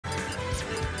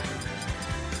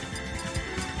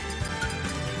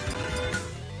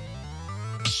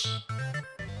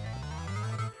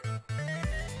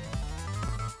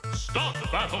All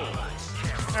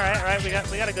right. We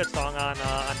got a good song on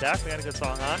deck. We got a good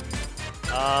song on.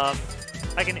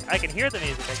 I can hear the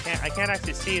music. I can't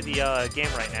actually see the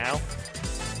game right now.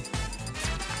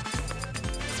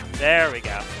 There we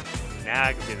go. Now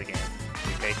I can see the game.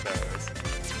 We take those.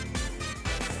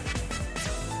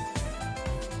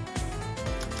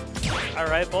 All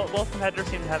right, both competitors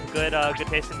seem to have good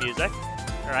taste in music.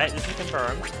 All right, this is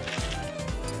confirmed.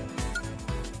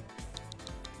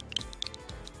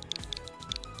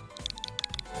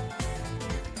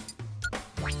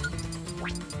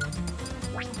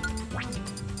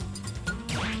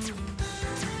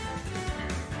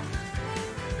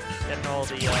 Getting all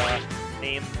the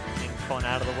name phone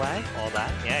out of the way, all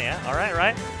that. Yeah. All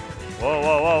right.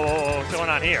 Whoa. What's going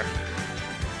on here?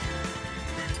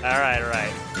 All right.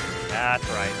 That's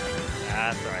right.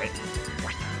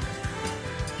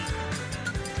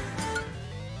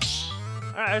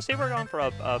 All right, I see we're going for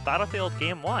a Battlefield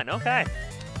Game 1. Okay.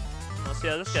 Let's see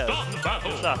how this goes.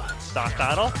 Stock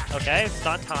battle. Okay, it's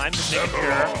not time. Just making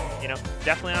sure.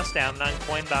 Definitely not stamina.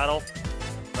 Coin battle.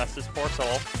 Rest is poor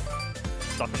soul.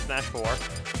 Stuck in Smash 4.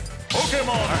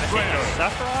 Pokemon Trainer.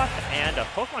 Sephiroth and a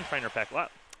Pokemon Trainer pick.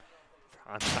 What?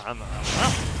 I'm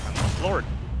floored.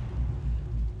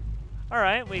 All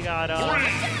right, we got the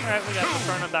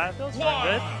turn on Battlefield.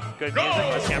 Good music.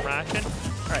 Good camera action.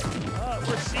 All right,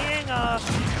 we're seeing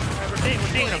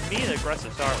an immediate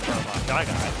aggressive start from Shy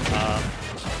Guy.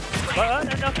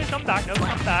 But nothing's come back.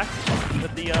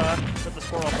 With the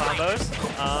squirrel combos.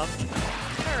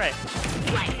 All right,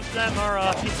 each of them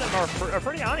are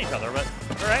pretty on each other. But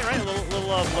all right, a little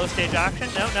low stage action.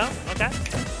 No, okay.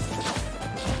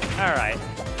 All right.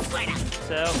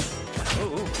 So,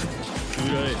 ooh.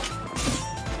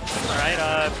 All right,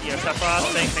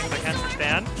 Sephiroth saying things I can't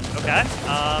understand. Okay.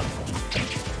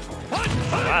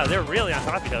 Wow, they're really on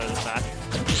top of each other this match.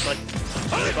 It's like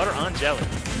butter on jelly.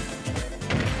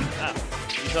 Wow.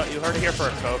 You heard it here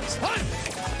first, folks.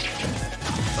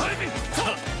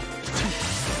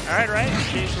 All right.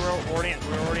 Geez, we're already at the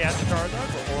Charizard.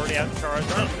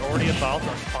 We're already evolved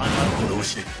our final.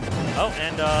 Oh,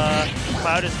 and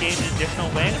Cloud has gained an additional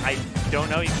wing. I don't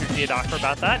know. You should see a doctor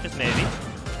about that. Just maybe.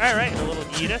 All right, a little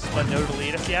Yeetus, but no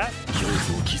deletus yet.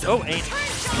 Oh, ain't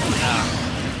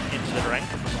into the ring.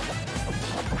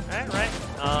 All right.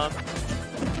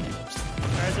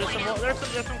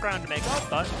 There's some ground to make up,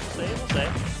 but we'll see.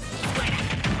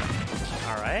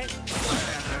 All right.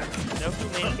 Noku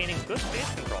maintaining good space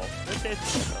control. Good space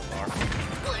control so far.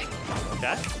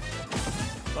 Okay.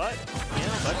 But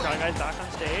Shy Guy's back on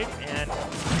stage, and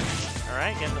all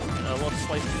right, getting a little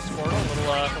slice to Squirtle, a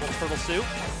little turtle soup.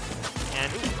 And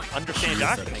understand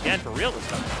action again for real this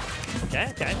time.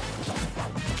 Okay.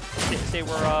 Say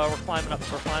we're climbing up the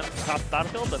top of the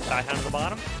battlefield, but Skyhound at the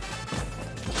bottom.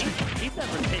 Ethan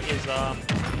is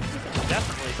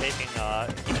definitely taking a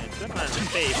good amount of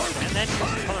space, and then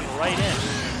he's coming right in.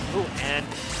 Ooh, and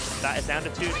that is down to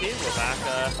 2-2.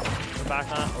 We're back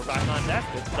on deck.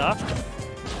 Good stuff.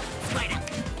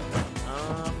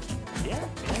 Yeah.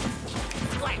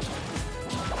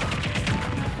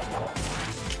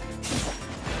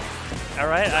 All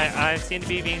right, I seem to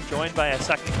be being joined by a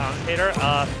second commentator.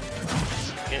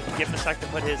 Give him a sec to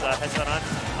put his headset on.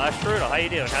 Strudel, how you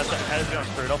doing? How's it going,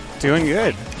 Strudel? Doing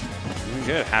good.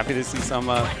 Happy to see some.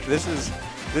 This is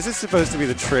supposed to be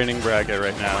the training bracket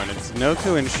right now, and it's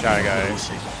Noku and Shy Guy,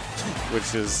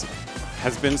 which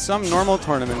has been some normal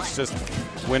tournaments, just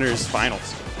winners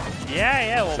finals.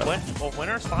 Yeah. Well,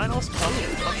 winners finals comes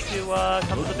to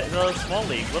the small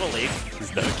league, little league.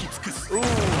 Ooh.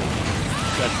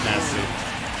 That's nasty.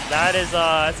 That is,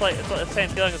 it's the same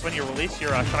feeling as when you release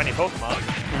your shiny Pokemon.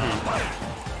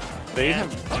 They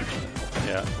have,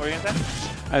 yeah. What were you gonna say?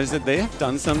 I said they have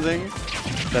done something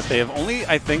that they have only,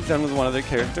 I think, done with one other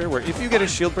character, where if you get a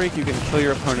shield break, you can kill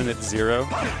your opponent at 0,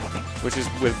 which is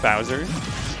with Bowser.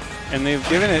 And they've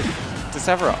given it to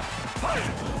Sephiroth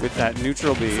with that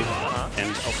neutral B,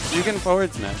 and you can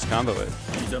forward smash combo it.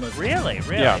 Really?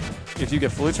 Yeah. If you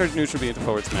get fully charged neutral B into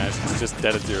forward smash, it's just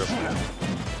dead at 0.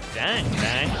 Dang.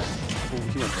 Ooh,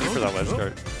 he went deep for that ledge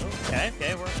guard. Okay,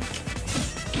 we're...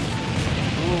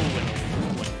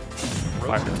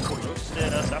 Roasted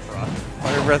Sephiroth.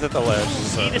 Fire breath at the ledge.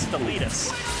 Fetus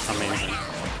deletus. Amazing.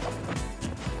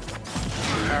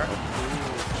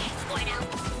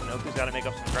 Noku's got to make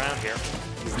up some ground here.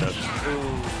 He's dead.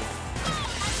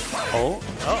 Oh.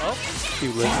 He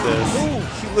lives this. Ooh,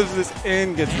 he lives this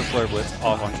and gets the Flare Blitz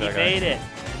off on Shy Guy. He made it.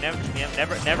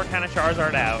 Never kind of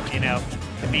Charizard out,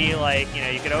 To be like,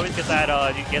 you could always get that,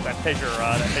 you can get that fissure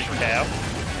KO.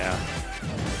 Yeah.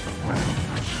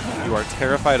 You are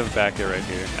terrified of back air right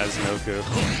here as Noku.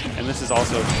 And this is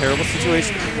also a terrible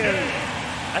situation.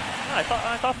 I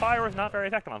thought fire was not very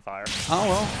effective on fire. Oh,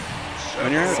 well.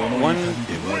 When you're at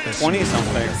 120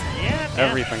 something,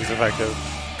 everything's effective.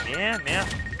 Yeah, man.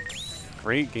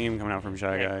 Great game coming out from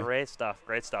Shy Guy. Great stuff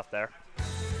there.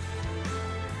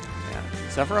 Yeah.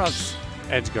 Sephiroth's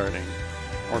edge guarding,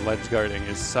 or ledge guarding,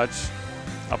 is such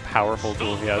a powerful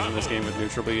tool he has in this game with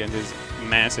neutral B and his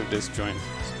massive disjoint.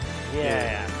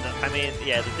 Yeah. I mean,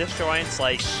 yeah, the disjoints,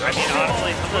 like, I mean,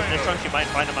 honestly, some of those disjoints you might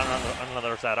find them on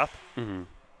another setup. Mm-hmm.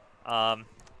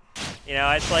 You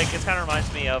know, it's like, it kind of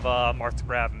reminds me of Marth's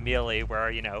grab melee, where,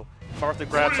 you know, Martha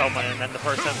grabs someone and then the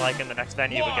person, like, in the next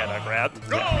venue would get grabbed.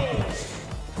 Yeah.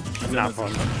 Not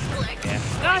fun. Yeah.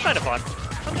 No, I find it fun.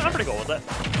 I'm pretty cool with it.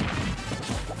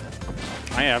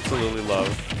 I absolutely love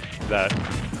that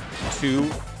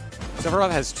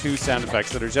Sephiroth has 2 sound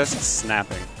effects that are just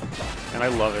snapping, and I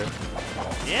love it.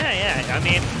 Yeah. I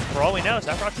mean, for all we know,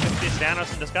 Sephiroth's going to be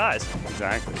Thanos in disguise.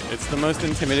 Exactly. It's the most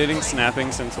intimidating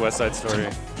snapping since West Side Story.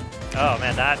 Oh,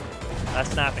 man, that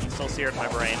snapping is still seared in my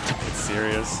brain. It's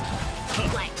serious.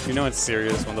 You know it's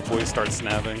serious when the boys start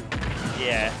snapping.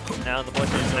 Yeah. Now the boys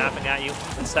start snapping at you,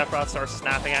 and Sephiroth starts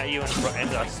snapping at you and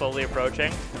slowly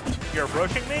approaching. You're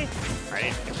approaching me?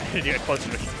 I need to get closer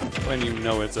to me. When you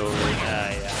know it's over.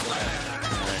 Yeah.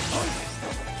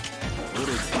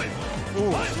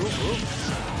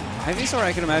 Ivysaur,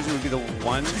 I can imagine, would be the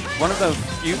one of the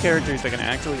few characters that can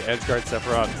actually edgeguard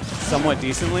Sephiroth somewhat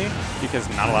decently, because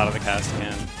not a lot of the cast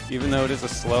can. Even though it is a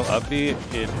slow up B,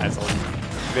 it has a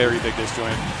very big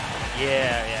disjoint.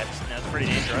 Yeah, it's pretty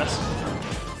dangerous.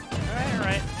 All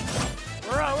right.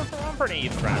 We're on pretty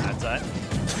even ground, I'd say.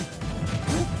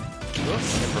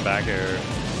 For back air.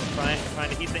 Trying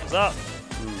to heat things up.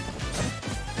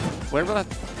 Fire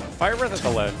breath at the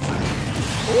ledge.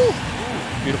 Ooh.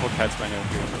 Beautiful catch by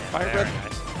Noku. Fire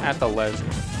breath at the ledge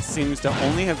seems to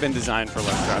only have been designed for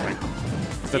ledge trapping.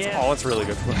 That's all it's really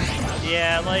good for.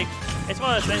 Yeah, like, it's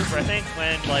one of those things where I think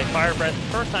when, like, Fire Breath, the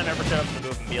first time I ever set up the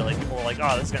move and be like, people were like,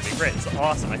 oh, this is going to be great, it's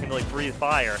awesome, I can really breathe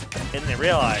fire. And then they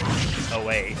realize, oh,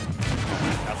 wait,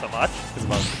 not so much.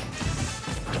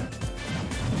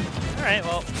 Alright,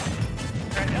 well,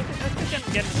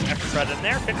 let's get some extra credit in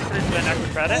there. 53% extra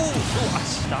credit. Ooh, a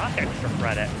stock extra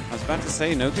credit. I was about to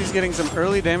say, Noku's getting some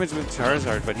early damage with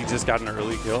Charizard, but he just got an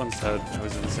early kill instead. That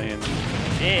was insane.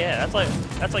 Yeah, that's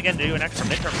like getting to do an extra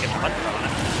midterm and get 100 on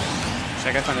it.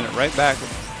 Shy Guy finding it right back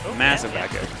with massive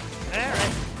back air.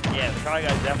 Alright. Yeah, the Shy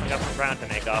Guy's definitely got some ground to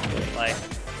make up. Like,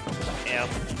 you know,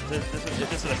 if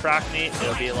this is a track meet,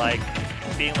 it'll be like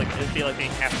being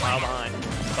half a mile behind.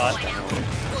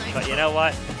 But you know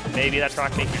what? Maybe that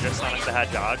track meet you're just Sonic the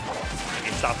Hedgehog. And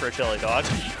you stop for a chili dog.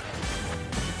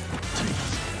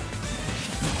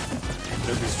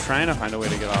 Noku's trying to find a way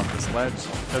to get off this ledge.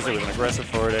 Does it with an aggressive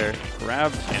forward air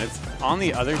grab, and it's on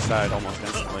the other side almost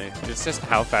instantly. It's just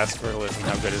how fast Squirtle is and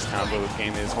how good his combo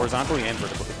game is, horizontally and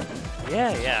vertically.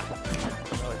 Yeah.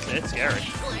 Oh, it's scary.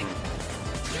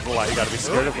 There's a lot you gotta be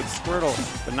scared of with Squirtle,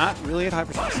 but not really at high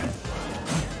percent.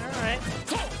 Alright.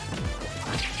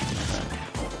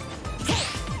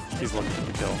 He's looking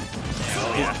to kill.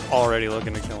 Oh, He's already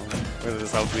looking to kill him with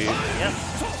his LP. Yep.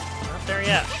 Not there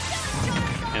yet.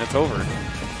 And it's over.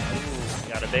 Ooh,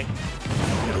 got a big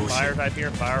fire type here,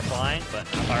 fire flying, but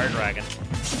not fire dragon.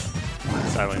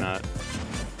 Sadly not.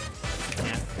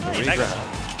 Yeah.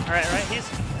 Alright, he's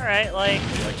alright, like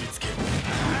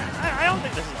I don't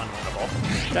think this is unwinnable.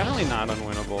 Definitely not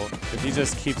unwinnable. If he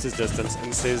just keeps his distance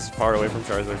and stays far away from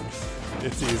Charizard,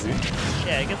 it's easy.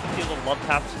 Yeah, he gets a few little love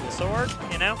taps with the sword,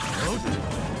 you know?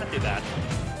 Not too bad.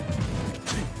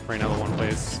 Right now, the one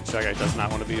place Shy Guy does not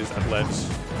want to be is at ledge.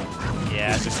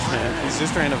 Yeah. He's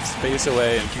just trying to space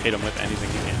away and hit him with anything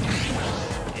he can.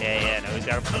 Yeah, no, he's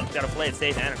got to play it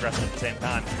safe and aggressive at the same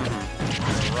time.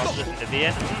 Rush this into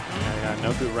Vian. Yeah,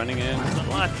 Noku running in.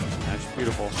 That's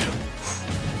beautiful.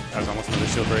 That was almost another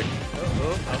shield break.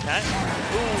 Okay.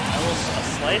 Ooh, a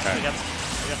slice. Okay. We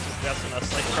got some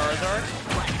slice Charizard.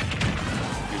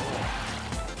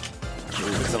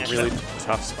 This is a really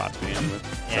tough spot to be in with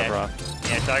Sephiroth.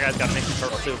 Yeah, Shy Guy's got to make some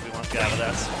turtle soup if he wants to get out of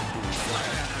this.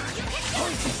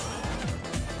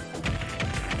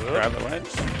 Grab the ledge.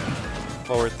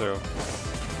 Forward throw.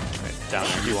 Right, down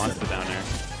there. He wants the down air.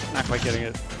 Not quite getting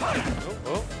it.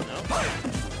 No.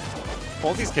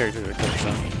 All these characters are close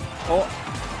up. Oh!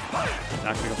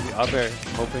 Knocking up the up air,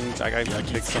 hoping Shy Guy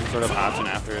picks some sort of option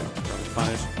after it.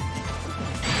 Punish.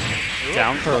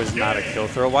 Down throw is not a kill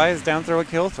throw. Why is down throw a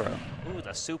kill throw? Ooh,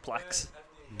 the suplex.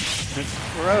 It's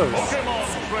gross. Wow.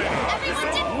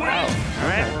 All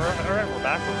right, we're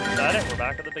back where we started.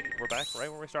 We're back right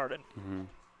where we started.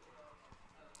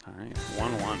 All right,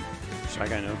 1-1. Shy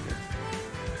Guy no fear.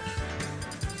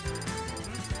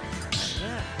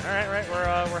 Yeah. All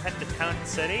right. We're heading to Town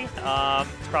City.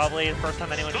 It's probably the first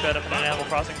time anyone showed up in an Animal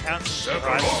Crossing town since the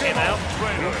Rivals came out.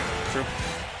 True.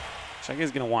 Shy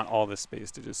Guy's gonna want all this space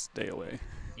to just stay away.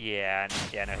 Yeah.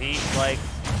 Yeah. No. He like.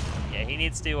 Yeah. He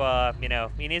needs to. You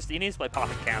know. He needs to play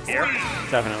pocket camp here.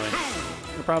 Definitely.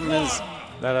 The problem is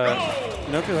that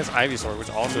Noku has Ivysaur,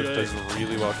 which also does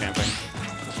really well camping.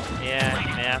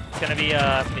 Yeah. Yeah. It's gonna be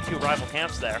 2 rival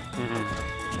camps there.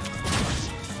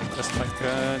 Just like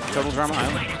Total Drama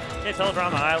Island. Yeah, Total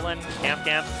Drama Island, Camp,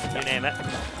 you name it.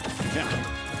 Yeah.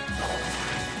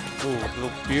 Ooh,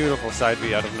 little beautiful side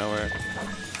B out of nowhere.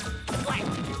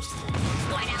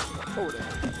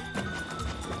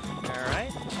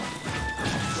 Alright.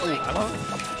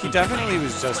 He definitely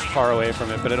was just far away from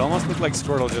it, but it almost looked like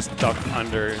Squirtle just ducked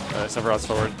under Sephiroth's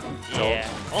forward tilt, Yeah,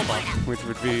 almost. which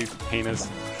would be heinous.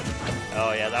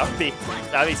 Oh yeah, that'd be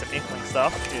some Inkling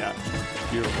stuff. Yeah.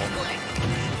 Beautiful.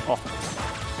 Oh.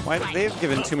 Why they've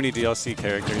given too many DLC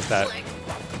characters that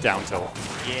down tilt.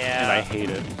 Yeah. And I hate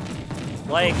it.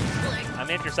 Like, I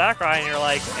mean, if you're Sakurai and you're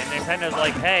like, and Nintendo's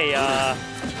like, hey, I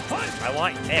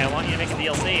want you to make a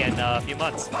DLC in a few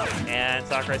months. And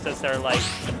Sakurai says they're like,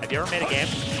 have you ever made a game?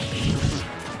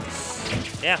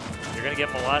 Yeah, you're gonna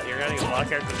give them a lot. You're gonna give a lot of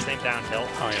characters the same down tilt.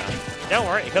 Oh yeah. Don't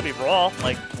worry, it could be Brawl,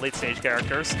 like late stage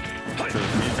characters. Are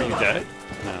you dead?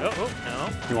 No. Oh, no.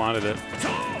 He wanted it.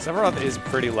 Sephiroth is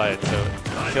pretty light, so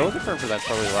kill confirmed for that's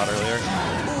probably a lot earlier.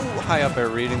 Ooh, high up air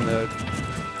reading the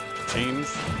change.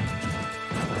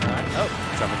 Alright. Oh,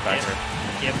 jumping back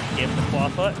here. Give the claw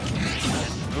foot.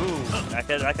 Ooh, that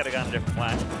could have gone a different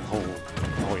way.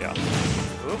 Oh yeah.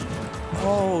 Ooh.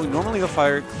 Oh, normally he'll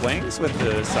fire flanks with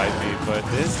the side B, but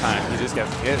this time he just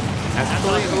gets hit. That's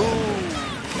three.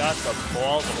 Ooh. Got the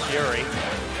balls of fury.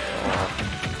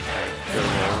 Good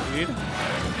read.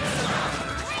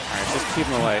 Alright, just keep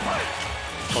him away.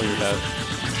 Oh, you're dead.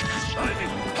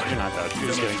 You're not dead. You're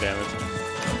just getting damage.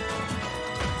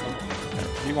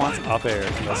 He wants up air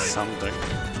or something.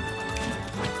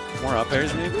 More up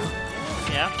airs, maybe?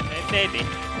 Yeah, maybe.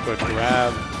 Good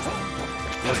grab.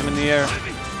 Has him in the air.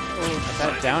 Oh,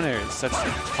 that down air is such a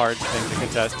hard thing to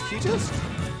contest. He just...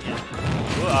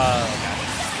 Yeah.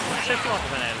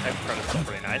 61% extra credit is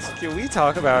pretty nice. Can we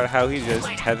talk about how he just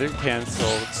tethered,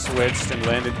 canceled, switched, and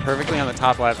landed perfectly on the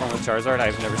top platform with Charizard?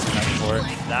 I've never seen that before.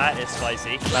 That is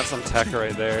spicy. That's some tech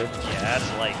right there. Yeah,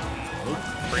 that's like...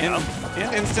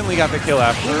 And instantly got the kill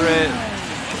after it.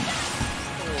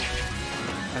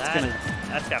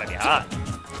 That's gotta be hot.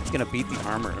 It's gonna beat the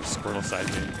armor of Squirtle side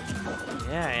B.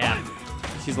 Yeah.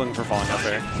 He's looking for falling up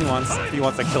air. He wants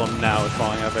to kill him now with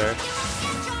falling up air.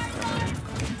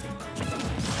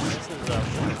 This is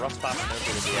a rough spot for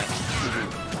Noku to be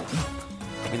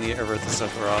at. In the air versus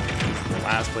Sephiroth.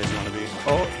 Last place you want to be.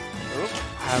 Oh!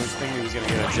 I was thinking he was gonna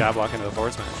get a jab lock into the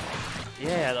forward smash.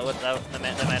 Yeah, that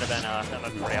might have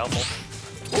been pretty helpful.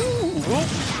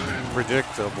 Ooh.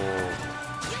 Predictable.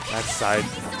 That side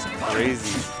is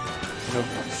crazy. No,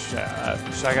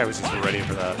 Shy Guy was just ready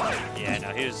for that. Yeah,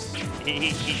 no, he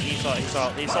saw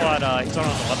it on the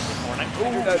left this morning.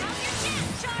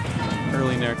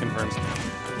 Early Nair confirms.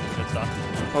 Good stuff.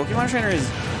 Pokemon Trainer is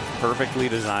perfectly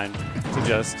designed to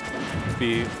just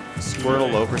be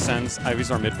Squirtle low percents,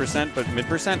 Ivysaur mid percent, but mid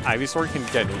percent Ivysaur can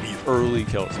get early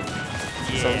kills.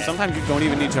 Yeah. So sometimes you don't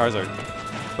even need Charizard.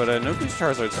 But Noku's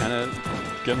Charizard's kind of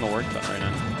getting the work done right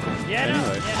now. Yeah,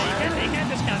 anyway. you can't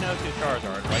discount Noku's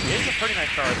Charizard. Like, it is a pretty nice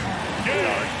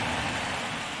Charizard.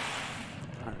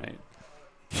 Alright.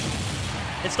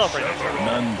 It's still pretty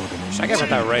nice. I got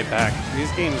that right back.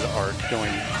 These games are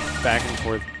going back and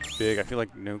forth big. I feel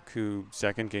like Noku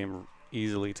second game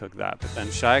easily took that, but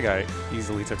then Shy Guy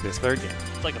easily took this third game.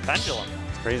 It's like a pendulum.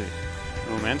 It's crazy.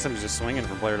 The momentum's just swinging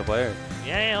from player to player.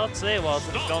 Yeah, let's see. Well, it's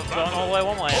going all the way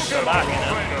one way. It's go back, you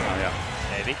know? Oh, yeah.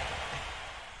 Maybe.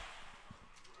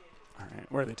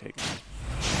 Alright, where are they taking?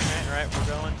 Alright, we're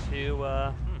going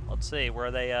to, let's see, where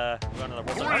are they, we're going to the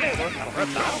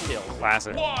Battlefield.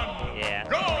 Classic. Yeah.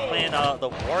 Playing the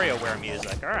WarioWare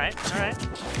music. Alright.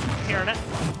 Hearing it.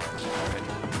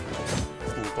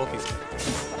 Ooh,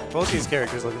 both these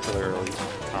characters looking for their early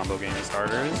combo game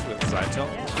starters with side tilt.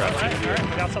 Yeah, alright.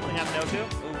 We got something on Noku.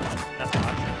 Ooh, that's not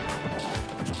much.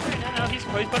 No, he's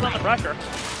putting on the pressure.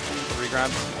 3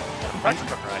 grabs. Pressure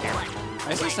cooker right here.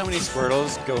 I see so many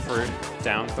Squirtles go for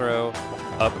down throw,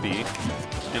 up B,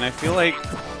 and I feel like,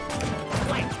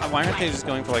 why aren't they just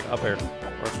going for like up air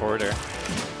or forward air?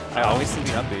 I always see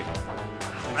the up B.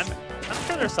 I'm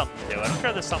sure there's something to it. I'm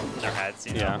sure there's something in their heads,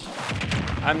 you know? Yeah.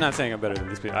 I'm not saying I'm better than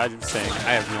these people. I'm just saying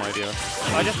I have no idea.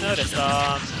 Well, I just noticed,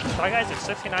 Shy Guys are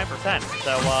 69%.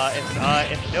 So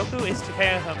if Noku is to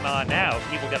KO him now,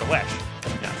 he will get a wish.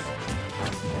 Yes.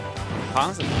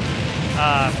 Positive.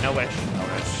 No wish. No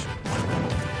wish.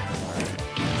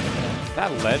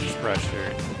 That ledge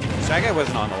pressure. Shy Guy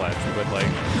wasn't on the ledge, but like,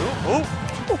 ooh,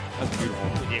 that's beautiful.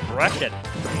 The aggression.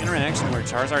 The interaction where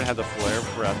Charizard had the flare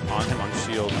breath on him on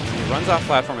shield. He runs off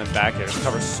platform and back airs,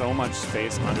 covers so much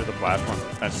space under the platform.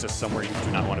 That's just somewhere you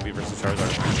do not want to be versus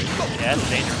Charizard. Yeah, it's a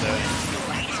danger zone.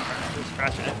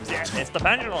 Scratching it. Yeah, it's the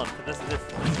pendulum. This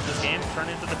game turned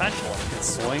into the pendulum.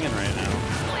 It's swinging right now.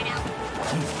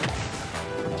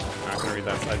 Not gonna read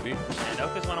that side B. And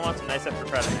Noku's gonna want some nice extra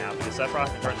credit now because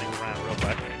Sephiroth can turn things around real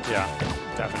quick. Yeah,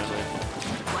 definitely.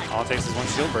 All it takes is one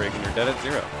shield break and you're dead at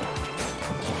 0.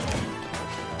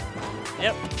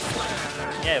 Yep.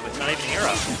 Yeah, but it's not even a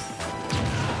hero.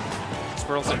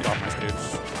 Squirrel said get off my stage.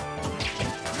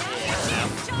 Yeah.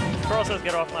 Squirrel says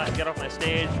get off my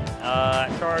stage.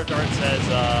 Charizard says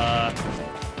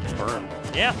Burn.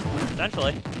 yeah,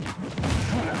 essentially.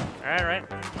 Alright.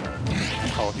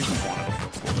 Oh, he just wanted a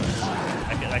footstool there.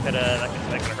 That could have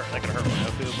hurt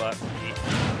Noku, but he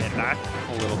hit back.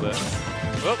 A little bit.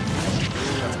 Whoop.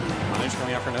 That's punish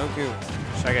coming out for Noku.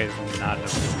 Shy Guy is not in a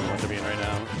position he wants to be in right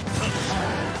now.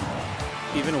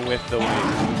 Even with the lead.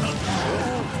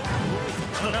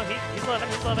 Oh no, he's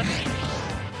living.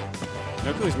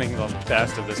 Noku is making the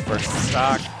best of this first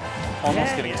stock.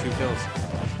 Almost getting 2 kills.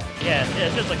 Yeah,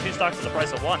 it's just like 2 stocks at the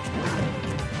price of 1.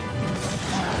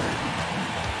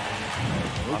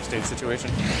 Off-stage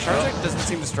situation. Charizard doesn't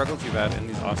seem to struggle too bad in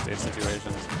these off-stage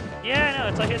situations. Yeah, I know.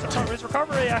 It's like his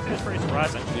recovery actually is pretty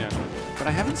surprising. Yeah. But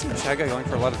I haven't seen Shy Guy going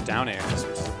for a lot of down airs,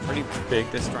 which is a pretty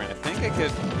big destroy. I think I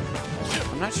could...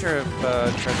 I'm not sure if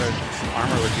Charizard's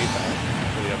armor would beat that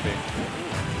for the upbeat.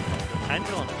 The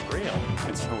pendulum is real.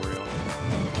 It's so real.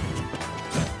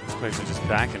 This place is just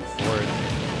back and forth.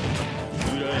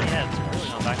 Yeah, it's really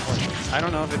going back and forth. I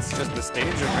don't know if it's just the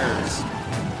stage or hers.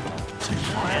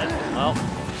 Yeah, well.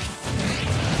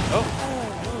 Oh,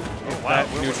 wow.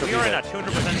 We are in a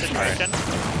 200% situation.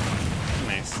 Right.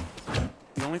 Nice.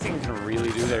 The only thing you can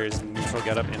really do there is neutral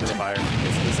get up into the fire.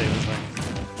 It's the safest thing.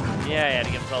 Yeah, he had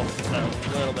to give himself just a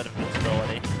little bit of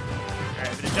invincibility.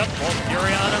 Alright, but it jumped Bolt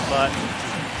Fury on him, but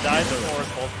dies before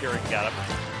Bolt Fury got him.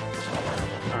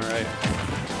 Alright.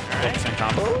 4%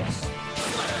 combos.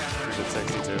 He's at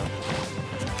 62.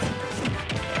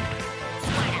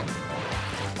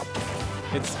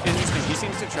 It's interesting. He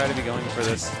seems to try to be going for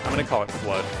this, I'm going to call it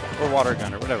Flood, or Water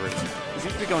Gun, or whatever it is. He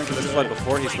seems to be going for this Flood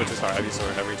before he switches to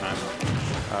Ivysaur every time.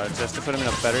 Just to put him in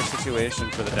a better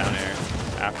situation for the down air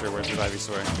afterwards with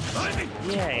Ivysaur.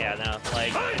 Yeah, no.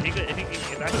 Like, if he could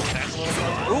get back to the back a little bit.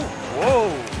 Ooh, whoa!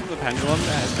 The pendulum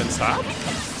has been stopped?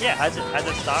 Yeah, has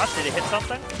it stopped? Did it hit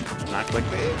something? Not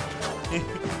clickbait.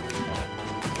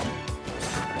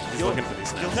 He's looking for these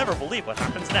snaps. You'll never believe what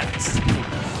happens next.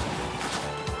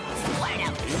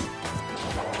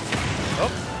 Oh,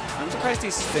 I'm surprised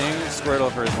he's staying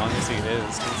Squirtle for as long as he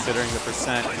is, considering the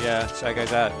percent. Yeah, Shy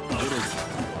Guy's at.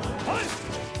 Alright.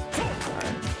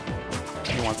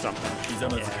 He wants something. Yeah,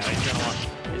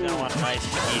 he's gonna want a nice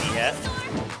meaty hit.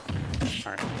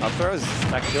 Alright, up throw is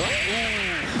that gonna do it?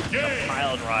 The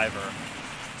pile driver.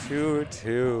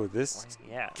 2-2. This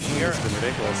Here has been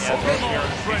ridiculous. Yeah,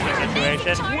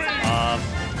 situation.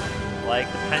 Like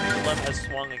the pendulum has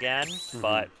swung again,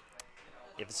 but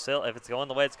if it's going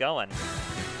the way it's going,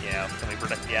 can we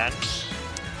predict the end?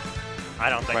 I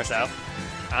don't think so.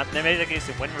 Maybe they can use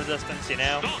some wind resistance, We've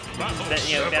had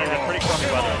pretty crummy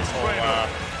weather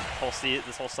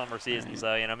this whole summer season,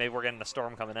 so maybe we're getting a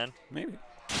storm coming in. Maybe.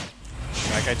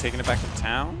 That guy taking it back to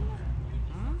town?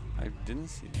 I didn't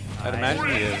see. I'd imagine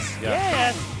he is.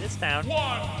 Yeah, it's down.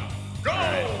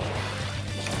 Alright.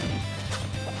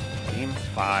 Game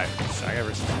 5. Shy Guy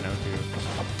versus Noku.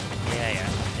 Yeah.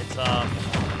 It's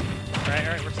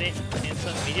Alright, we're seeing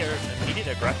some immediate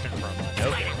aggression from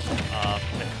Noku.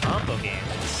 The combo game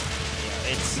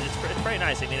it's pretty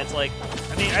nice. I mean, it's like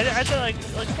I'd say like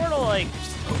Squirtle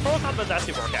combos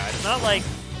actually work out.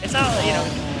 It's not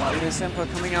This input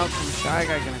coming out from Shy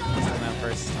Guy gonna come from that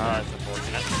first. That's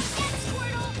unfortunate.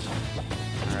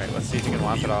 Alright, let's see if he can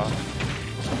lop it off.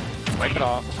 Wipe it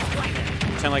off.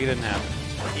 Pretend like it didn't happen.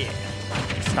 Yeah.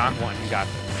 Stock 1, you got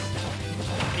this.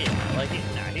 Yeah, like it.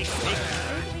 Nah, he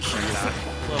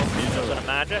a little bit of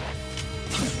magic.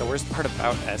 The worst part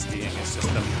about SDing is just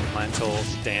the mental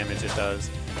damage it does.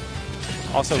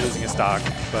 Also losing a stock,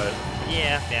 but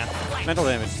yeah. mental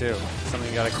damage too. Something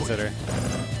you gotta consider.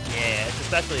 Yeah, it's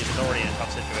especially if it's already in a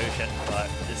tough situation, but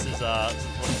this is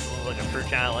like a true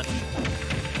challenge.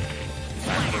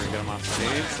 Actually, we get him off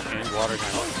stage and water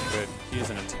gun. Good. He is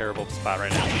in a terrible spot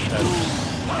right now.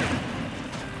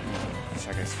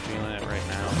 Shaggy's feeling it right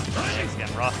now. It's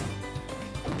getting rough.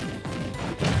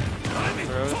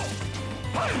 Throws.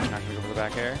 Not gonna go for the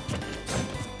back air.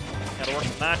 Gotta work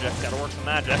some magic. Gotta work some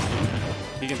magic.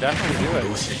 He can definitely do it.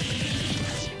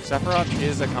 Sephiroth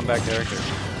is a comeback character.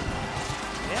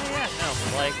 Yeah,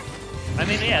 no, like, I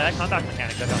mean, yeah, that comeback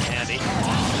mechanic does come in handy.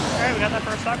 Alright, we got that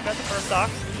first stock,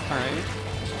 Alright.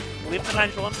 Leave the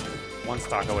pendulum. One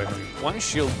stock away from you. One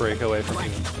shield break away from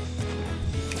you.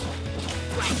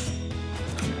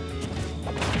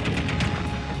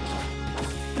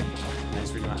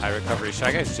 Nice reading the high recovery.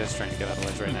 Shy Guy's just trying to get out of the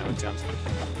ledge right now with jumps.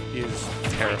 He is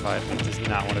terrified. He does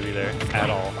not want to be there at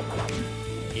all.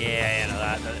 Yeah, you know,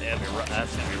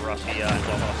 that's gonna be rough. He ends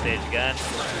off stage again.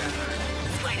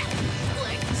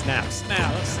 Snap,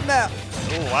 snap, snap!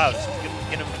 Oh, wow, just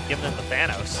giving him the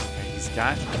Thanos. He's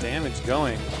got damage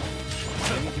going.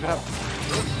 Keep it up.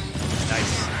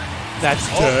 Nice. That's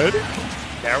dead.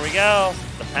 There we go.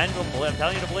 The pendulum, I'm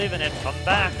telling you to believe in it. Come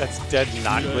back. That's dead,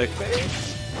 not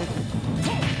clickbait.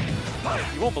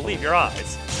 You won't believe your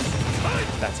eyes.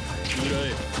 That's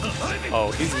crazy.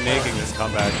 Oh, he's making this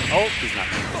comeback. Oh, he's not.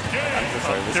 I'm so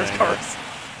sorry for There's saying cards.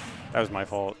 that. That was my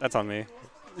fault. That's on me.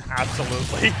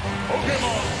 Absolutely.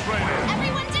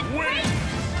 Everyone did great!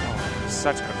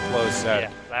 Such a close set.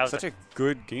 Yeah, that was such a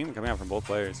good game coming out from both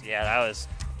players. Yeah, that was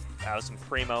some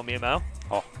primo Mimo.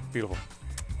 Oh, beautiful.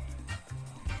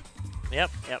 Yep.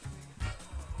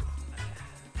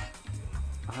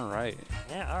 All right.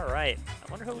 Yeah, all right.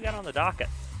 I wonder who we got on the docket.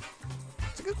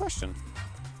 It's a good question.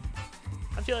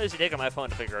 I'm too lazy to take on my phone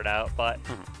to figure it out, but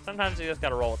sometimes you just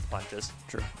gotta roll with the punches.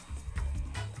 True.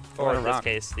 Or in this rock.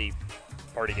 case, the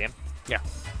party game. Yeah.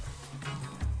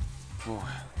 Ooh.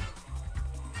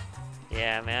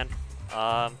 Yeah, man.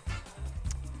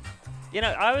 You know,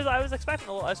 I was expecting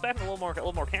a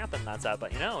little more camp in that set,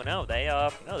 but no,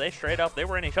 they straight up they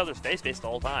were in each other's face the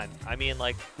whole time. I mean,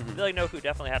 like, I feel like Noku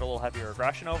definitely had a little heavier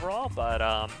aggression overall,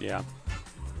 but Yeah.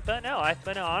 But no,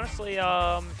 honestly,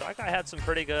 that guy had some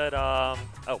pretty good. Oh,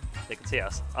 they can see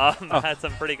us. Had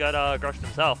some pretty good aggression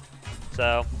himself.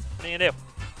 So what are you gonna do?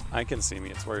 I can see me.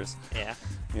 It's worse. Yeah.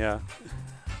 Yeah.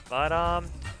 But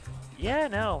yeah,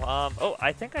 no. Oh,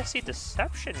 I think I see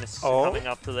Deception coming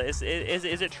up to the. Is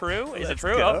it true? Is it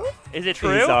true? Go. Oh, is it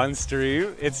true? He's on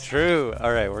stream. It's true.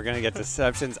 All right, we're gonna get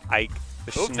Deception's Ike,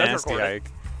 the Oops, that's nasty recorded.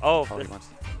 Ike. Oh, Probably wants.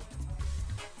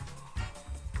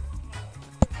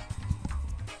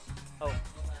 oh,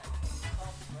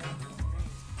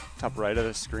 Top right of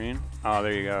the screen. Oh,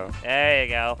 there you go. there you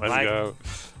go. Let's go.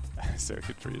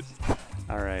 Circuitries.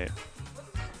 All right.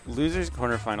 Losers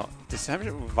corner final.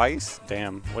 Deception Vice.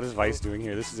 Damn. What is Vice doing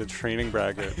here? This is a training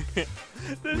bracket.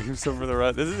 Leave him some for the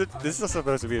run. This is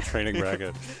supposed to be a training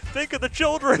bracket. Think of the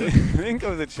children. Think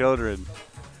of the children.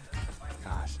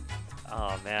 Gosh.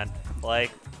 Oh man,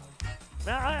 like,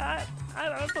 man,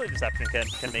 I believe Deception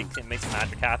can make some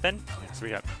magic happen. Yes, we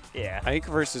got Yeah. Ike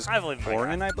versus I believe in my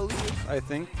Corrin, I believe. I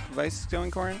think Vice is going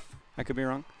Corrin. I could be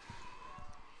wrong.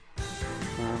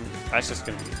 That's just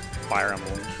going to be Fire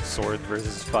Emblem Sword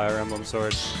versus Fire Emblem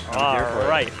Sword. All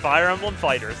right, Fire Emblem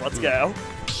Fighters. Let's go.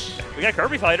 We got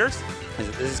Kirby Fighters.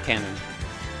 This is canon.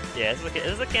 Yeah, this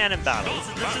is a canon battle. This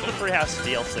is the Treehouse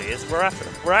DLC.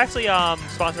 We're actually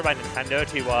sponsored by Nintendo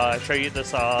to show you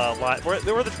this live. We're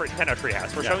the Nintendo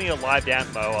Treehouse. We're showing you a live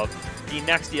demo of the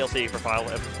next DLC for Fire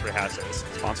Emblem Treehouse is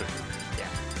Sponsored. Yeah.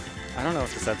 I don't know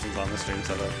if Deception's on the stream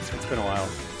setup. It's been a while.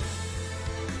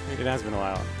 It has been a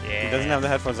while. Yeah. He doesn't have the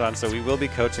headphones on, so we will be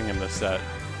coaching him this set.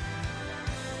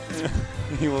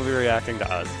 He will be reacting to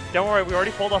us. Don't worry, we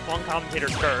already pulled up one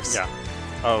commentator's curse. Yeah.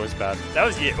 Oh, it was bad. That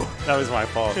was you. That was my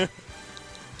fault.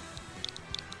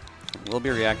 We'll be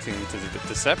reacting to the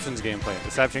Deception's gameplay.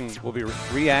 Deception will be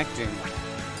reacting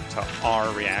to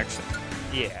our reaction.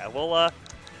 Yeah. Well,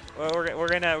 we're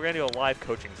gonna do a live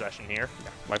coaching session here.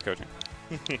 Yeah, live coaching.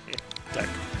 Deck.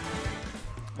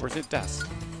 Or is it Des?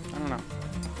 I don't know.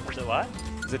 Is it what?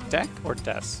 Is it Deck or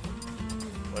Des?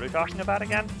 What are we talking about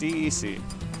again? DEC.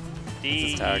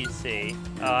 DEC.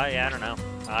 Yeah, I don't know.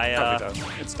 Probably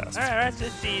Des. It's Des. All right,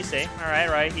 it's DEC. All right,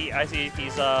 right. I see.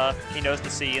 He knows the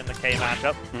C and the K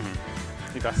matchup.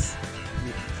 Mm-hmm. He does.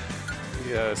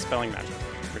 The spelling matchup.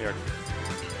 It's pretty hard.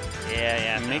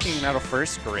 Yeah. And making it out of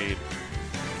first grade.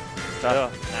 No,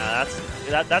 that's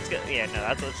good. Yeah, no,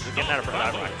 that's getting out of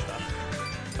that right stuff.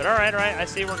 But all right. I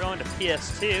see we're going to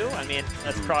PS2. I mean,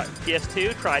 that's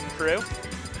PS2 tried and true.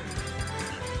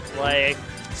 Like,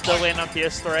 still waiting on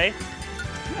PS3.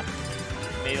 Yeah.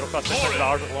 Maybe it'll cost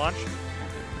 $600 at launch.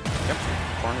 Yep.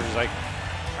 Corner's like,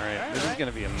 all right, this is going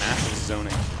to be a massive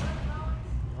zoning.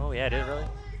 Oh yeah, did it really?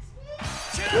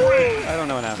 I don't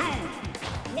know what happened.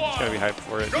 You just gotta be hyped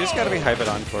for it. You just gotta be hyped at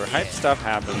Encore. Hype stuff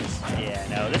happens. Yeah,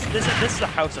 no, this is a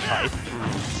house of hype.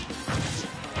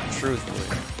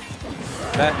 Truthfully.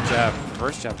 That jab,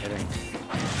 reverse jab hitting.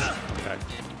 Okay.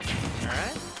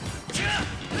 Alright.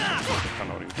 I don't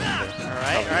know what he's doing there.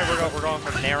 Alright, we're going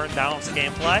for narrow and balanced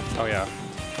gameplay. Oh yeah.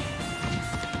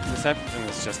 Deception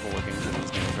is just looking for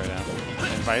these games right now.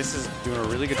 And Vice is doing a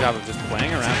really good job of just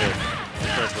playing around it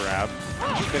for a grab.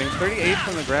 Getting 38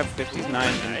 from the grab, 59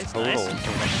 in total. Nice.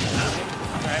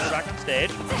 Alright, we're back on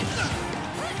stage.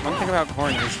 One thing about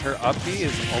Corn is her up B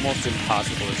is almost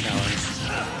impossible to challenge.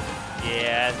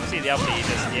 Yeah, you see the up B, you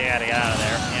gotta get out of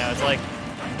there. You know, it's like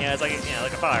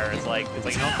like a fire. It's like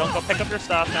don't go pick up your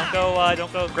stuff. Don't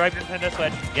go grab your Nintendo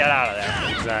Switch. Get out of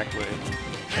there. Exactly.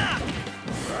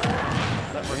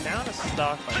 But we're down to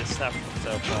stock by Deception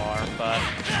so far, but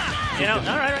you know,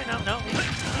 not right now. No,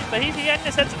 but he's getting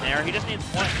his hits in there. He just needs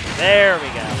one. There we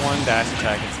go. One dash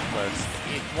attack gets close.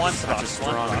 He needs one Such a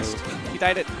strong move. He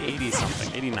died at 80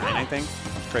 something, 89 I think.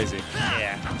 Crazy.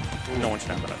 Yeah. No one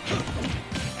should have that.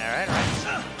 All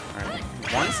right.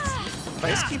 Once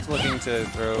Vice keeps looking to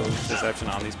throw Deception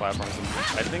on these platforms, and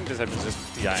I think Deception's just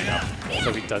DIing up,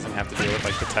 so he doesn't have to deal with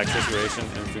like the tech situation,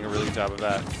 and he's doing a really good job of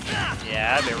that.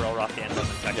 Yeah, that'd be a real rough game with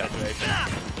the tech situation.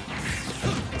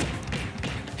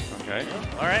 Okay.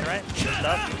 All right. Good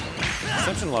stuff.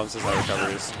 Deception loves his high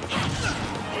recoveries.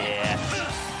 Yeah.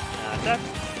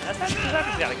 Deception's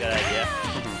got a good idea.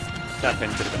 That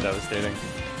pin could have been devastating.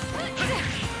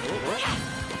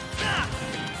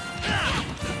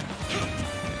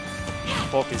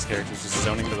 Both these characters just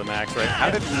zoning to the max, right? How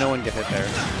did no one get hit there?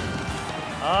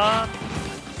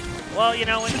 Well, you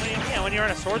know, when you're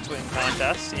in a sword swing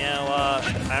contest, you know,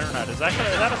 I don't know. Is that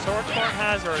a sword Corn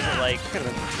has, or is it like?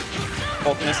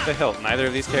 Both missed the hilt. Neither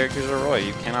of these characters are Roy.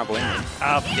 You cannot blame them.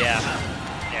 Yeah,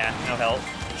 no help.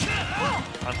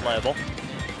 Unplayable.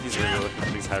 He's really looking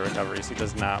for these high recoveries. He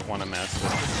does not want to mess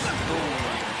with.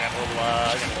 Got a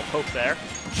little poke there.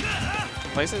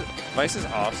 Vice's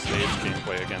off-stage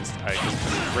gameplay against Ike is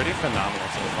pretty phenomenal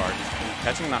so far. He's been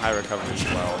catching the high recoveries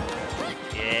well.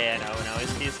 Yeah, no,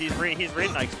 he's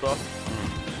reading Ike's book.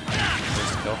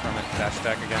 There's a kill from it. Dash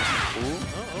attack again. Ooh.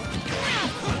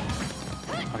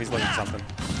 Oh, he's looking at something.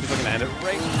 He's looking to end it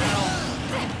right now.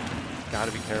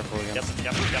 Gotta be careful against.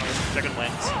 Yep, gotta listen to chicken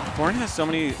wings. Corn has so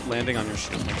many landing on your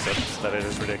shield mix-ups that it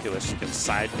is ridiculous. She can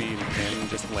side B and pin,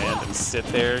 just land and sit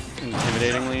there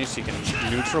intimidatingly. She can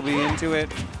neutral B into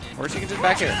it, or she can just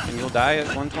back it, and you'll die at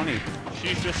 120.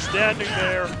 She's just standing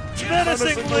there,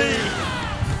 menacingly.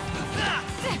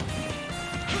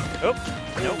 Oh,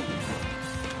 nope.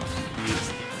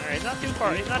 All right, he's not too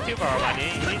far. He's not too far away.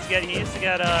 He needs to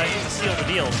seal the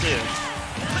deal too.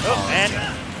 Oh, and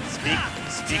speak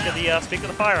of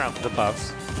the fire round. The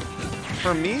buffs.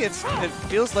 For me, it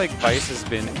feels like Vice has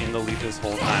been in the lead this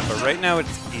whole time, but right now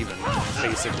it's even,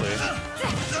 basically.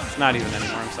 It's not even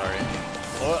anymore, I'm sorry.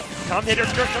 Well, commentator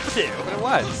skirt number 2. But it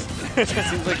was. It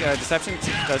seems like Deception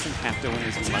doesn't have to win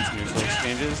as much neutral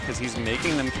exchanges, because he's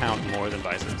making them count more than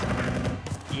Vice's.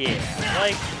 Yeah,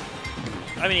 like,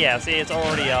 I mean, yeah, see, it's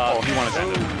already, oh, he wanted that.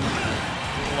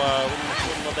 A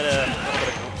little bit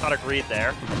of pot of greed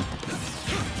there.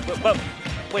 But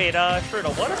wait, Shruda,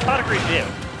 what does Pot of Greed do?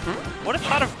 What does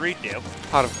Pot of Greed do?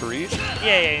 Pot of Greed?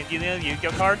 Yeah, you know the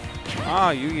Yu-Gi-Oh card?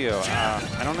 Ah, Yu-Gi-Oh!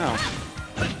 I don't know.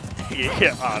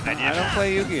 Yeah, man, I don't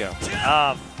play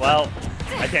Yu-Gi-Oh! Well,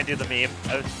 I can't do the meme.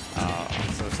 Oh,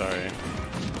 I'm so sorry.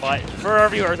 But for our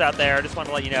viewers out there, I just want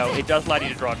to let you know, it does allow you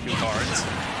to draw 2 cards.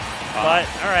 But,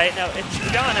 alright, no, to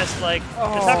be honest, like,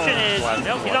 Deception is,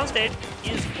 no, he's on stage.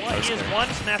 He is one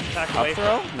smash attack away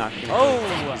from. Not a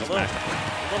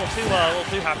little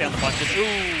too happy on the punches. Ooh,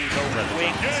 no red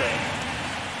wings.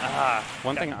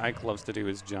 One thing Ike loves to do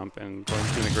is jump, and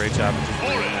Corn's doing a great job of just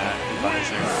doing that and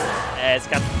punishing. It's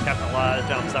got a lot of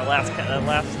jumps. That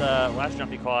last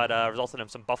jump he caught resulted in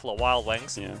some Buffalo Wild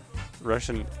Wings. Yeah,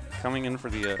 Russian coming in for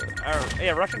the.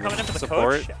 Yeah, Russian coming in for the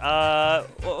support.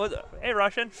 Coach. Hey,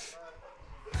 Russian.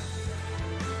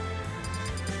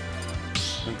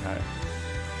 Okay.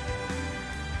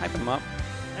 Hype him up.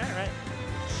 All right.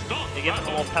 You give him a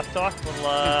little pep talk, little.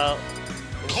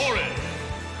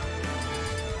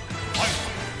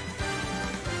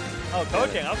 Oh,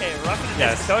 coaching. Okay, Russian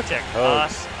is coaching.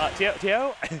 Tio?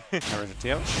 Tio?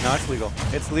 No, it's legal.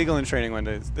 It's legal in training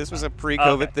windows. This was a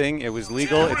pre-COVID thing. It was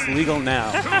legal. It's legal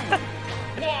now.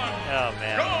 Oh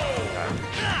man.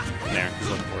 Okay. There, he's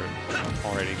looking for it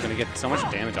already. Gonna get so much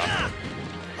damage off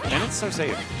it. And it's so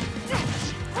safe.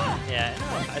 Yeah,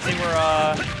 I think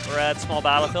we're at small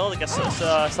battlefield. I guess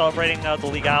it's celebrating the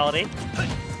legality.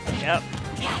 Yep.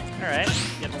 Alright.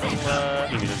 Getting a little,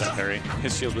 He needed that parry.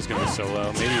 His shield was going to be so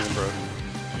low, maybe even broken.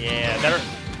 Yeah,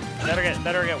 better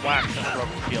get whacked on the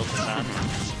broken shield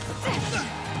sometimes.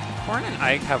 Corn and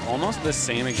Ike have almost the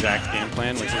same exact game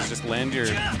plan, which is just land your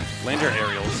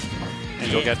aerials,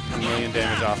 and you'll get a million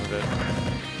damage off of it.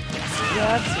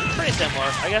 Yeah, it's pretty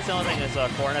similar. I guess the only thing is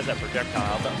Corn has that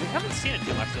projectile, but we haven't seen it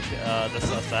too much this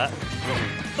set.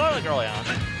 So like early on.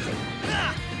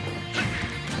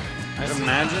 I'd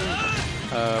imagine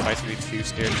Vice would be too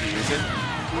scared to use it,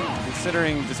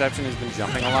 considering Deception has been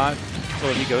jumping a lot. So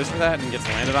if he goes for that and gets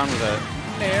landed on with a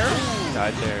nair,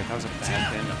 died there. That was a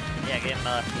bad pin. Yeah, getting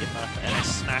a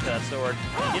smack of that sword.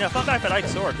 You know, fun fact about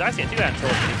Ike's sword, it's actually a two-hand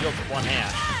sword, but he wields with one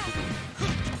hand.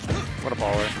 What a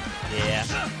baller. Yeah,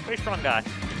 pretty strong guy.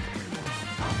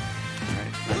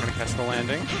 Alright, not gonna catch the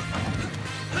landing.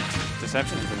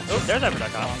 Deception is gonna. Oh, there's that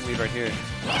projectile. Long lead right here.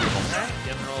 Alright,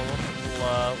 giving a little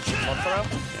throw.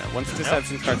 Yeah, once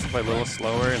Deception starts to play a little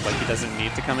slower, and like he doesn't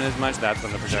need to come in as much, that's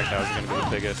when the projectiles are gonna be the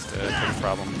biggest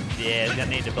problem. Yeah, he's gonna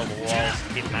need to build the walls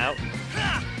to keep him out.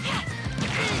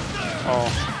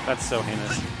 Oh, that's so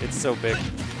heinous. It's so big.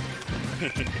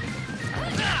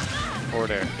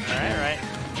 Forward air. Alright.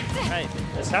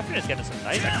 Deception is getting some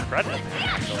nice extra credit in there,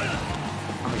 actually.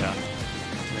 Oh, yeah.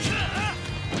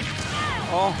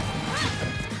 Oh.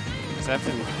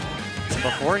 Deception.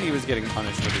 Before he was getting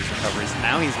punished for these recoveries,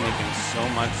 now he's making so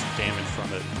much damage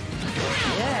from it.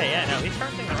 Yeah, no, he's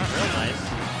turning things around real nice.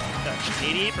 Got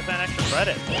 88% extra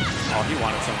credit. Oh, he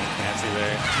wanted something fancy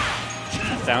there.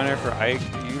 Down air for Ike.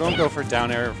 You don't go for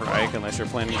down air for Ike unless you're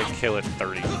planning to kill at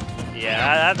 30.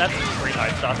 Yeah, that's pretty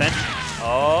hard stuff then.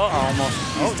 Oh, almost.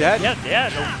 He's dead. Yeah.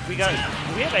 No, we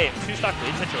have a two-stock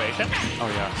lead situation. Oh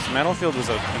yeah, Battlefield was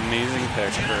an amazing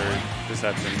pick for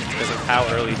Deception because of how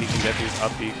early he can get these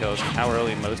up B kills and how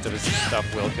early most of his stuff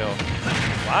will kill.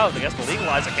 Wow, I guess the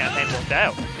Legalizer campaign worked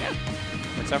out. Yeah.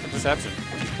 Except for Deception.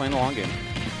 He's playing the long game.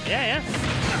 Yeah.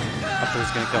 Up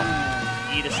there's gonna kill.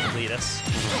 Eat us and lead us.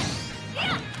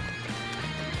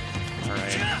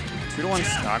 Alright. 2-to-1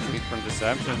 stock lead from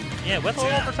Deception. Yeah, with a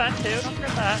little percent too. Don't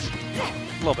forget that.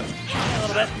 A little bit. Yeah, a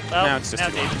little bit. Well, now it's just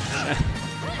deep.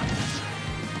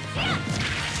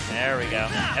 There we go.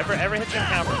 Every hit's gonna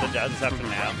count for the Deception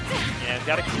now. Yeah, he's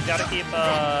gotta keep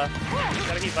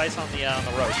Vice on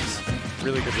the ropes.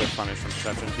 Really good whip punish from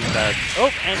Deception. He's dead. Oh,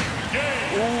 and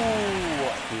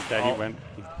ooh, he's dead. Oh. He went.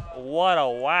 What a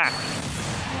whack!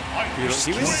 Dude,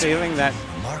 he was saving that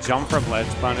jump from ledge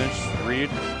punish read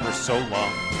for so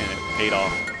long, and it paid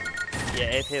off. Yeah,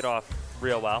 it paid off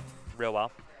real well.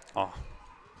 Oh.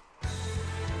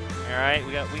 All right,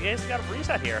 we guys got a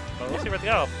reset here, but we'll see where they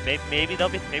go. Maybe they're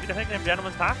thinking of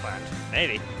Gentleman's Pack match.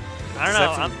 Maybe. I don't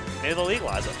know. Maybe they'll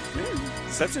legalize it.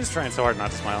 Deception's trying so hard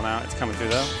not to smile now. It's coming through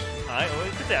though. All right, well,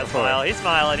 you could say that smile. He's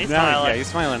smiling. Yeah, he's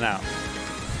smiling now.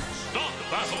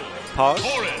 Pause.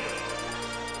 All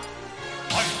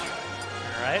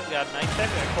right, we got a nice pick.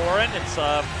 We got Corin. It's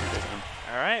all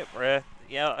right.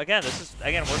 Again,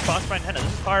 we're sponsored by Nintendo.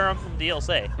 This is Fire Emblem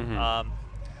DLC.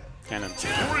 Canon.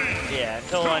 Yeah,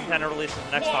 until Nintendo releases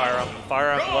the next Fire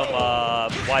Emblem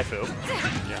waifu.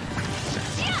 Yeah.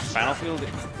 Battlefield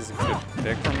is a good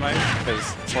pick from Mike because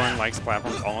Corin likes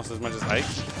platforms almost as much as Ike,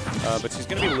 but she's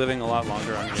going to be living a lot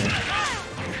longer on here.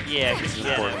 Yeah, she's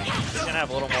going to have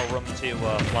a little more room to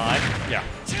fly. Yeah,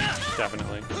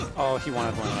 definitely. Oh, he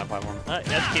wanted to land on that platform.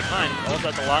 You have to keep in mind,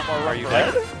 also that's a lot more room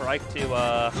for Ike to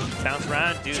bounce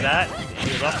around, do that, and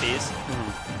do up these.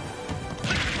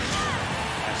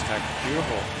 Hashtag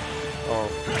beautiful. Oh,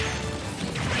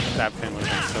 that pin would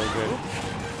have been so good.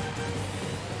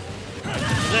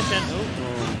 Position.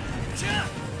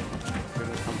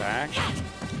 Couldn't come back.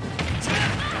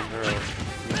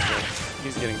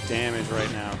 He's getting damage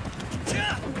right now.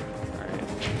 Alright.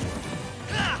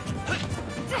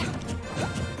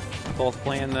 Both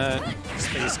playing the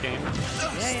space game.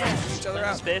 Yeah. Each other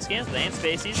out. Space games, they ain't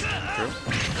spaceys. True.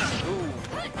 Ooh.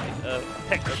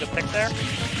 A good pick there.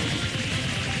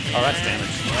 Oh, that's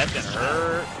damage. Yeah, that's gonna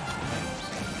hurt.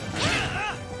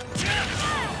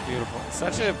 Beautiful.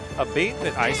 Such a bait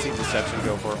that I see Deception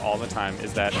go for all the time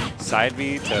is that side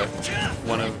B to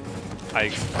one of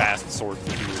Ike's fast sword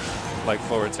moves, like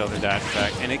forward tilt or dash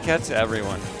attack, and it gets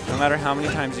everyone, no matter how many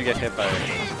times you get hit by it.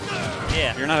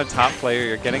 Yeah. You're not a top player,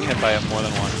 you're getting hit by it more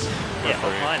than once. Yeah,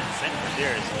 but mine is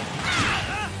seriously.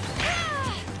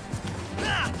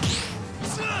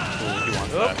 Ooh, he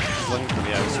wants that. He's looking for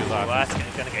the absolute Well, that's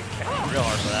gonna get kicked real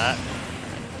hard for that.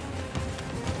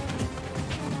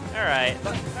 Alright,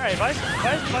 Vice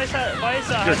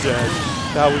You're dead.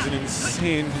 That was an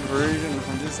insane conversion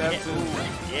from Deception.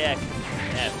 Yeah,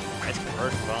 nice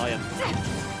conversion volume.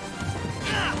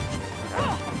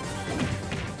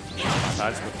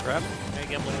 dodge with prep. Maybe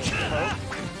give him a little poke.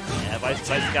 Yeah, Vice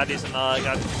got to do some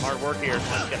hard work here.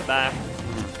 So let's get it back.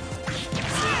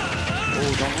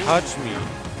 Oh, don't touch me.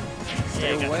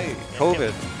 Stay away.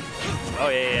 COVID. Oh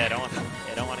yeah, don't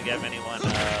want to give anyone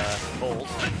cold.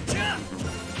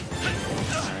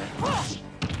 Alright.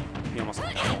 He almost.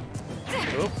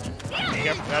 Oop.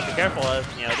 You have to be careful.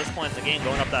 You know, at this point in the game,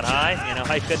 going up that high, you know,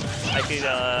 I could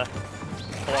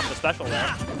pull off the special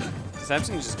there.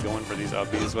 Deception's just going for these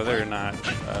upbeats, whether or not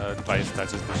Vice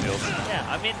touches the shield. Yeah,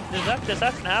 I mean,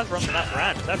 Deception has room to mess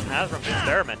around. Deception has room to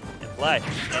experiment and play.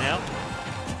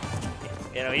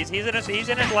 You know, he's in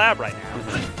his lab right now.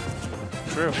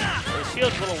 True. His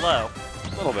shield's a little low.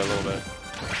 A little bit.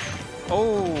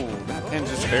 Oh, that pin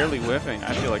just barely whiffing.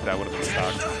 I feel like that would have been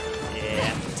stock.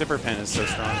 Yeah. Zipper pin is so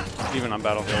strong, even on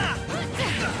Battlefield.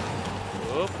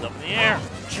 Oop, up in the air.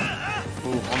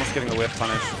 Ooh, almost getting a whiff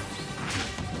punish.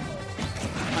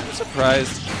 I'm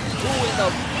surprised. Ooh, and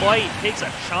the bite takes a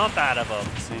chomp out of him.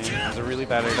 Same. It was a really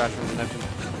bad air dodge from Deception.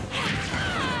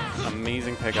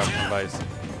 Amazing pickup from Vice.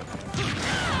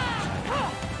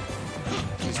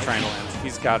 He's trying to land.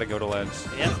 He's got to go to ledge.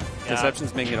 Yep.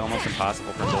 Deception's making it almost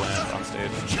impossible for him to land on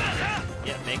stage.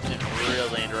 Yeah, making it real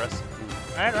dangerous.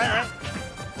 Right.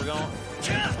 We're going.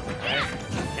 Right.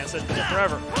 Can't sit there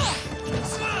forever.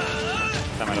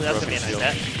 That might have broken his shield.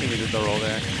 He needed the roll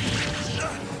there.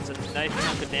 It's a nice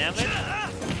chunk of damage.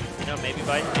 You know, maybe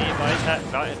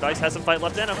Vice has some fight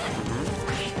left in him.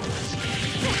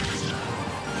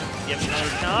 Give him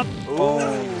another chomp. Oh,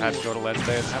 had to go to ledge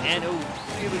there. And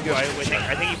really good.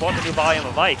 I think he bought the new volume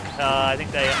of Ike. I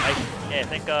think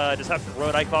Deception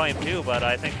wrote Ike Volume 2, but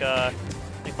I think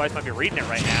Vice might be reading it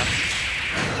right now.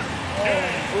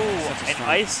 Ooh, and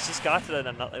Ice just got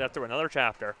to through another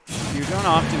chapter. You don't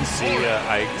often see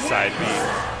Ike side B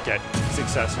get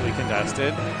successfully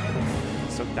contested,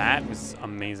 so that was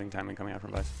amazing timing coming out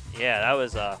from Vice. Yeah, that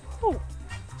was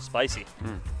spicy.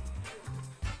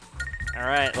 All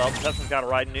right, well, Deception's got to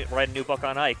write a new book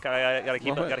on Ike. I gotta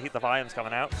keep the volumes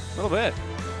coming out. A little bit.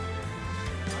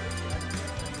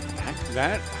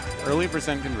 That early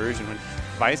percent conversion when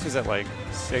Vice was at like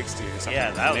 60 or something.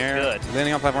 Yeah, that was good.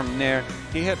 Landing on platform Nair,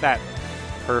 he hit that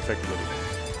perfectly.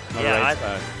 Yeah,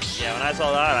 when I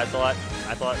saw that, I thought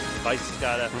Vice has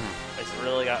got Vice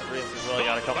really got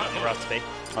a couple of recipe.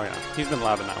 Oh yeah, he's been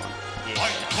loud in that one. Yeah.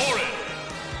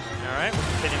 All right,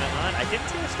 we're continuing on. I didn't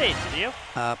see the stage, did you?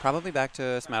 Probably back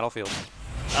to Smattlefield.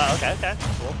 Oh, okay.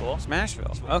 Cool.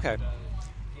 Smashville. Okay.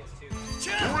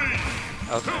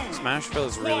 Smashville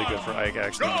is really good for Ike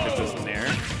actually because those Nair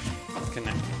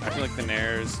connect. I feel like the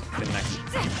Nairs connect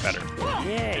better.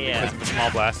 Yeah. Because of the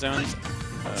small blast zones,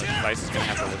 Vice is going to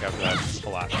have to look after that a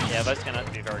lot. Yeah, Vice is going to have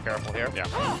to be very careful here. Yeah.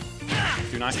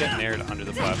 Do not get Naired under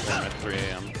the platform at 3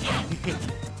 a.m.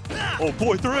 Oh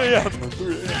boy, 3 a.m.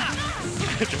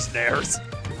 Just Nairs.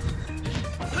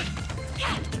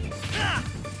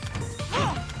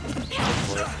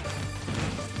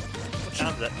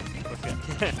 Sounds it.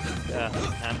 Yeah,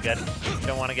 I'm good.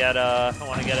 Don't want to get a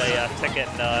ticket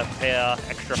and pay a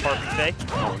extra parking fee.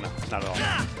 Oh no, not at all.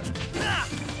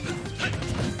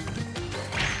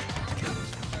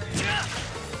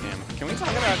 Man, can we talk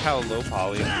about how low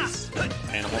poly these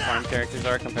Animal Farm characters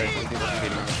are compared to the people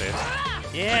competing on the stage?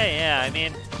 Yeah. I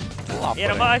mean, I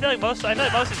feel like most of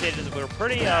the stages were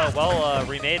pretty well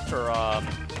remade for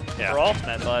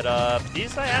Ultimate, but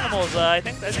these animals, I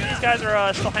think these guys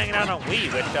are still hanging out on Wii,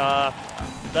 which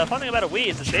the fun thing about a Wii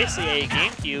is it's basically a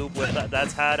GameCube with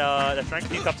that's drank a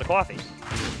few cups of coffee.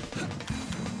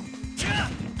 Yeah.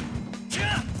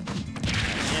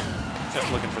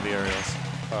 Just looking for the aerials.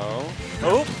 Oh.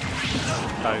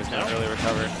 Thought he was going to really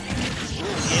recover.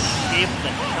 Give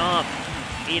the chomp.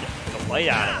 Eat the light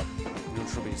out of him.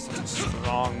 Neutral B is such a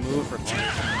strong move for Corn.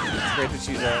 It's great that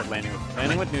she's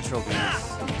landing with neutral B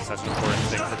is such an important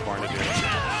thing for Corn to do.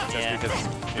 Just because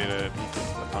it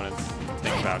opponents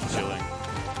think about shielding.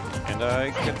 And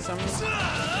get some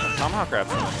tomahawk grabs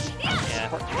from him. Yeah.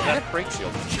 That break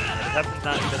shield.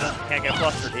 Can't get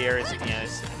flustered here. He's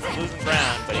losing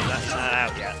ground, but he's not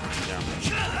out yet. Yeah. If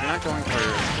you're not going for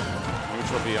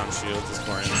neutral B on shields this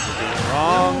Corn, you're doing it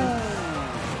wrong.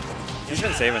 He's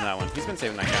been saving that one. He's been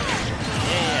saving that counter.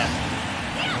 Yeah.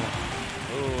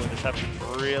 Ooh, Deception's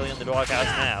really in the doghouse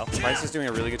now. Vice is doing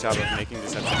a really good job of making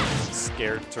Deception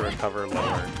scared to recover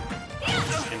lower.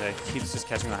 And he's just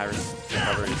catching the high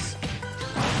recoveries.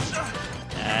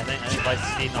 Yeah, I think Vice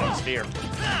is feeding on the sphere.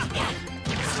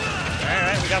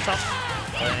 Alright, we got something.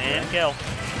 And kill.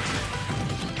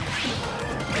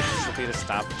 Should be to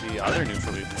stop the other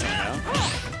neutral B from coming out.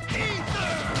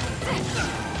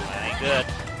 That ain't good.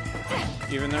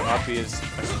 Even though up B is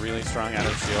a really strong out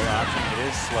of shield option, it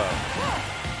is slow.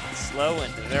 Slow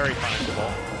and very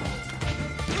punishable.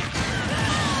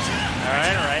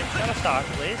 Alright. Gotta stock,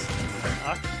 please.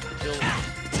 Stock.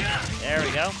 There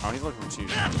we go. Oh, he's looking cheap.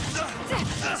 I'm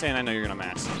not saying I know you're going to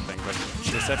match something, but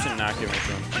Deception not giving it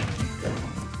to him.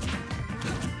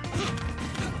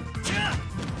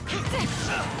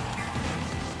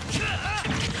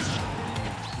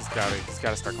 He's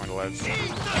got to start going to ledge.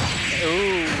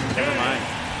 Ooh, never mind.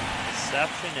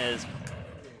 Deception is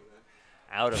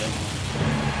out of it.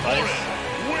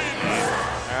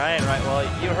 Alright, well,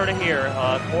 you heard it here.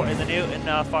 In the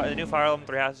new Fire Emblem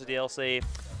 3 Houses DLC,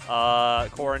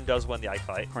 Corrin does win the Ike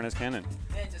fight. Corrin is canon.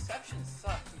 Man, Deception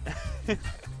sucks. You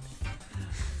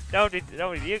did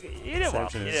well. You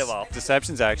did well.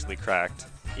 Deception's actually cracked.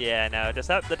 Yeah, no,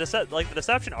 the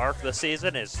Deception arc this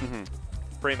season is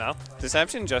primo.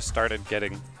 Deception just started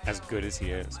getting as good as he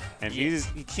is, and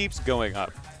he keeps going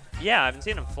up. Yeah, I've been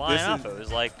seeing him flying up. It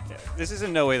was like, this is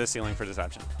in no way the ceiling for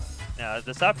Deception. No,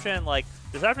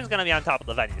 Deception's gonna be on top of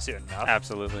the venue soon enough.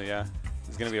 Absolutely, yeah.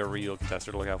 He's gonna be a real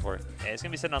contester to look out for. Yeah, he's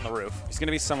gonna be sitting on the roof. He's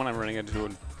gonna be someone I'm running into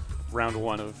in round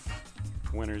 1 of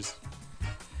winners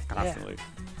constantly.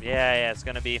 Yeah, it's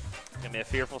gonna be a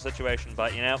fearful situation,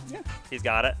 but you know, he's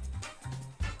got it.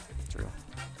 It's real.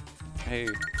 Hey,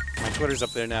 my Twitter's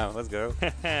up there now. Let's go.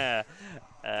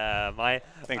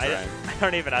 Thanks, Ryan. I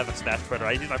don't even have a Smash Twitter.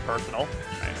 I use my personal.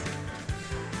 Nice.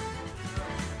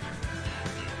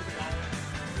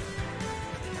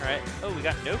 All right. Oh, we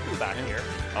got Noku back here.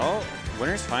 Oh,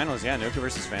 winners finals. Yeah, Noku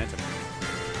versus Phantom.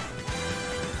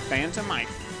 Phantom, I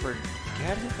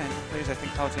forget who Phantom plays. I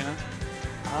think Palutena.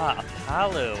 Ah,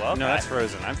 Palu. Okay. No, that's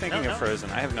Frozen. I'm thinking of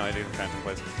Frozen. I have no idea who Phantom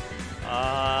plays.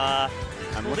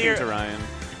 I'm looking to Ryan.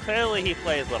 Clearly, he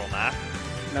plays Little Mac.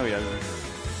 No, he doesn't.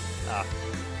 Ah.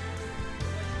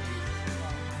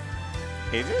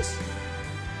 Aegis?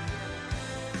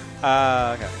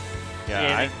 Okay.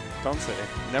 Yeah, don't say.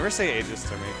 Never say Aegis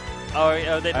to me. Oh,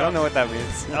 they don't. I don't know what that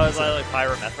means. Oh, it's like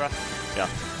Pyramithra? Yeah,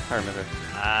 Pyramithra.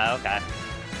 Okay.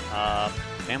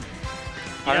 Damn.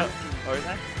 What was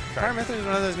that? Pyramithra is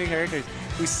one of those new characters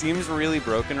who seems really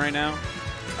broken right now,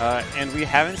 and we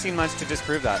haven't seen much to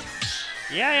disprove that.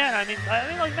 Yeah. I mean,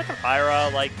 like Mithra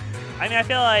Pyra, like, I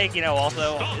feel like, you know,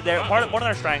 also, one of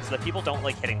their strengths is that people don't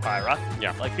like hitting Pyra.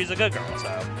 Yeah. Like, she's a good girl,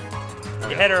 so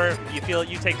you hit her,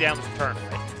 you take damage internally.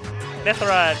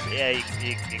 Mithra, yeah,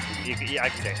 you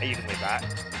can leave that.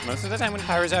 Most of the time when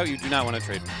Pyra's out, you do not want to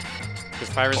trade, because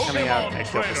Pyra's coming out at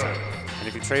kill percent. And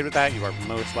if you trade with that, you are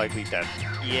most likely dead.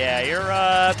 Yeah,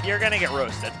 you're gonna get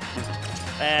roasted.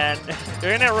 And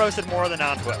you're gonna get roasted more than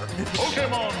on Twitter.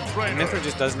 Mithra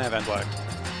just doesn't have end block.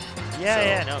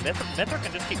 Yeah, no, Mithra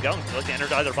can just keep going. She's like the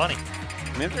Energizer Bunny.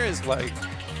 Mithra is like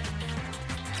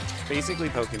basically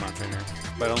Pokemon Trainer,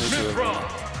 but only 2 of them.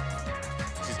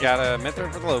 She's got a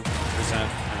Mithra for the low percent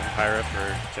and Pyra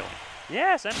for killing.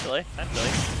 Yeah, essentially.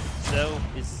 So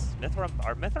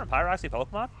are Mithra and Pyra actually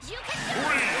Pokemon?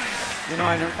 You know,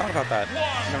 I never thought about that.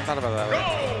 Way.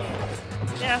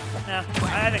 Yeah.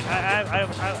 I think I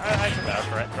should vouch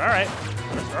for it. All right,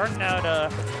 we're starting out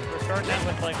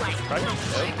with like pressure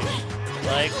Noku.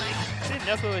 Like, see,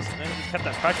 Noku kept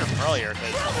that pressure from earlier.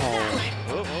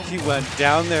 He went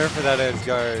down there for that edge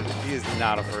guard. He is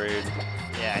not afraid.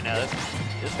 Yeah, I know.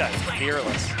 This guy is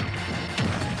fearless.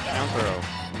 Down throw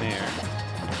there.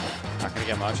 Not gonna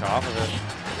get much off of it.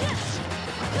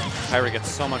 Pyra gets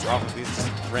so much off of these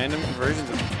random conversions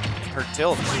of her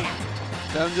tilt.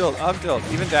 Down tilt, up tilt,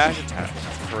 even dash attack.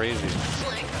 That's crazy.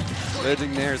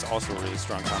 Ledging there is also a really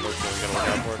strong combo, so we gotta look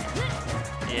out for it.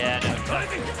 Yeah, no,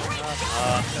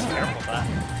 careful with that.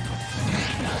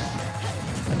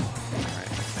 Alright.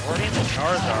 Guardian and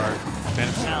Charizard.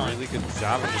 Phantom's doing a really good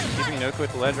job of just keeping Noku at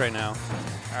the ledge right now.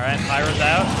 Alright, Pyra's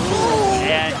out.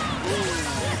 And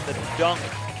the dunk.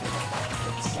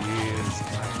 Jeez.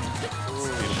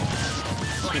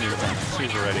 He knew that. He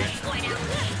was ready.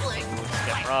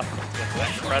 Getting rough.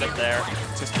 Getting credit there.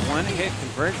 Just one hit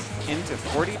converts into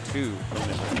 42.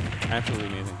 Absolutely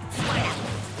amazing.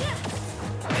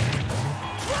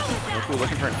 Noku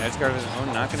looking for an edge guard of his own.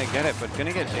 Not going to get it, but going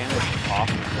to get damage off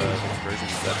of the conversion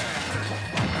step.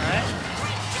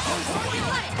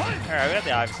 Alright, we got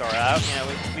the Ivysaur out. You know,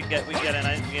 we get a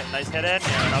nice hit in, you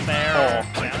know, an up air or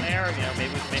down air. You know,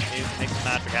 maybe we can make some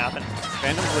magic happen.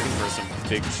 Phantom's looking for some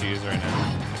big cheese right now.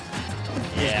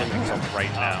 Yeah.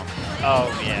 Right now.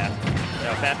 Oh, yeah. You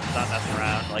know, Phantom's not messing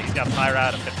around. Like, he's got Pyra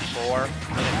out at 54.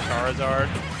 Charizard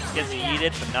gets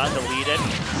yeeted, but not deleted.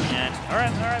 And,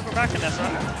 alright, we're back to Mithra.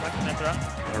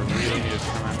 I really need to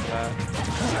come after that.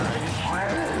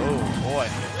 Oh, boy.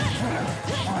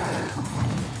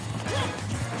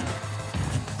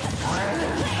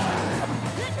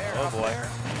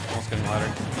 ladder.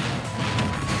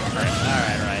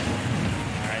 Alright.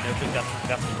 Alright, Noku's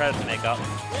got some credit to make up.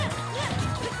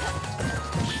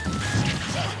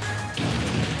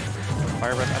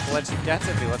 Fire breath at the ledge. He gets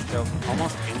it. He lets go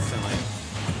almost instantly.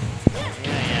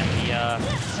 Yeah,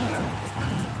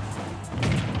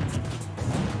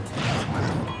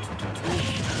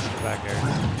 Back air.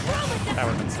 That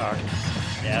would have been stock.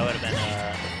 Yeah, it would have been a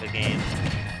good game.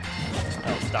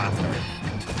 Oh, stop.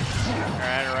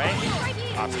 Alright.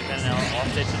 Obviously been an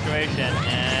off-stage situation,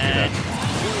 and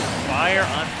fire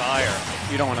on fire.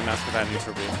 You don't want to mess with that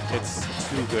neutral beam. It's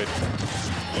too good.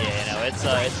 Yeah, it's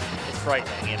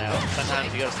frightening, you know.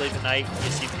 Sometimes you go to sleep at night,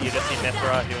 you just see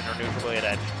Mithra doing her neutral blade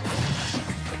edge.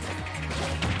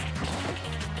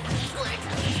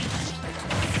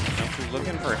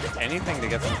 Looking for anything to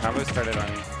get some combos started on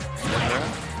Mithra.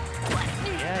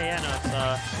 Yeah, no, it's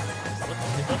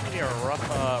looking to be a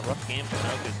rough game for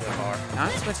Noku so far.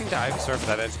 Not switching to Ivysaur for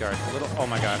that edge guard. Oh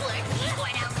my god.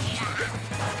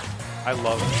 I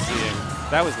love seeing.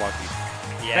 That was lucky.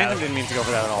 Yeah. Phantom didn't mean to go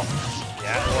for that at all.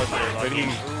 Yeah, it was really lucky. But he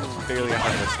barely got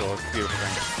the skull. It's a beautiful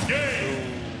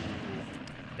thing.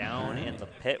 Down in the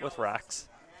pit with Rex.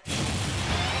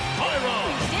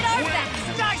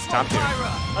 Top tier.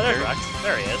 Oh, there's Rex.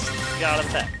 There he is. He got out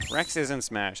of the pit. Rex is in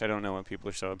Smash. I don't know why people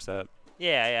are so upset.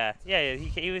 Yeah.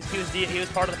 He was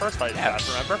part of the first fight. Yeah.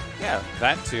 Remember? Yeah,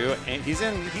 that too. And he's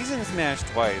in Smash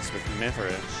twice with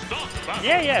Mithra.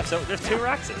 Yeah. So there's two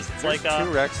Rexes. It's There's like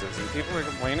two Rexes, and people are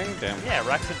complaining. Damn. Yeah,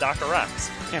 Rex and Dr. Rex.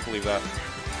 Can't believe that.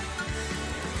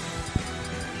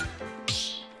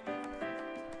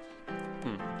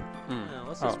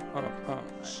 Do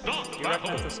you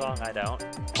recognize the song? I don't.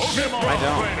 I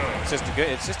don't. It's just a good.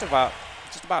 It's just about.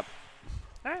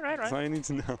 Right. That's all you need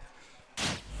to know.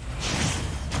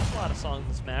 There's a lot of songs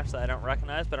in Smash that I don't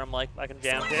recognize, but I'm like, I can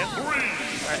jam to.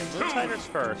 Alright, Moonsiders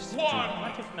first. I'm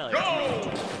not too familiar.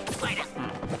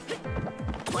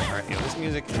 Alright, this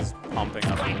music is pumping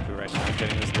up Goku right now.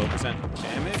 Getting this low percent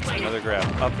damage. Another grab.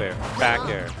 Up air. Back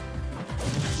air.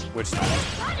 Which time?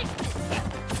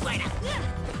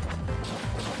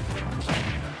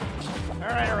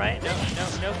 Alright.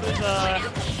 Noku's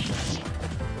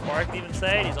before I can even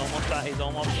say it, he's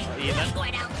almost even.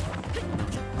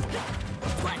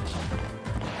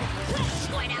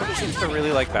 He seems to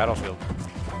really like Battlefield.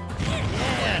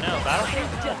 Yeah, no,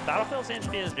 Battlefield seems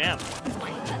to be his jam.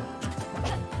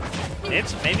 Maybe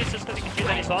it's just because he can choose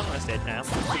any song on the stage now.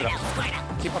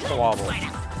 Keep up the wobble.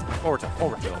 Forward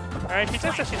tilt. Alright, he's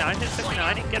at 69,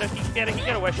 he can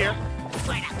get a wish here.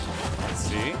 Let's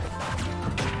see.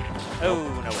 Oh,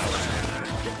 no.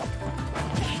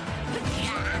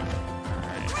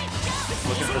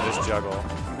 Looking for this juggle.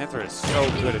 Mithra is so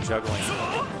good at juggling.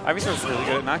 Ivysaur's really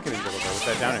good at not getting juggled though with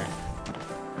that down air.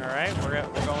 Alright, we're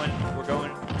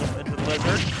going into the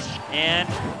Blizzard. And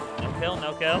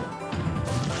no kill.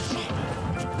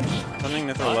 Something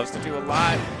Mithra loves to do a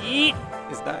lot. Eat!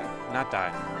 Is that not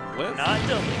die? Live? Not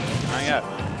until. Not yet.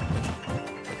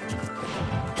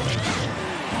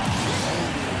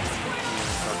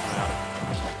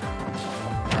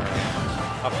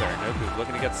 Up there, Noku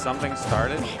looking to get something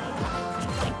started.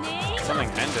 Something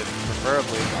ended,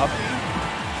 preferably up.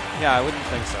 Yeah, I wouldn't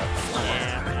think so.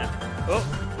 Yeah. Oh.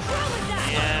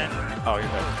 And Oh, you're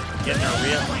good. getting a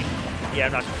real. Yeah,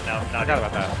 I'm not. No, I forgot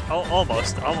about that. Oh,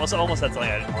 almost had something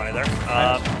I didn't want either.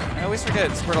 I always forget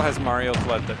Squirtle has Mario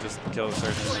Flood that just kills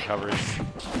certain recovers.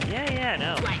 Yeah,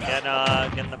 no.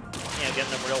 Getting them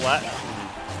real wet.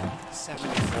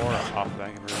 74 off the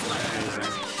back and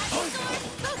amazing.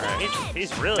 Alright.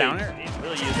 He's really using it.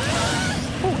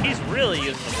 Ooh, he's really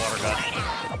using the water gun.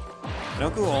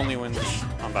 Noku only wins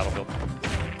on Battlefield.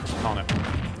 Calling it.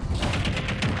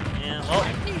 Yeah, well,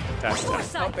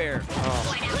 That's Up air.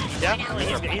 Oh.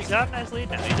 he's got a nice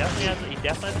lead now. He definitely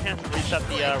has a chance to reset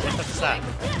the set.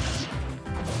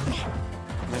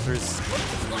 Mithra's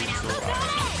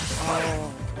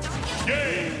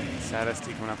saddest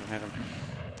coming up and hit him.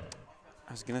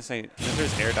 I was gonna say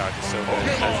Mithra's air dodge is so good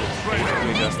because it's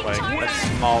basically just like a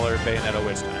smaller Bayonetta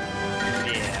witch time.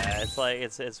 Yeah, it's like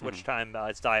it's witch time.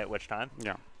 It's diet witch time.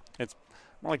 Yeah, it's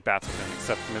more like Bats with him,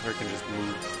 except Mithra can just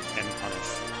move and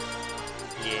punish.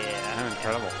 Yeah, I'm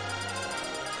incredible.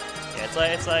 Yeah,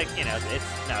 it's like maybe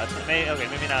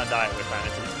not a diet witch time.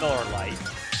 It's Miller Light.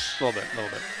 A little bit.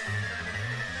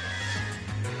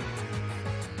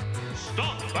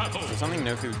 So something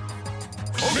Noku.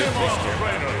 There's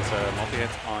a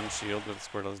multi-hit on shield with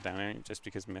Squirtle's down air just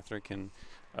because Mithra can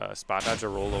spot dodge a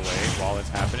roll away while it's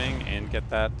happening and get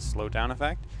that slow down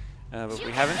effect. But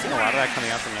we haven't seen a lot of that coming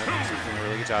out from Noku. He's doing a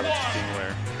really good job of just being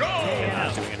aware and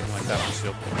not doing anything like that on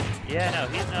shield break. Yeah, no,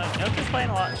 Noku's playing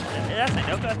a lot. That's like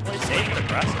Noku has to play safe and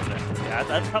aggressive. Yeah,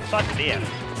 that's a tough spot to be in,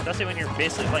 especially when you're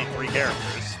basically playing 3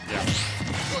 characters. Yeah.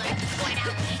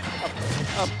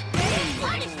 Up.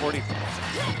 40.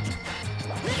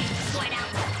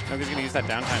 Noku's gonna use that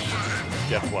downtime to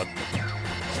get blood.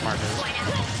 Smart move.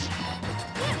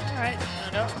 Alright,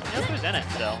 Noku's in it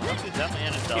still. Noku's definitely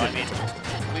in it still. I mean,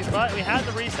 we had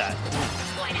the reset.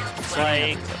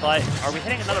 Like, but are we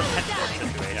hitting another 10-4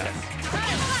 situation?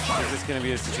 Is this gonna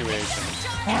be a situation?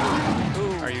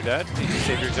 Ooh. Are you dead? Did you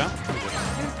save your jump?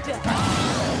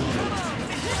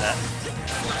 That.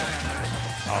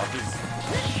 Oh, he's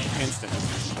instant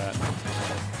that.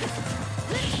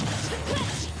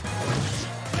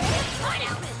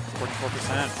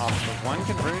 44% off of 1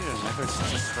 conversion. There's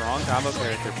such a strong combo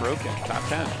character. Broken. Top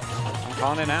 10. I'm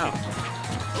calling it out.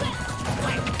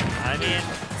 I mean,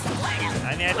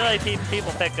 I feel like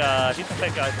people pick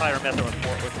Pyro Method with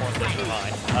more things in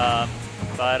mind.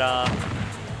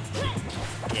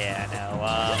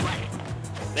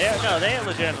 Yeah, they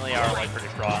legitimately are like pretty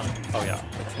strong. Oh yeah,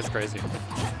 it's crazy.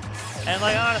 And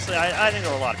like honestly, I think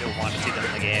there were a lot of people wanting to see them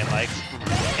in the game. Like,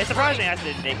 it's surprising I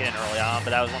actually didn't make it in early on, but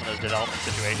that was one of those development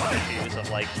situation issues of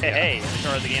like, hey, we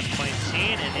started the game in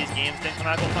 2016, and these games didn't come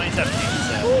out until 2017.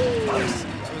 So that was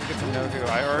good to know who.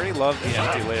 I already love the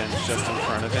empty lanes just in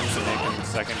front of him to make him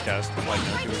second guess what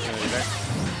Noku was going to do there.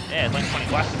 Yeah, it's like 20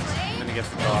 questions. And then he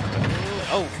gets the throw off.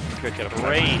 Oh, good get a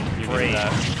brave.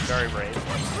 Very brave.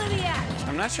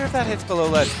 I'm not sure if that hits below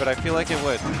ledge, but I feel like it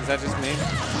would. Is that just me?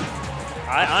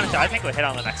 Honestly, I think it would hit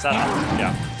on the next setup.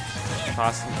 Yeah.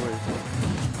 Possibly.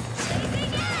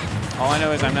 All I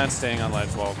know is I'm not staying on ledge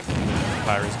while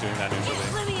Pyro's doing that usually.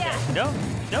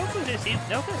 Noku seems to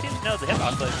know the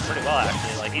hitbox pretty well,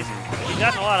 actually. Like, he's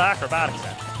gotten a lot of acrobatics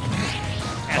in.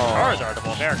 And Charizard of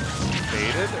all characters.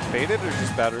 Baited or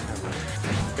just bad recovery?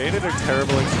 Baited or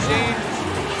terrible exchange?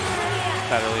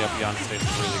 That early up beyond stage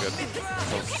was really good.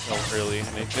 So early, and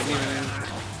it didn't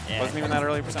even, wasn't even that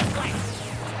early percent.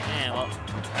 Yeah, well,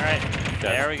 alright,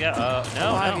 there we go.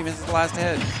 No, he misses the last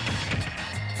hit.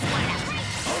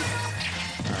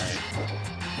 Alright,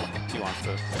 he wants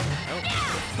to. Nope.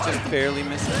 Just barely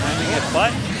missing timing it,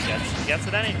 but gets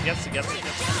it anyway.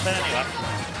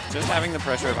 Just having the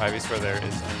pressure of Ivysaur there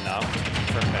is enough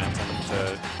for Phantom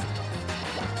to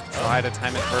try to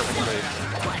time it perfectly.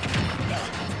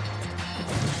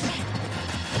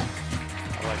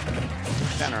 I like that.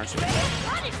 Down our shield.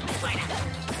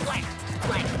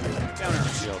 Down our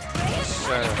shield.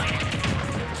 Sure.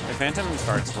 If Phantom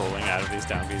starts rolling out of these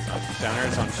down Bs, down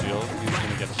airs on shield, he's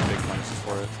going to get the big punishes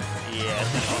for it. Yeah,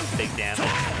 it's going to be big damage.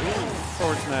 Ooh,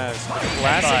 forward smash.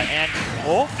 Classic. And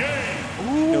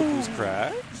Noku's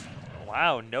crash.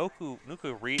 Wow, Noku reading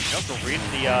the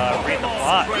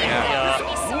plot.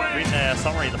 Reading the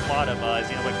summary of the plot of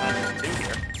Xenoblade Chronicles 2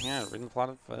 here. Yeah, reading the plot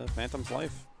of Phantom's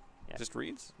life. Yeah. Just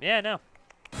reads. Yeah, no.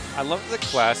 I love the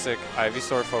classic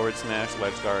Ivysaur forward smash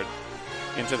ledge guard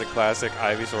into the classic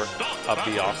Ivysaur up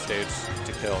B off stage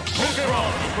to kill.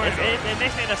 It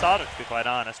makes me nostalgic, to be quite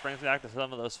honest. Brings me back to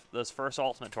some of those first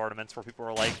Ultimate tournaments where people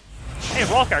were like, hey,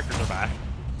 Brawl characters are back.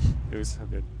 It was so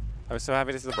good. I was so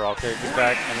happy to see the Brawl characters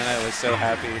back, and then I was so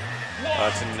happy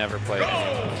to never play any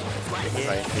of them because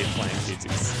I hate playing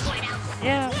P2s.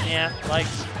 Yeah, like,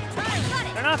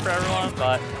 they're not for everyone,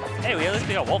 but hey, at least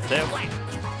we got Wolf too.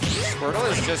 Squirtle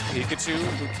is just Pikachu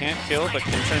who can't kill but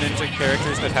can turn into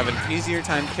characters that have an easier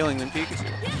time killing than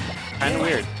Pikachu. Kind of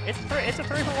weird. It's a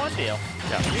 3-for-1 deal.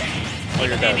 Yeah. Oh,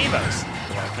 you're dead. Amiibos.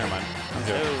 Never mind. I'm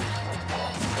joking.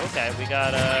 Okay, we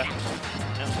got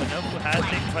Noku has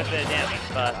taken quite a bit of damage,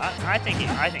 but I think he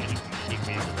can bring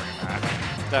him back.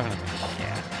 Definitely.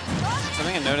 Yeah.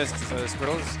 Something I noticed, Noku's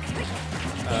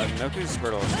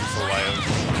Squirtle is so wild.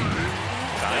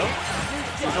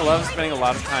 People love spending a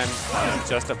lot of time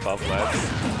just above ledge.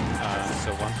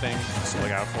 So one thing to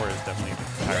look out for is definitely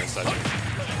Pyro Sudden.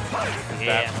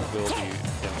 Yeah. That will be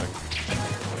different.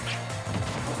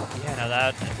 Yeah, no,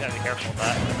 you gotta be careful with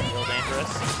that. It's real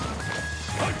dangerous.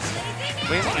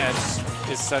 Blazing Edge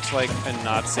is such like a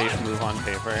not safe move on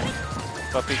paper,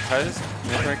 but because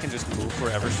Mythra can just move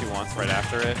wherever she wants right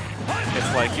after it,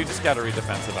 it's like you just gotta read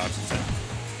defensive options in.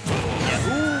 Yeah.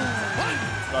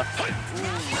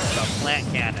 The plant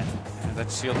cannon. Yeah,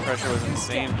 that shield pressure was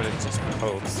insane, but it just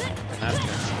pokes, and that's good.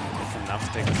 It's enough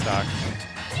to take the stock.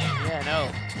 Yeah, no.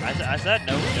 I said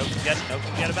no can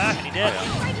get it back, and he did. Oh,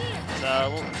 yeah.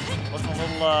 It's looking a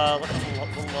little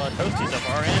toasty so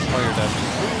far in. Oh, you're dead.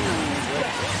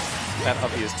 That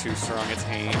uppy is too strong. It's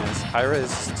heinous. Pyra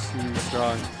is too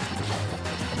strong.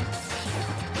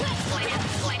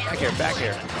 Back here, back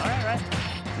here. All right.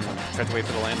 Tried to wait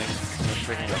for the landing.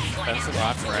 Freaking defensive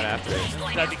option right after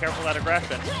it. Gotta be careful with that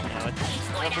aggression. You know, it's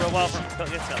worked real well for him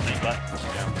to get something, but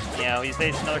you know, he's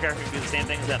facing another character who can do the same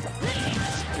thing as him.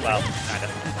 Well, kind of.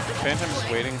 Phantom is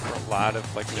waiting for a lot of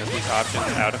like Noku's options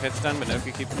out of hit stun, but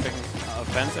Noku keeps picking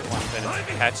offensive ones and it's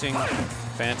catching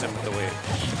Phantom with the weight.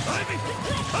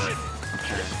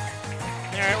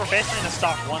 Alright, we're basically in a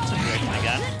stock 1 situation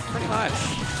again. Pretty much.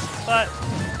 But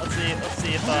let's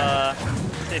see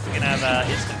if we can have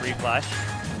instant reflash.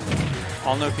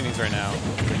 All Noku needs right now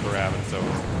is for Rabbit, so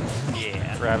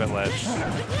Yeah. grab at ledge.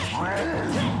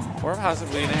 Or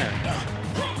possibly in air.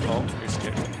 Oh, you're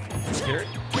scared. You're scared?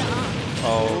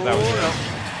 Oh, that was real.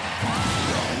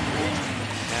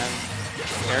 And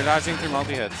air dodging through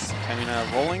multi-hits. I mean,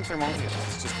 rolling through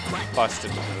multi-hits. Just busted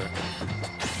with it.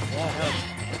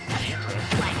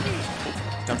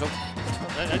 Jump jump.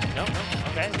 No.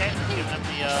 Okay.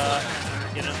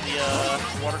 Giving him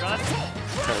the water gun.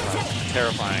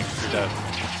 Terrifying. You're dead.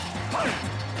 I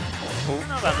don't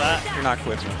know about that. You're not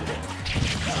quitting.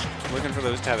 Looking for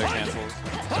those tether cancels.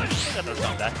 Got those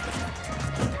on back.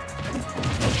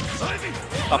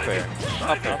 Up there.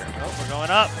 Up there. Oh, we're going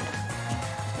up.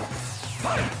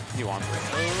 He wants it.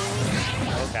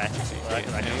 Okay.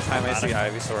 Anytime I see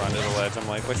Ivysaur under the ledge, I'm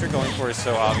like, what you're going for is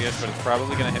so obvious, but it's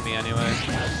probably going to hit me anyway.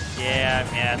 Yeah,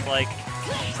 it's like,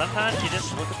 sometimes you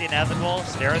just look at the inevitable,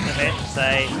 stare at the face, and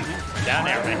say, down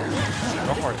air me.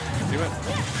 Go for it. Do it.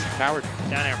 Coward.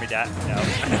 Down air me, Dad. No.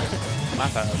 My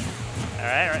bad.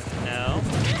 Alright. No.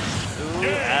 Ooh,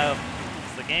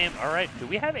 it's the game. Alright, do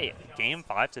we have a game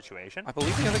 5 situation? I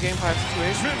believe we have a game 5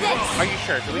 situation. Are you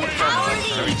sure? Do we confirm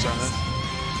this?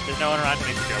 There's no one around to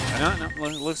make the joke. No,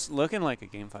 looks looking like a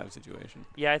game 5 situation.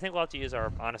 Yeah, I think we'll have to use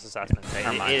our honest assessment. It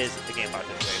is a game 5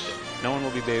 situation. No one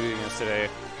will be babying us today.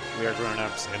 We are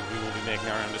grown-ups, and we will be making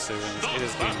our own decisions. It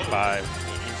is game 5.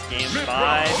 It is game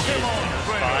 5. It is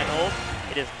final.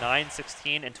 It is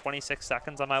 9:16 and 26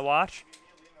 seconds on my watch.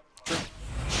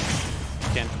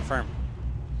 Can confirm.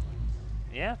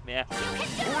 Yeah.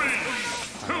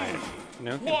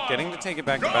 No, getting to take it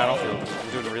back to Battlefield. I'm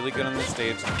doing really good on this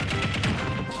stage.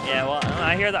 Yeah, well,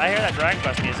 I hear that Dragon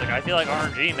Quest music. I feel like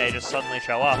RNG may just suddenly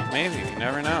show up. Maybe, you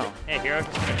never know. Hey, Hero's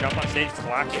just gonna jump on stage to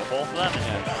whack at both of them,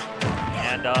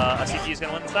 and a CG is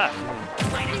gonna win the set.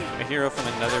 A hero from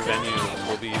another venue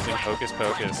will be using Hocus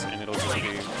Pocus, and it'll just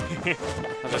be,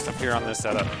 it'll just appear on this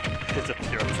setup. It's a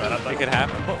pure setup. It could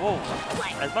happen. Whoa!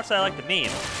 As much as I like the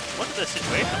meme, what's the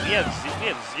situation? We have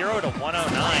 0 to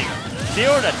 109,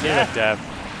 0 to death.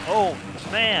 Oh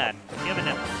man, giving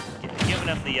him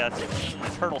the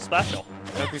turtle special.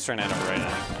 Noku's trying to end it right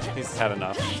now. He's had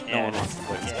enough. Yeah. No one wants to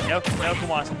play this game.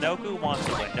 Noku wants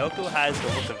to win. Noku has the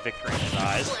look of victory in his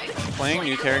eyes. Playing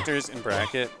new characters in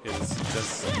bracket is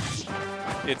just,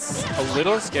 it's a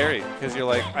little scary because you're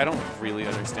like, I don't really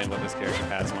understand what this character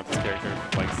has and what this character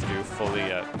likes to do fully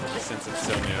yet since it's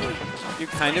so new. You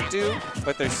kind of do,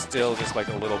 but there's still just like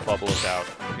a little bubble of doubt.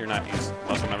 You're not used,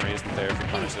 muscle memory isn't there for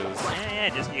punishes. Yeah,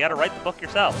 just you gotta write the book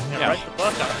yourself. You gotta write the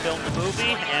book, gotta film the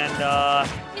movie,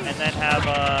 and then have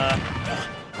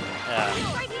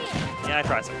yeah, I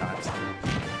try sometimes.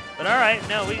 But all right,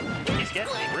 no, he's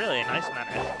getting really a nice amount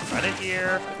of credit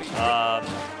here.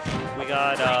 We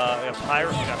got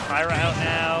Pyra out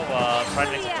now. Trying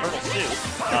to make some turtle soup.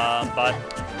 But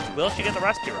will she get the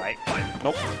rescue right?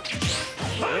 Nope.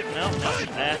 No.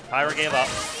 Pyra gave up.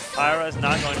 Pyra is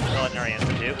not going to Culinary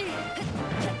Institute.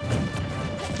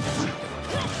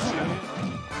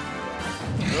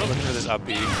 Looking for this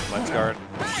upbeat left guard.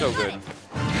 So good.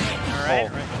 Alright.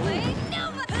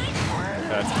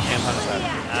 Can't punish that.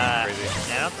 Crazy.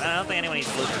 Yeah, I don't think anyone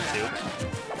needs to lose their soup.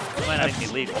 It might not even be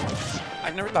legal.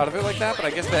 I've never thought of it like that, but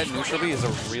I guess that neutral B is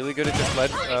really good at just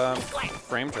lead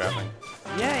frame trapping.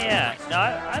 Yeah. No,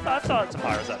 I've thought some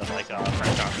Pyras out of like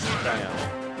frame trapping.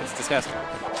 Yeah. It's disgusting.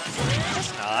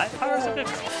 It's not. Pyra's a good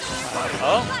girl.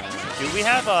 Oh, do we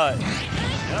have a...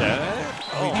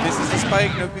 Oh, this is the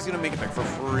spike. Noku's gonna make it back for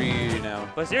free now.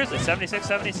 But seriously, 76,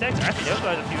 76. Actually, Noku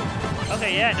has a few.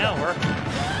 Okay, yeah, no, we're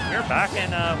back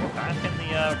in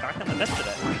the midst of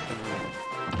it.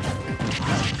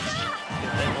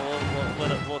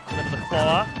 Little clip of the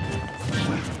claw.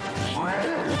 What's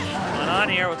going on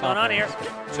here? What's going on here?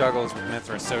 Juggles with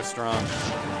Mithra so strong.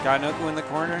 Got Noku in the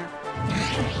corner.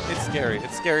 It's scary.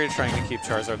 It's scary trying to keep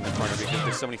Charizard in the corner because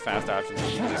there's so many fast options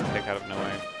that you can just pick out of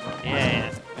nowhere. Yeah.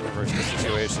 And reverse the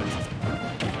situation.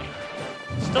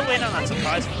 Still waiting on that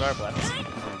surprise from Rarblitz. It's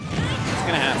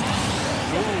gonna happen.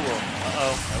 Ooh.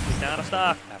 Uh-oh. Noku's down to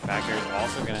stock. That back air is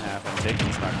also gonna happen.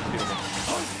 Taking stock. Beautiful.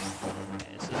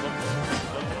 This is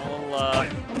looking a little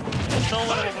still a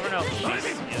little bit of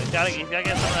he's gotta get some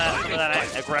of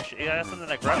that aggression. You gotta get some of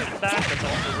that aggression back, but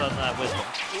also some of that wisdom.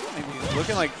 He's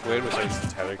looking like Squid with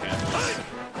those tether cannons.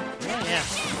 Yeah.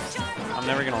 I'm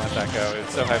never gonna let that go.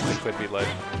 It's so heavily Squid beat late.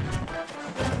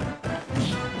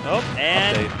 Oh,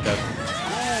 and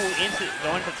Update,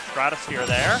 going to the stratosphere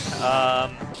there.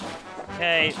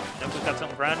 Okay, we've got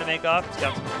some ground to make up. He's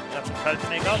got some credit to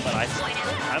make up, but I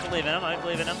believe in him. I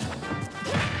believe in him.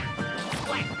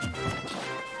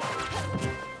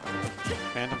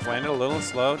 Phantom landed a little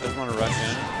slow. Doesn't want to rush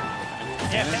in.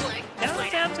 Yeah,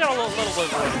 Phantom's got a little bit of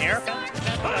room here. Phantom's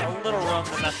got a little room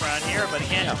to mess around here, but he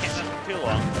can't mess for too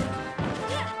long.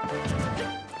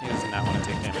 He does not want to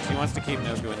take damage. He wants to keep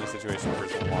Noku in the situation for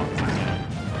as long as he can.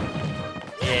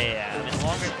 Yeah, I mean,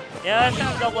 longer. Yeah, that's kind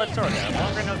of a double-edged sword there.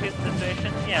 Longer Noku in the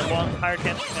situation, yeah, higher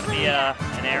chance it's going to be an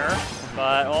error,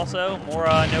 but also more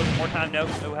time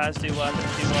Noku has to use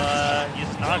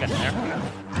Naga there.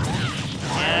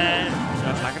 And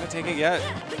That's not going to take it yet.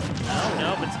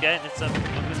 no, but it's in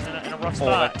a rough Oh,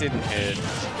 spot. that didn't hit.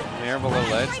 Air below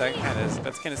ledge.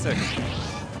 That's kind of sick.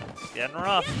 It's getting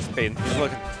rough. Spade. He's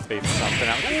looking to spade something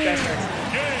out.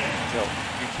 Tilt.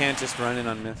 You can't just run in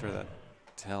on Myth or that.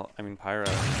 Pyro.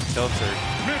 Tilts are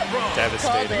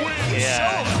devastating.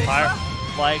 Yeah, Pyro.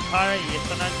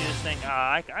 Sometimes you just think,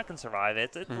 I can survive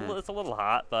it. It's a little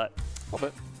hot, but A little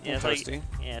bit. yeah, it's toasty. like,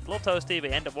 yeah, it's a little toasty, but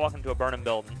you end up walking into a burning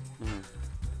building.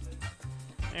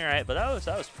 All right, but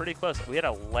that was pretty close. We had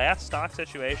a last stock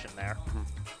situation there.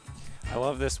 I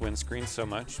love this win screen so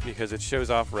much because it shows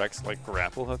off Rex like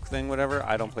grapple hook thing, whatever.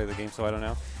 I don't play the game, so I don't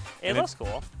know. It looks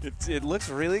cool. It looks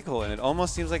really cool, and it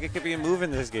almost seems like it could be a move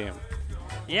in this game.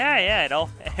 Yeah, it all.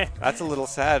 That's a little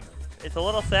sad. It's a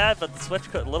little sad, but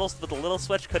the little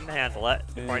Switch couldn't handle it,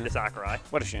 according to Sakurai.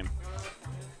 What a shame.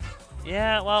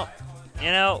 Yeah, well,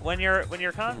 when you're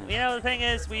the thing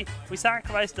is, we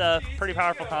sacrificed a pretty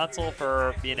powerful console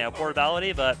for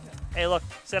portability, but hey, look,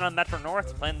 sit on Metro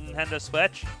North, playing Nintendo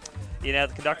Switch. The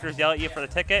conductors yell at you for the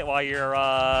ticket while you're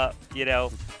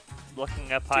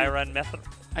looking at Pyro and Myth.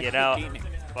 I could be gaming.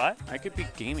 What? I could be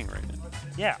gaming right now.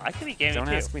 Yeah, I could be gaming Don't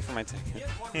too. ask me for my ticket.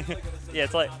 Yeah,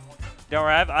 it's like, don't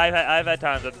worry. I've had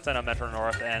times I've sent on Metro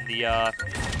North, and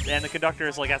the conductor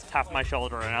is like at the top of my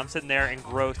shoulder, and I'm sitting there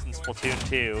engrossed in Splatoon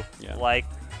 2. Yeah. Like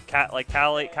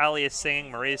Callie is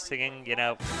singing, Marie's singing,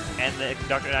 and the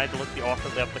conductor and I had to look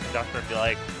awkwardly up at the conductor and be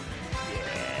like,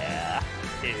 yeah,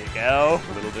 here you go.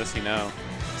 Little does he know,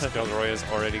 Skillroy is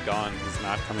already gone. He's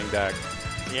not coming back.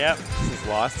 Yep. He's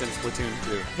lost in Splatoon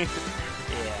 2.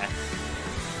 Yeah.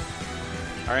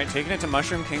 All right, taking it to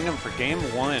Mushroom Kingdom for game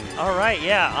 1. All right,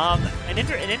 yeah. An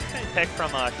interesting pick from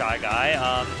Shy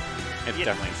Guy. It's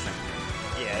definitely interesting.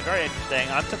 Yeah, very interesting.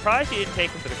 I'm surprised he didn't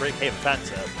take him for the Great Cave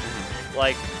Offensive.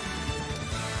 Like,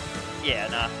 yeah,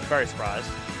 nah, very surprised.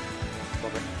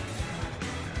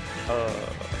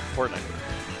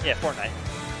 Fortnite. Yeah, Fortnite.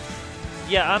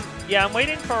 Yeah, I'm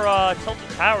waiting for Tilted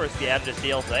Towers to be added as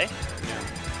DLC. Yeah.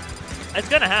 It's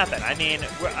gonna happen. I mean,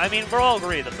 we're all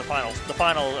agreed that the final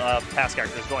task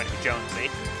character is going to be Jonesy.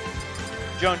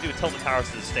 Jonesy with Tilted Towers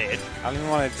to the stage. I don't even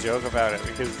want to joke about it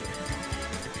because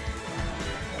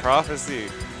prophecy.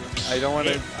 I don't want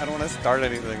to start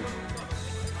anything.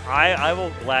 I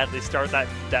will gladly start that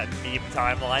meme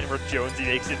timeline where Jonesy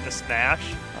makes it into Smash.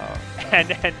 Oh. And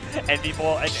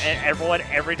people and everyone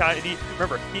every time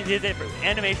remember he did it.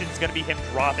 Animation is gonna be him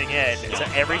dropping in. So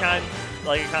every time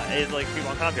it's like people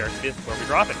on commentary, where we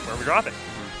drop it.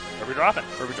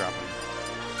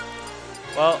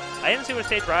 Well, I didn't see what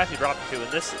stage we're actually dropping to in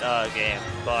this game,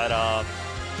 but I'm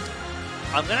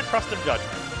gonna trust their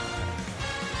judgment.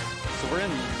 So we're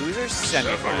in loser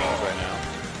semifinals right now.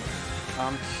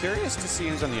 I'm curious to see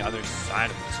who's on the other side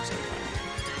of this semifinal.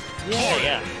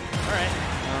 Yeah. All right.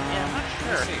 Yeah, I'm not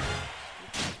sure.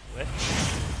 Let's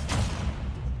see.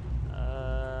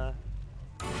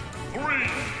 3,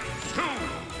 2,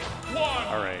 1.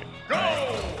 All right. Go!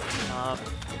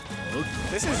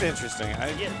 This is interesting.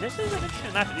 Yeah, this is an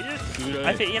interesting match.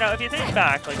 I think, if you think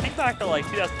back to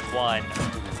 2001,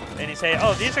 and you say,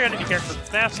 oh, these are going to be characters in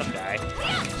Smash someday,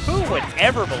 who would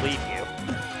ever believe you?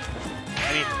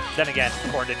 I mean, then again,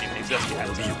 Korn didn't even exist yet.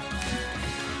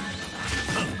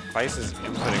 Vice is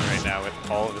inputting right now with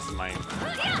all of his might.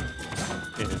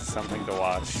 It is something to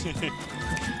watch.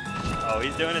 Oh,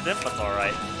 he's doing his inputs all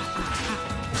right.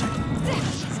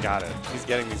 He's got it. He's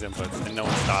getting these inputs, and no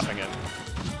one's stopping it.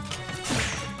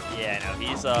 Yeah, no,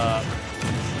 he's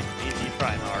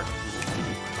trying hard.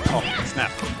 Oh,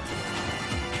 snap.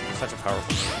 Such a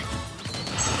powerful move.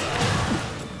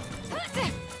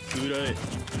 Alright.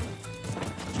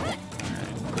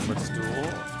 Quick stool.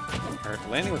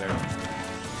 Landing with air.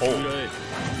 Oh.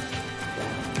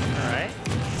 Alright.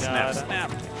 Snap,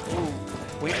 snap. Ooh.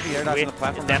 Wait, the air dodge on the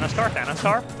platform. Thanos car. Thanos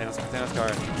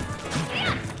car.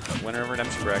 Winner of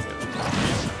redemption bracket.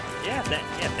 Yeah,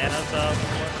 Thanos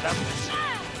redemption.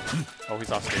 Oh,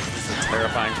 he's off stage. This is a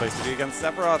terrifying place to be against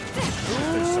Sephiroth.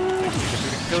 There's so many things he can do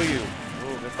to kill you.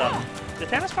 Ooh, good stuff. Did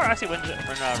Thanos car actually win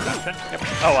redemption? Yep.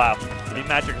 Oh, wow. The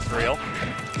magic is real. It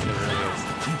really is.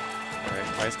 Alright,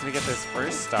 Vice gonna get this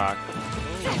first stock.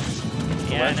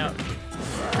 Yeah, I know.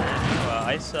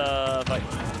 Ice,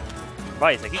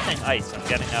 Vice. I keep saying ice. I'm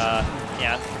getting,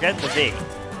 yeah, forget the V.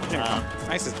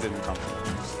 Ice just didn't come.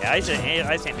 Yeah, Ice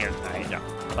ain't here tonight, yeah.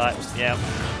 But, yeah,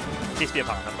 please be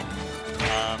upon them.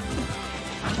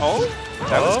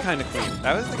 That was kind of clean.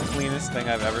 That was the cleanest thing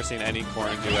I've ever seen any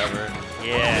corner do ever.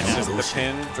 Yeah, it's just the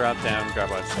pin, drop down, grab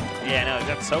watch. Yeah, no, it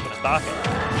got soap in the pocket.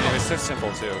 It was so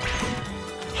simple, too.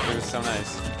 It was so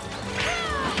nice.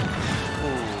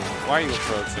 Ooh, why are you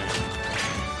approaching?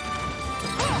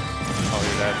 Oh,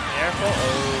 you're dead. Careful.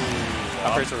 Oh.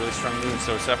 Up air's a really strong move,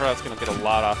 so Sephiroth's going to get a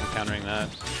lot off of countering that.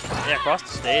 Yeah, across the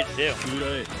stage, too.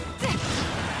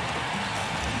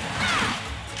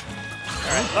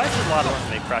 Alright, so there's a lot of room to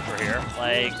make pressure here.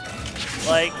 Like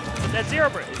that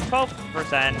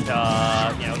 12%,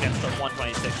 you know, against the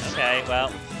 126. Okay,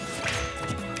 well,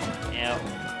 you know,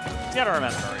 you gotta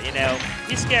remember, you know,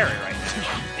 he's scary right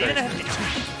now. Even if, you know,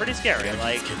 pretty scary.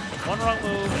 Like, one wrong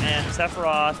move and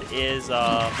Sephiroth is,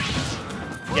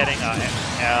 getting, don't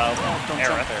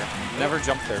jump there. Never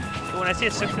jump there. When I see a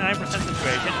 69%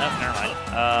 situation, oh, never mind.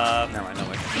 Never mind, no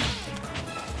way.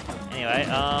 Anyway,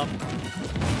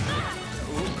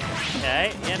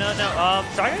 okay, yeah, no,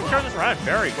 so I gotta turn this around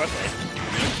very quickly.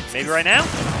 Maybe right now?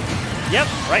 Yep,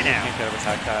 right now. You can't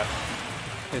attack that.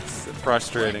 It's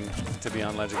frustrating to be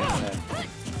on ledge against that.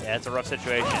 Yeah, it's a rough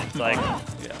situation. It's like,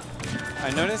 yeah. I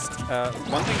noticed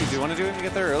one thing you do want to do if you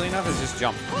get there early enough is just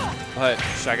jump. But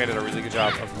Shy Guy did a really good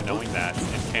job of knowing that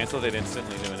and canceled it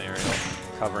instantly doing the aerial,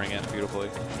 covering it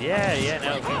beautifully. Yeah,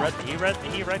 no, he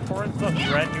read Corin's book. He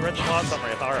read the plot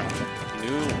summary of Thara. He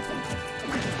knew.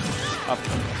 Up.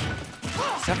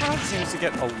 Sephiroth seems to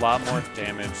get a lot more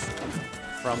damage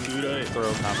from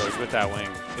throw combos with that wing.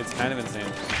 It's kind of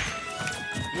insane.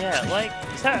 Yeah, like,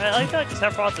 I feel like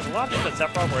Sephiroth, there's a lot of things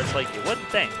about Sephiroth where it's like, you wouldn't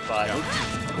think, but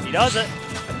he does it.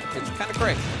 It's kind of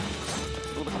great. A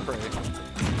little bit crazy.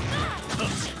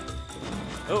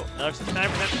 Oh, another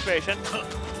 69% situation.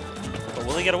 But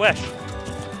will he get a wish?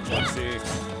 Let's see.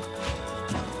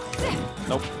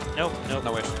 Nope. Nope.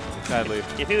 No wish. Sadly.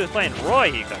 If he was playing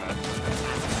Roy, he could have.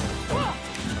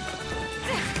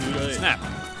 Snap.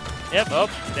 Yep, oh,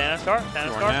 Thanos car.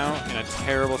 You are now in a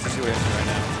terrible situation right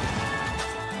now.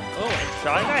 Oh, and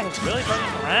Shy Guy has really turned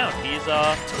him around. He's,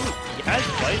 he has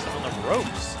Vice on the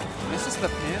ropes. This is the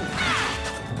pin.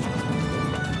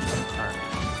 Alright.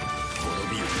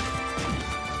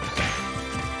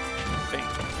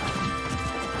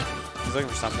 He's looking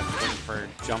for something. He's looking for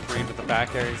jump read with the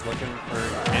back air. He's looking for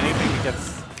anything that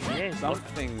gets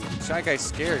something. Shy Guy's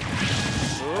scared.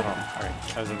 Alright,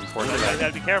 that was important. You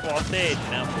gotta be careful off stage,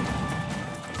 you know.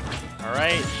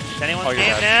 Alright, it's anyone's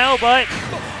game now, but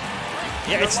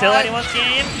yeah, it's still anyone's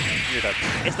game. You're dead.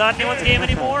 It's not anyone's game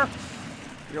anymore.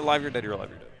 You're alive, you're dead, you're alive,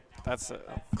 you're dead. That's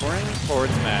Encore forward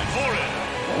smash.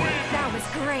 That was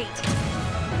great.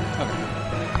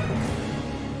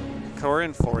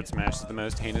 Encore forward smash is the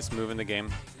most heinous move in the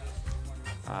game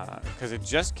because it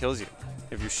just kills you.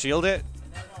 If you shield it,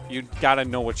 you gotta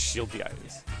know what shield the eye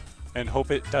is and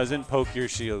hope it doesn't poke your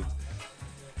shield.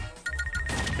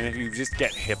 And if you just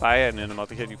get hit by it and in a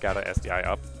multi-hit, you gotta SDI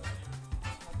up.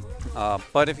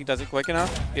 But if he does it quick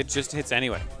enough, it just hits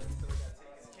anyway.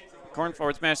 Encore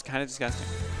forward smash is kind of disgusting,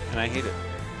 and I hate it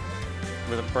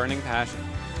with a burning passion.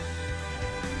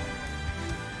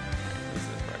 What's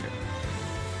this bracket?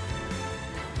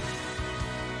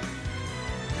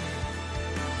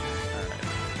 Alright.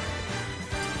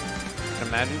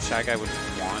 Imagine Shy Guy would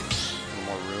want a little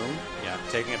more room. Yeah,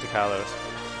 taking it to Kalos.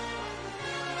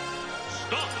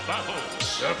 Stop battle,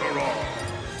 Sephiroth.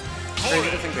 Crazy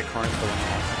to think that Corrin's the one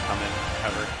who wants to come in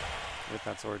ever with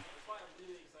that sword.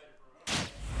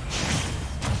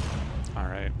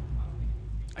 Alright.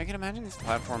 I can imagine these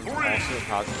platforms also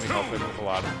possibly help with a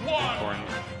lot of Corrin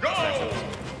sections.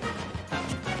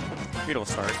 Beautiful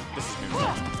start. This is new.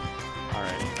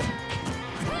 Alright.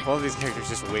 All of these characters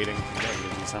just waiting to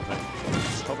do something.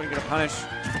 Hoping to get a punish.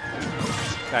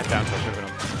 That down tilt could have been a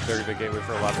very big gateway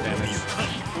for a lot of damage.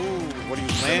 Ooh, what are you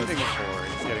landing for?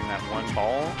 He's getting that one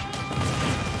ball.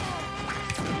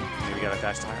 Maybe got a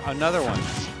dash tire. Another one.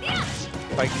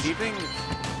 By keeping...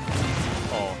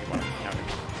 Oh, he wanted to counter.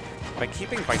 By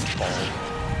keeping Vice ball.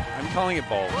 I'm calling it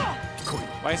ball.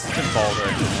 Vice has been bald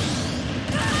right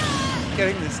now.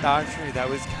 Getting the stock trade, that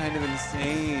was kind of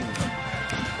insane.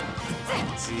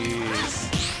 Jeez.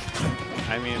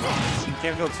 I mean, you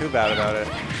can't feel too bad about it.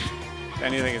 If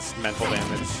anything, it's mental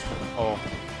damage. Oh.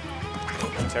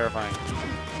 Terrifying.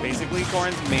 Basically,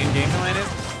 Corrin's main game plan is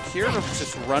here to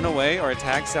just run away or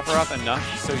attack Sephiroth enough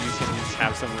so you can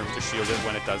have some room to shield it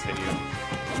when it does hit you.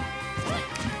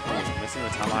 Oh, missing the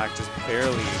tomahawk just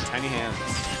barely. Tiny hands.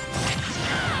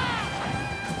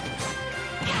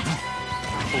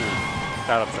 Ooh,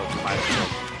 that up tilt.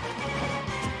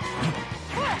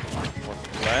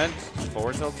 Led,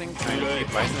 forward tilting, trying to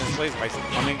keep Bison in his place. Bison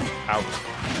coming out.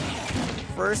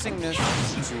 Reversing this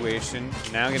situation,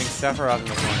 now getting Sephiroth in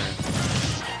the corner.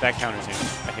 That counters him.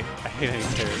 I hate any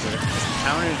players there. Just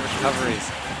counters recoveries.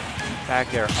 Back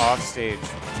there, off stage.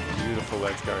 Beautiful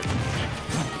ledge guard.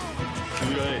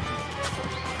 Alright.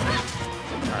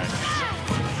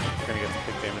 We're gonna get some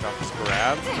big damage off this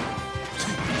grab.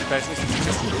 Especially since he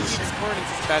just loses his cord in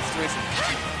such a bad situation.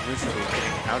 Neutrally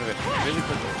getting out of it really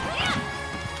quickly.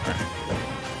 Alright.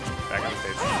 Back on the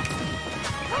stage.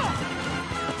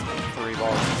 3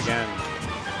 balls again.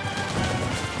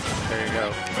 There you go.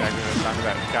 Exactly what I was talking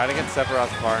about. Gotta get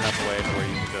Sephiroth far enough away to where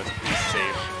you can just be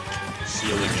safe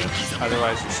shielding him.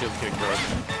 Otherwise, your shield's getting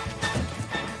broken.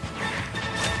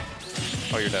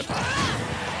 Oh, you're dead.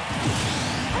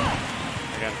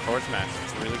 Again, forward smash.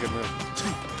 It's a really good move.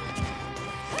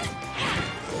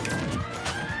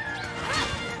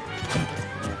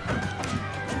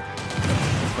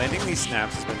 Landing these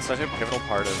snaps has been such a pivotal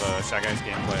part of Shy Guy's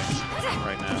gameplay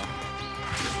right now.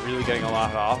 Really getting a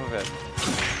lot off of it.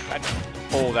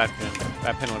 Oh, that pin.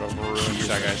 That pin would have ruined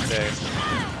Shy Guy's day.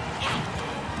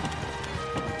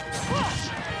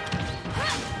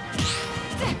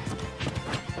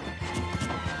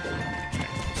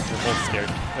 They're both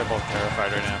scared. They're both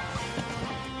terrified right now.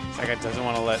 Shy Guy doesn't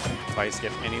want to let Vice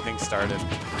get anything started.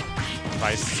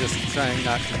 Vice just trying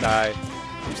not to die.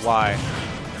 Why?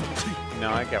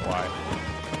 No, I get why.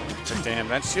 But damn,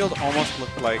 that shield almost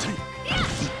looked like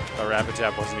the rapid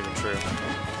jab wasn't even true.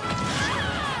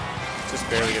 Just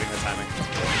barely getting the timing.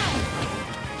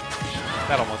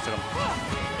 That almost hit him.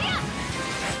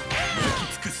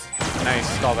 Nice,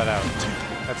 stall that out.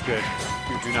 That's good.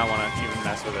 You do not want to even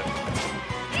mess with it.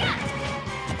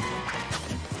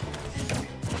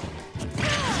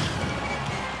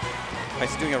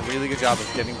 Vice is doing a really good job of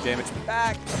getting damage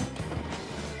back.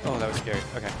 Oh, that was scary.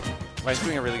 Okay. Vice is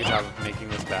doing a really good job of making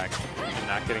this back and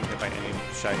not getting hit by any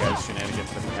Shy Guy's shenanigans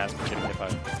that he has been getting hit by.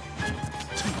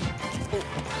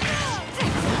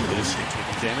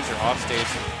 Taking damage or off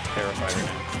stage, terrified right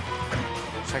now.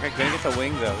 Shy Guy gonna get the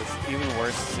wing though. It's an even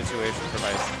worse situation for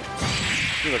Vice.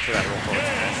 You look for that roll forward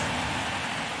smash.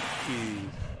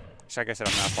 Shy Guy said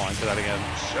I'm not falling for that again.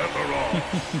 Sephiroth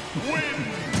win.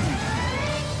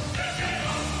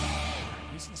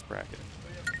 Use this bracket.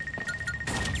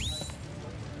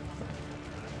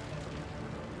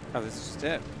 Oh, this is just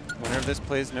it. Winner of this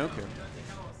plays Noku.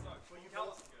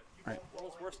 Alright.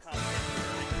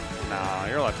 Nah,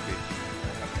 you're allowed to be.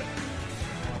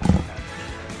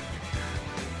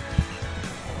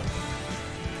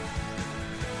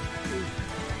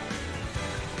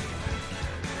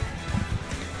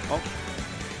 Oh.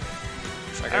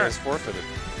 Shy Guy is forfeited.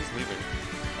 He's leaving.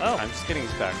 Oh. I'm just getting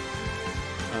his back.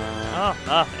 And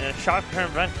a shock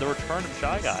prevent the return of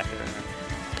Shy Guy.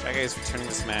 Shy Guy is returning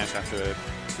to Smash after a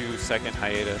 2-second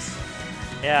hiatus.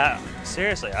 Yeah,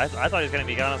 seriously, I thought he was going to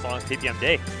be gone as long as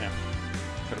TPMD. Yeah,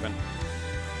 could have been.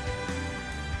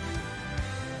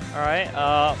 Alright,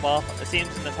 well, it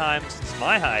seems in the time since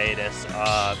my hiatus,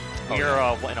 we're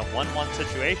in a 1-1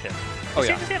 situation.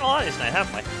 We've seen a lot of these tonight,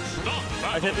 haven't we?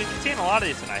 I said we've seen a lot of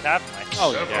these tonight, haven't we?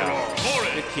 Oh,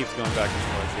 yeah. It keeps going back and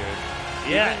forth here.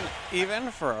 Yeah. Even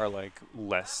for our, like,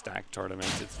 less stacked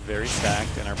tournaments, it's very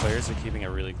stacked, and our players are keeping it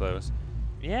really close.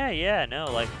 Yeah, no,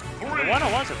 like, the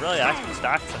 101s have really actually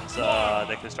stacked since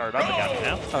they could start up again, you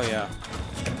know? Oh, yeah.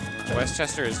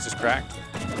 Westchester is just cracked.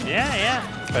 Yeah.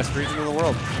 Best region in the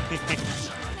world.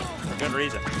 For good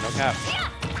reason. No cap.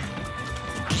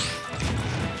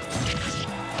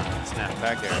 Snap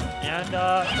back here. And,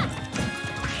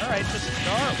 alright, to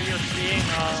start, we are seeing,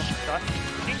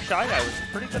 Shy Guy with some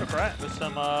pretty good with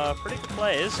some pretty good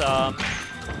plays.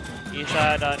 He's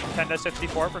at Nintendo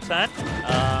 64%.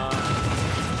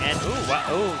 And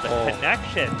the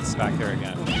connections. Back there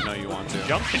again. You know you want to.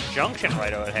 Junction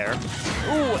right over here.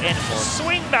 Ooh, and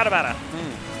swing bada.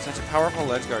 Such a powerful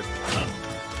ledge guard.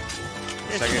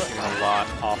 Shy Guy's getting a lot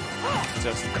off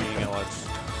just being a ledge.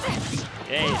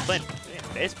 Yeah, he's playing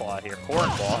baseball out here.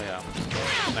 Cornball. Oh,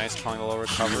 yeah. Nice triangle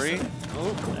recovery.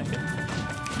 Ooh,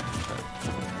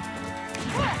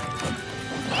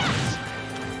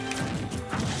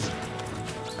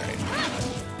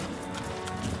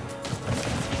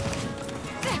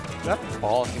 That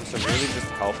ball seems to really just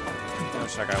help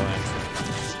Shagai land.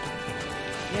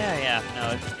 Yeah.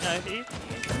 No, he's using it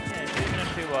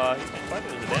to quite a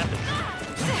bit of advantage.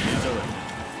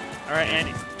 All right, and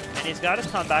he's got his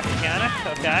comeback mechanic.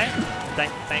 Okay.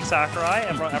 Thanks, Sakurai.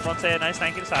 Everyone say a nice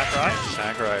thank you to Sakurai.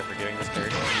 Sakurai for getting this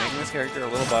character, making this character a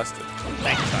little busted.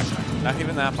 Thank you, Sakurai. Not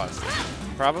even that busted.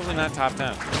 Probably not top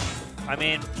 10. I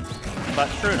mean, but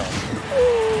Strudel.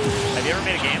 Have you ever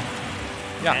made a game?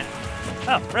 Yeah.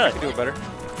 Oh, really? I can do it better.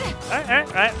 All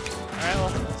right.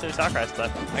 Well, let's do Sakurai's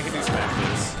clip. I can do Smash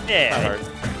Bros. Yeah. Not hard.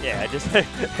 Yeah, just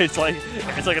it's like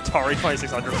Atari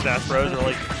 2600 Smash Bros. or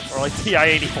like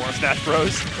TI-84 Smash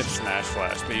Bros. It's Smash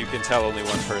Flash, but you can tell only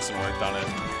one person worked on it,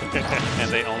 and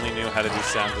they only knew how to do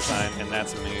sound design, and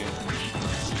that's me.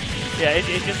 Yeah,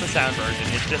 it's just a sound version.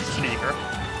 It's just a speaker.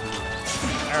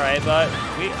 All right, but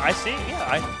I see.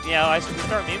 Yeah, I see. We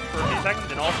start memeing for a few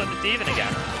seconds, and all of a sudden it's even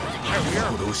again. All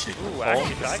right, ooh,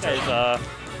 actually, that guy's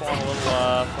falling a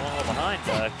little behind.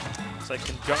 It's like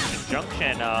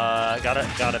Conjunction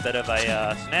got a bit of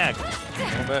a snag. A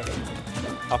little bit.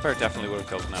 Up-air definitely would have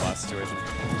killed in that last situation.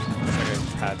 Looks like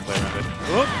I had play around it.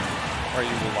 Oop! Or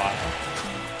you lock.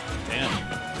 Damn.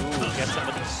 Ooh, get some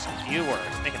of the skewer.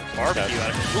 It's making barbecue out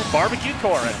of it. Ooh, barbecue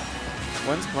Corin.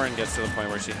 Once Corin gets to the point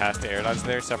where she has to air dodge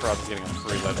there, Sephiroth is getting a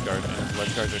free ledge guard, and his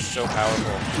ledge guards are so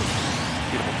powerful.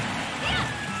 Beautiful.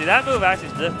 See, that move actually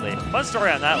specifically. Fun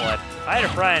story on that one. I had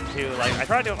a friend who, like, I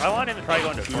wanted him to try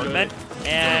going to a tournament,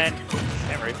 and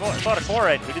he fought a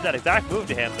Corin who did that exact move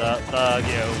to him, the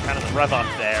kind of the rev up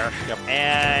there. Yep.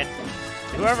 And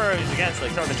whoever he was against, like,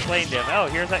 sort of explained to him, oh,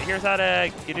 here's how to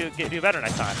do better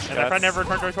next time. And my friend never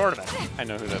returned to a tournament. I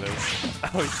know who that is.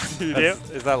 Oh, you do?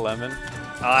 Is that Lemon?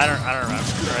 Oh, I don't remember.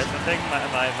 I think my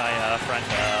friend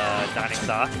Dining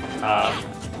Sock.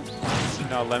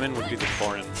 No, Lemon would be the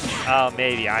Corin. Oh,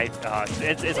 maybe. It's a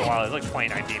while. It's like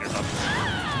 2019 or something.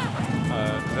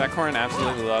 That Corin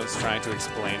absolutely loves trying to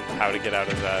explain how to get out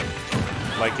of that.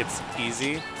 Like, it's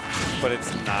easy, but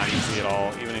it's not easy at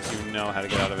all, even if you know how to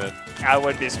get out of it. I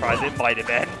wouldn't be surprised. It might have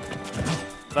been.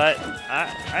 But I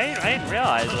didn't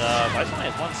realize I only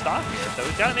has one stock here, so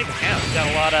we've got to make it count. We've got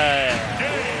a lot of...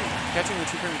 Catching the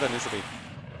 2 frames with initially.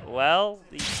 Well,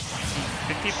 the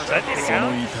 15% to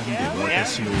count? Yeah.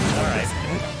 All right.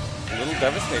 A little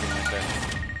devastating right there.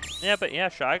 Yeah, but yeah,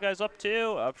 Shy Guy's up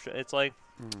too. It's like...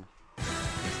 It's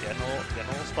getting a little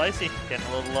spicy. Getting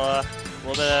a little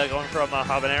bit going from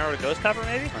habanero to ghost pepper,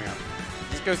 maybe. Oh, yeah.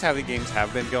 This goes how the games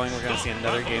have been going. We're going to see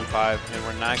another game 5, and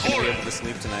we're not going to be able to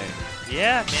sleep tonight.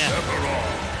 Yeah.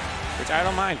 Which I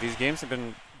don't mind. These games have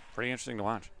been pretty interesting to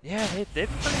watch. Yeah, they've been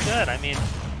pretty good. I mean,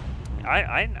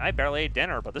 I barely ate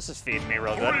dinner, but this is feeding me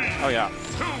real good. Oh yeah.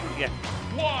 Yeah.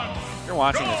 If you're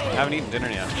watching this and you haven't eaten dinner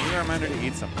yet, maybe a reminder to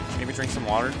eat something. Maybe drink some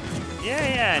water.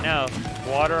 Yeah, I know.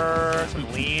 Water, some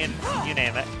lean, you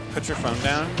name it. Put your phone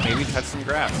down. Maybe touch some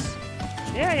grass.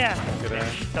 Yeah. Good,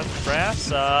 touch some grass.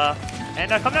 And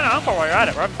come down to Encore while you're at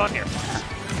it. We're having fun here.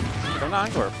 Come to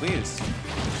Encore, please.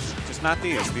 Just not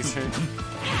these. These are...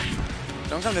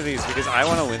 Don't come to these because I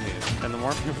want to win these. And the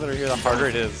more people that are here, the harder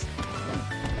it is.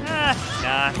 Nah.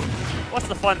 What's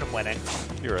the fun of winning?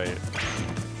 You're right.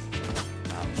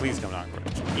 Please come to Encore.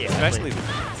 Yeah. Especially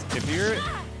if you're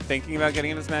thinking about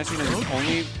getting into Smash and you've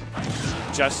only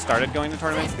just started going to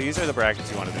tournaments, these are the brackets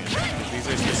you want to be in. These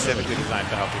are specifically designed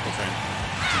to help people train.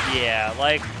 Yeah,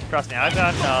 like, trust me, I've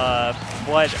got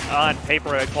what on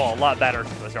paper I'd call a lot better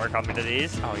since I started coming to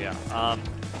these. Oh, yeah.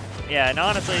 Yeah, and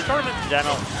honestly, tournaments in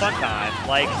general, fun time.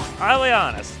 Like, I'll be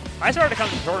honest, I started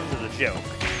coming to tournaments as a joke.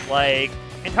 Like,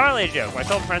 entirely a joke. I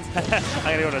told friends I'm going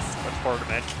to go to a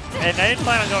tournament, and I didn't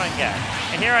plan on going again.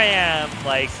 And here I am,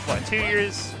 like, what,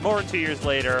 more than 2 years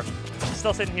later,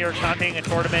 still sitting here commentating a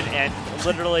tournament and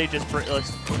literally just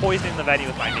poisoning the venue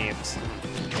with my memes.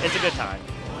 It's a good time.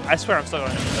 I swear I'm still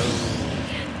going to... Oh.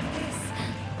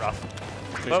 Rough.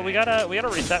 But we gotta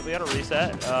reset.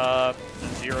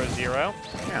 0-0.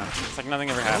 Yeah, it's like nothing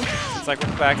ever happened. It's like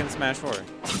we're back in Smash 4.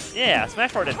 Yeah,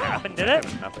 Smash 4 didn't happen, did it?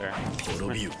 Not there.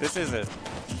 This is it.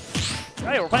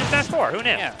 Hey, we're playing Smash 4. Who knew?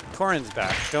 Yeah, Corin's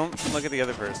back. Don't look at the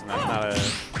other person. That's not a...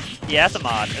 Yeah, that's a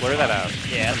mod. Blur that out.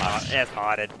 Yeah, it's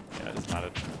modded. Yeah, it's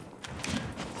modded.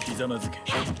 She's a Mazuke.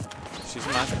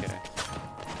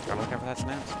 Gotta look out for that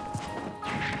snap.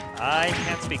 I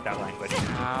can't speak that language.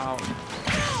 Ow.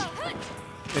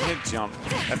 It hit jump.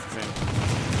 That's the thing.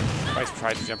 Twice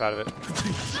tried to jump out of it.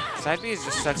 Side B is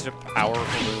just such a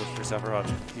powerful move for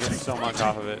Sephiroth. He gets so much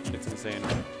off of it. It's insane.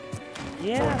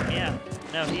 Yeah.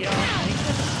 No, he gets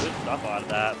some good stuff out of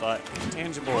that, but...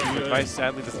 Tangible. But Vice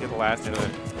sadly just get the last hit of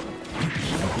it.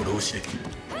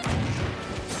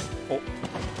 Oh.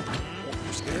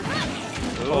 You're scared?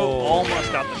 Oh.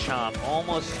 almost got the chomp,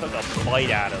 almost took a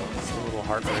bite out of him. It's a little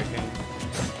heartbreaking.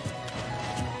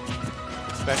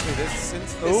 Especially this,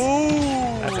 since this... Ooh!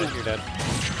 That's it, you're dead. Ooh.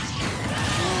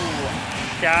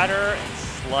 Shatter and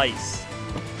slice.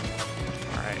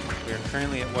 Alright, we are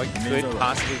currently at what could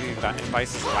possibly be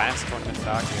Vice's last tournament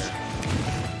stock here.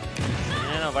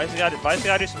 Yeah, no, Vice got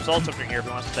to do some soul tipping here if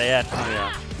he wants to stay in. Oh,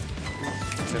 yeah.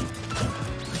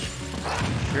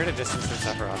 If you're at a distance from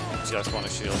Sephiroth, you just want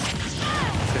to shield.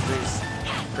 Because his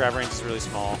grab range is really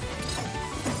small.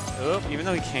 Oop, even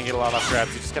though he can't get a lot off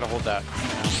grabs, you just gotta hold that.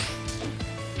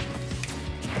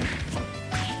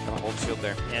 Gotta hold shield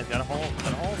there. Yeah, he's gotta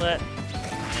hold it.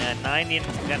 And 90,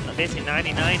 basically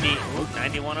 90-90.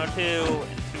 90-102.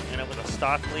 And with a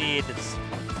stock lead, it's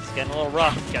getting a little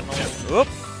rough. Getting a little. Oop.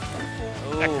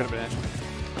 That could have been it.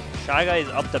 Shy Guy is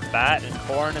up to bat, and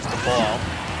Corn is the ball.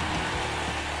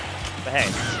 But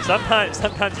hey,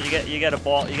 sometimes you get a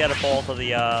ball to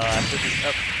the.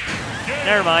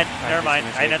 Never mind.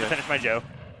 I didn't have to finish my joke.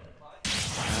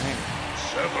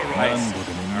 Nice.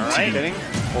 All right. Getting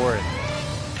fourth.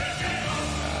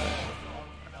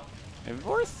 Maybe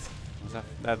fourth? Was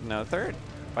that no, third.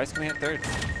 Vice can hit third.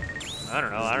 I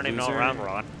don't know. I don't even know what round we're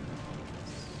on.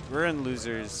 We're in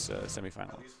losers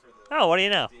semifinals. Oh, what do you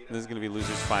know? This is going to be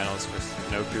losers finals for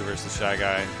Noku versus Shy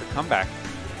Guy. The comeback.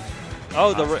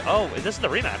 Oh, this is the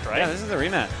rematch, right? Yeah, this is the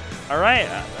rematch. All right.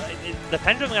 The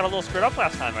pendulum got a little screwed up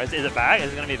last time. Is it back?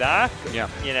 Is it going to be back? Yeah.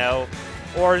 You know,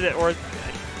 or is it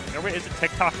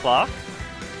TikTok block?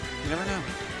 You never know.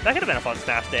 That could have been a fun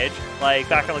Smash stage, like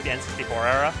back in like the N64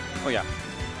 era. Oh yeah.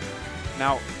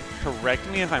 Now, correct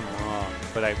me if I'm wrong,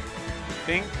 but I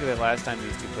think that last time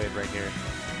these two played right here,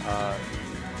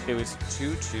 it was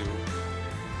 2-2.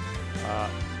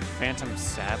 Phantom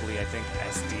sadly, I think,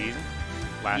 SD'd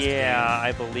last game. Yeah,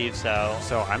 I believe so.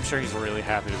 So I'm sure he's really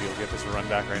happy to be able to get this run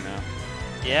back right now.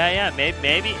 Yeah.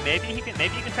 Maybe you can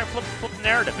try to flip the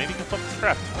narrative. Maybe you can flip the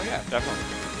script. Oh yeah, definitely.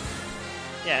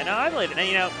 Yeah, no, I believe it. And,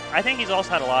 you know, I think he's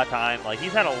also had a lot of time. Like,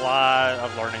 he's had a lot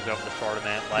of learnings over this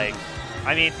tournament. Like,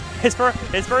 I mean, his first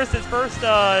Sephiroth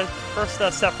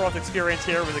experience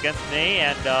here was against me,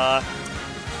 and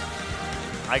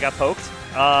I got poked.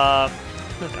 But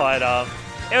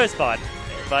it was fun.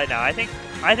 But no, I think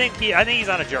he's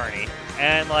on a journey,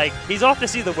 and like he's off to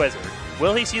see the wizard.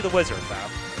 Will he see the wizard though?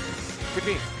 Could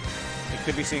be. He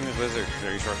could be seeing the wizard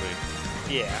very shortly.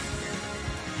 Yeah.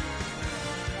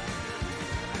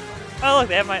 Oh look,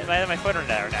 they have my footer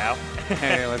there now.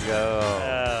 Hey, let's go.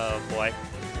 Oh boy,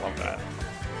 Love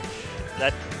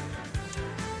that.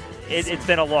 It's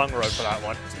been a long road for that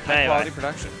one. High quality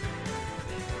production.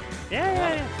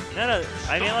 Yeah. No.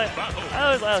 I mean, like,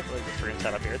 I like the stream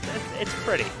setup here. It's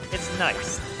pretty. It's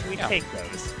nice. We take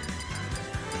those.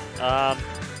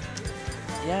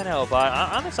 Yeah, no, but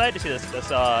I'm excited to see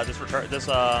this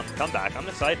comeback. I'm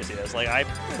excited to see this. Like,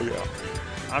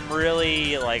 I'm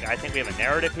really like, I think we have a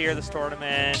narrative here this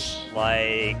tournament.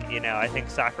 Like, you know, I think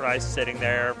Sakurai's sitting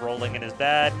there rolling in his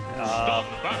bed.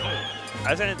 I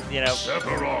was gonna, you know.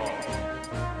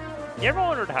 You ever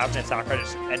wondered what happened if Sakurai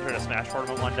just entered a Smash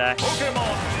tournament one day?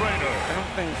 Pokemon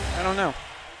Trainer. I don't know.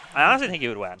 I honestly think he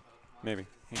would win. Maybe.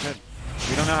 He could.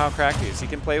 We don't know how cracked he is. He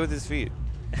can play with his feet.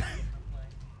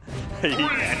 He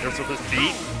enters with his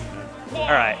feet.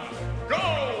 Alright.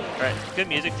 Alright, good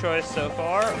music choice so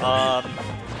far.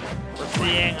 We're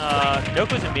seeing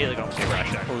Noku's immediately going to rush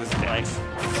check. Oh, this is like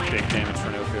big damage for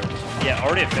Noku. Yeah,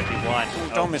 already at 51.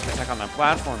 Don't miss the tech on that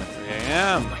platform at 3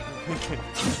 a.m.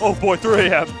 Oh boy, 3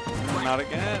 a.m. Not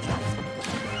again.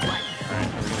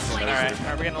 Alright,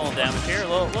 we're getting a little damage here. A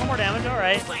little more damage,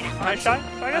 alright. Alright, Shy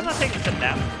Guy's not taking a step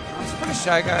down. I'm surprised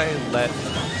Shy Guy let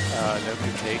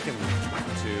Noku take him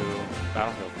to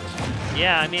Battlefield.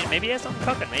 Yeah, I mean, maybe he has something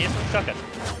cooking.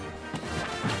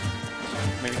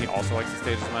 Maybe he also likes the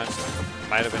stage as much.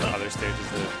 Might have been other stages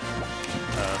that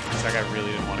Shy Guy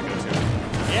really didn't want to go to.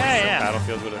 Yeah.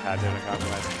 Battlefield would have had to have been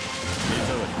compromised.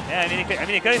 Yeah, you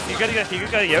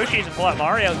could go to Yoshi's and pull out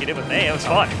Mario like you did with me. It was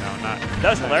fun. No, not. That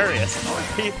was hilarious.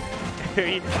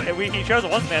 he chose a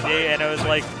one-man and it was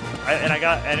like, we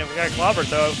got clobbered,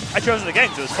 so I chose it again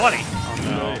because it was funny. Oh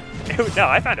no. No,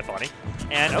 I found it funny.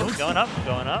 And going up.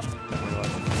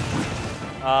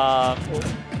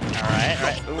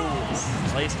 Alright. Ooh,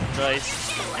 slice and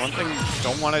dice. One thing you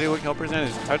don't want to do with Kill Present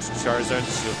is touch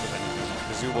Charizard's shield present.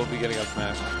 Because you will be getting up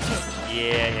smash.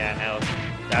 Yeah, no.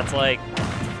 That's like,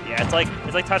 it's like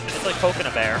poking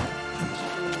a bear.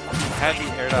 Had the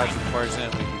air dodge,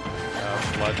 unfortunately,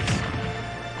 floods.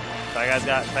 Shy Guy's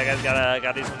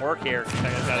gotta do some work here.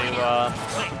 Shy Guy's gotta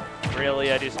really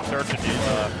do some search to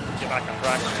get back on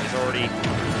track. He's already.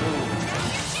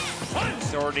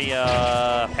 He's already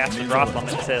passed the drop on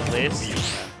it, to say the least.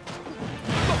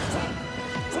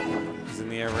 He's in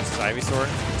the air versus Ivysaur.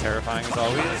 Terrifying as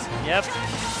always. Yep.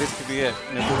 This could be it.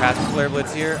 Nuku has the Flare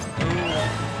Blitz here.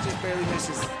 Ooh, just barely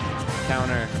misses.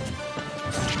 Counter.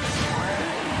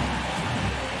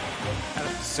 At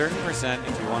a certain percent,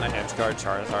 if you want to edge guard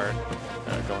Charizard,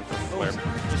 going for Flare.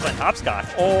 Just went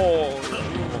hopscotch. Oh,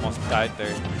 almost died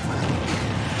there.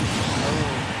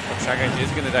 Shy Guy is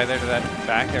going to die there to that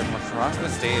back air from across the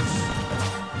stage.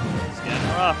 It's getting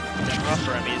rough. Getting rough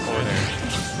for him. He's Over there.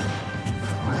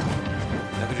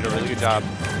 Nuku did a really good job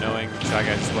knowing Shy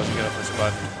Guy just wasn't going to push a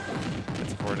button.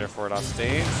 Gets a forward air for it off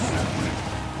stage.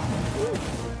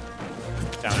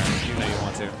 Downer, you know you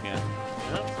want to, yeah.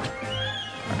 Yep.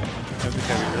 Nuku's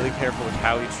got to be really careful with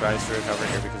how he tries to recover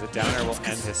here because a downer will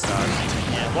end his stock.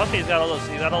 Yeah, luckily he's got all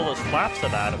those flaps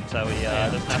about him, so he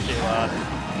doesn't have to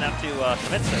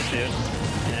commit so soon.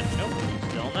 And nope,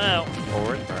 still no.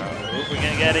 Forward throw. Oop, we're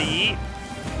gonna get a yeet.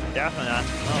 Definitely not.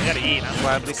 Oh, we got a yeet.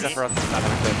 Gladly Sephiroth does not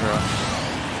have a good throw.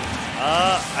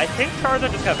 I think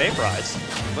Charizard just got vaporized.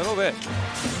 A little bit.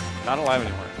 Not alive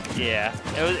anymore. Yeah,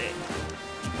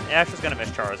 Ash was gonna miss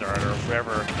Charizard or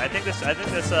whatever. I think this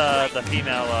the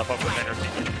female Pokemon trainer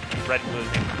red blue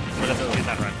thing. Well, that's he's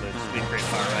not red blue. It's the green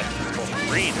fire red. It's called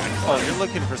green. Oh, you're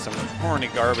looking for some horny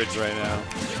garbage right now.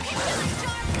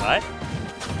 What?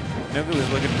 Nuku is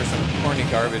looking for some horny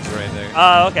garbage right there.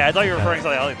 Oh, okay. I thought you were referring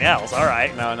to something else. All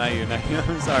right. No, not you. Not you.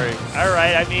 I'm sorry. All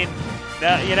right. I mean,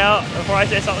 you know, before I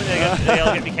say something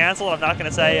that'll get me canceled, I'm not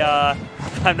gonna say.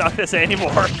 I'm not gonna say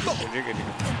anymore. You're good.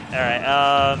 All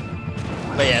right.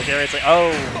 But yeah, there it's like, oh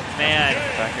man,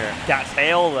 Back here. got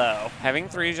fail though. Having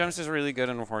 3 jumps is really good,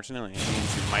 and unfortunately, it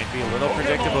means you might be a little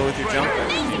predictable with your jump,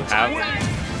 but you have them,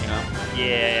 you know.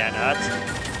 Yeah, no,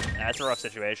 that's a rough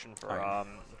situation for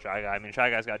Shy Guy. I mean, Shy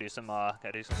Guy's got to do some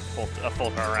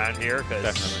full turnaround here because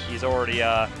he's already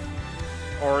a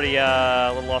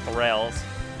little off the rails.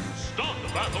 Start the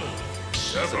battle.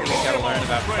 So you got to learn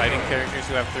about fighting characters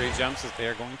who have 3 jumps is they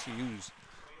are going to use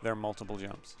their multiple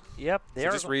jumps. Yep, So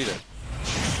just read it.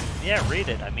 Yeah, read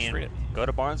it. I mean, read it. go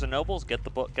to Barnes and Nobles, get the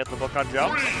book on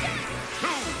jumps.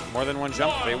 More than one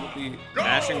jump, they will be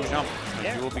mashing jump. And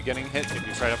Yeah. you will be getting hit if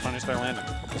you try to punish their landing.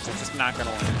 It's just not going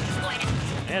to work.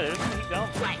 Yeah, they're just gonna keep going.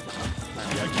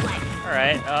 All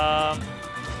right.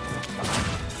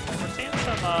 We're seeing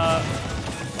some.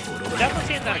 We're definitely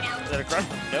seeing that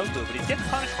aggressive no move, but he's getting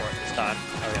punished for it this time.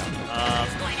 Oh yeah.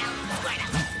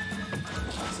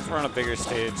 Since we're on a bigger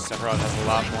stage, Sephiroth has a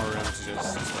lot more room to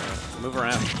just move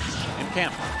around in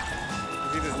camp.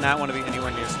 He does not want to be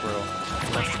anywhere near Squirrel.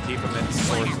 He wants to keep him at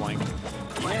sword's length.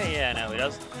 Yeah, no, he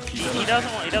does. He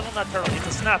doesn't want that turtle. It's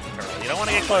a snapping turtle. You don't want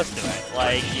to get close to it.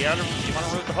 Like you want to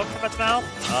remove the hook from its mouth.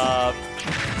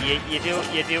 You do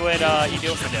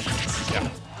it for distance. Yeah.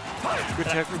 Good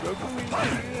check for Goku.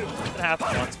 It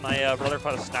happened once. My brother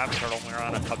caught a snapping turtle when we were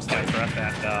on a Cubs type trip,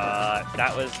 and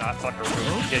that was not fun to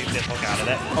remove. Getting the hook out of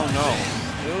it. Oh no.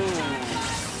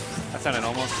 Ooh. That sounded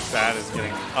almost as bad as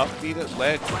getting upbeat at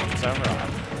ledge from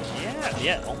Sephiroth.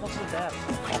 Yeah, almost as bad.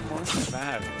 Almost as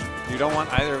bad. You don't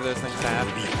want either of those things to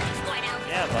happen.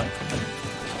 Yeah, but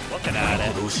looking at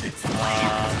it.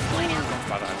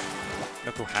 Spot on.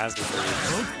 Nuku has the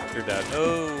surge. You're dead.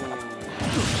 Oh,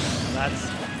 that's.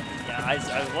 Yeah, I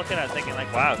was looking at it thinking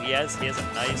like, wow, he has a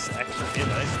nice extra, he has a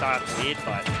nice top lead,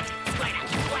 but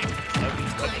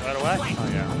Nuku's took it right away. Oh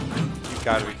yeah. You've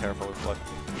got to be careful with what.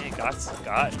 Yeah, he got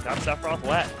Sephiroth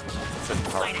wet. Such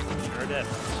power. Sure did.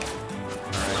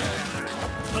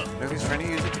 Nuku's trying to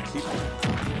use it to keep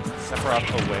Sephiroth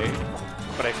away,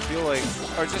 but I feel like,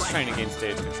 or just trying to gain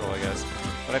stage control, I guess.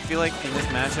 But I feel like in this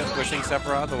matchup, pushing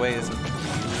Sephiroth away isn't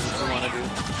what you want to do.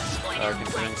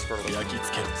 Considering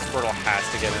Squirtle has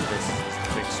to get in this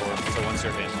big sword, so once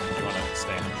you're in, you want to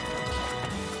stay in.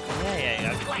 Yeah, you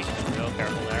gotta be real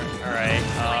careful there. Alright,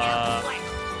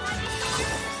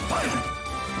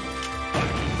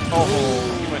 oh,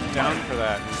 he went down for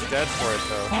that. He's dead for it,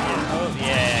 though. oh,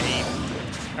 yeah, he...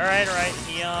 Alright,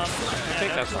 he,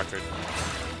 Take that doctrine.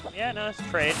 Yeah, no, it's a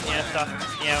trade. Yeah, stuff.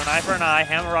 You know, an eye for an eye,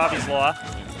 Hammurabi's law.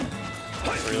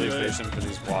 Really efficient for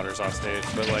these waters off stage,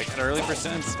 but like at early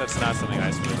percents, that's not something I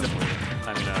would.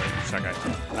 I mean, Shy Guy.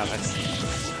 Not nice.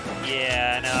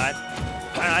 Yeah, no,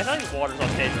 I thought he was waters off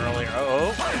stage earlier.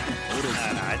 No,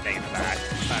 I take it back.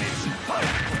 It's not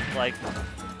even like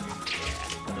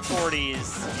the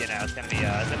 40s. You know, it's gonna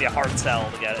be a hard sell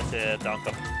to get it to dunk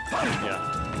him. Yeah.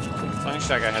 As long as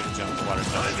Shy Guy has a jump, the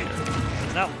water's not easier.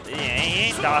 No, he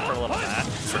ain't Dr. Little Matt.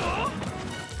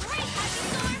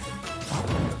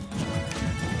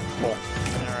 Cool.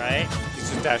 Alright.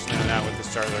 He's just dashing in and out with this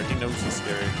Charizard. He knows he's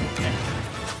scary.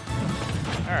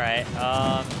 Alright,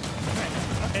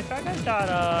 okay, Shy Guy's got,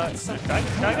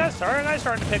 Shy Guy's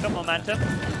starting to pick up momentum,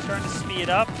 starting to speed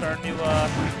up, starting to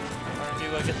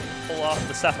get pull off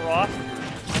the Sephiroth.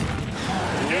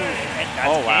 And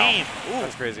that's game. Ooh,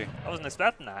 that's crazy. I wasn't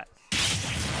expecting that.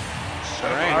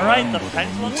 All right, the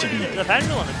pendulum, it's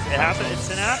happening, it's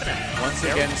happening. Once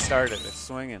again started, it's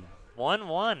swinging.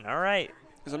 1-1, all right.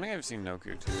 Something I've seen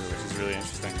Noku too, which is really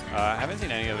interesting. I haven't seen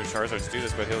any other Charizards do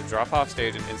this, but he'll drop off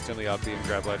stage and instantly up B and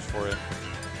grab ledge for it.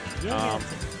 Yeah,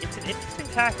 it's an interesting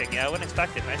tactic. Yeah, I wouldn't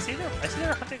expect it. I see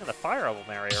they're hunting in the fire emblem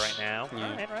area right now.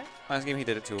 Yeah. Right. Last game he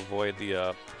did it to avoid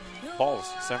the balls,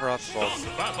 Sephiroth's balls.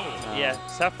 Yeah,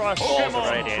 Sephiroth's balls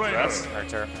are very dangerous. Are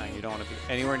terrifying. You don't want to be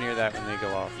anywhere near that when they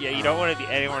go off. Yeah, you don't want to be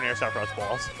anywhere near Sephiroth's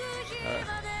balls.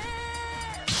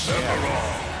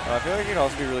 I feel like it'd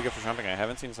also be really good for jumping. I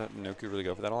haven't seen Noku really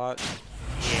go for that a lot.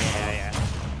 Yeah.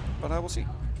 But I will see.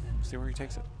 See where he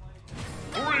takes it.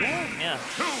 3, yeah.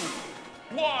 2,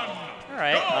 1. All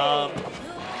right.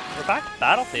 We're back to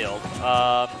Battlefield.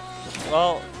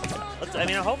 Well,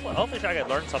 hopefully Shy Guy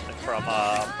learned something from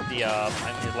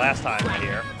last time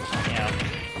here. Yeah.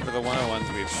 For the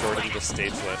 101s, we've shortened the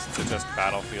stage list to just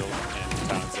Battlefield and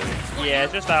Town City. Yeah,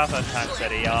 just Battlefield and Town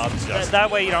City.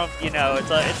 That way you don't,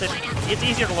 it's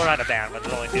easier to learn how to ban when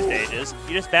there's only 2 stages.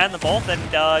 You just ban them both and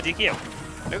DQ.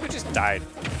 Noku just died.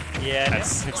 Yeah. At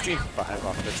 65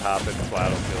 off the top in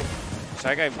Battlefield.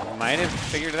 Shy Guy might have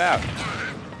figured it out.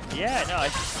 Yeah, no,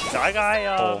 Shy Guy,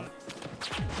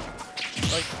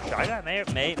 Shy Guy may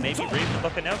be reading the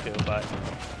book of Noku, but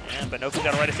Noku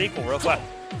got to write a sequel real quick.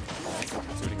 See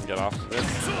what he can get off of this.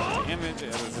 Damage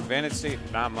at his advantage state,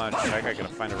 not much. Shy Guy gonna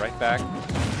find it right back.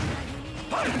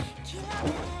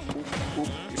 Ooh,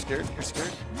 you're scared? You're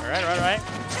scared? Alright.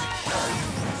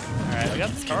 Alright, we got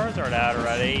the Charizard out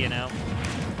already,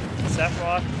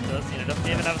 Sephiroth doesn't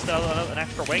even have an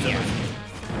extra wing here.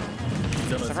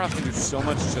 Sephiroth can do so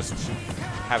much, just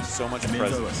have so much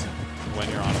presence when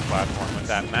you're on a platform with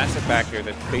that massive back here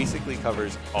that basically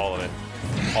covers all of it.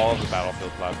 All of the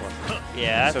Battlefield platform.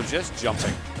 Yeah. So just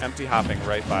jumping, empty hopping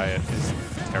right by it is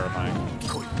terrifying.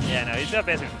 Yeah, no, he's got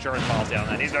basic insurance policy on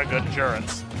that. He's got good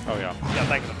insurance. Oh yeah. He's got to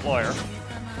thank his employer.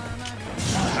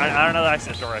 I don't know the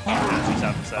accident story. So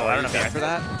I don't know for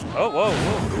that. Oh, whoa.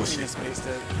 He just spaced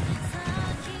it.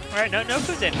 All right,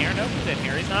 Noku's in here.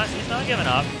 He's not giving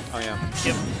up. Oh yeah.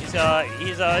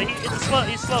 He's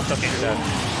slow cooking.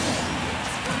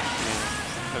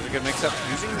 That was a good mix-up.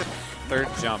 Using the 3rd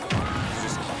jump,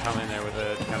 just come in there with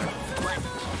a kind of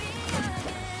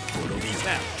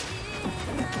snap.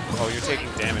 Oh, you're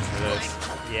taking damage for this.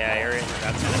 Yeah,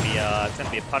 that's gonna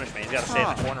be a punishment. He's got to stay in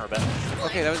the corner a bit.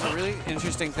 Okay, that was a really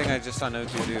interesting thing I just saw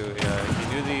Noku do. He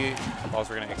knew the balls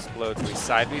were going to explode, so he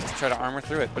sideways to try to armor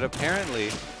through it. But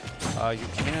apparently, you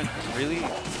can't really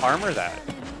armor that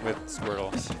with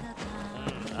Squirtle.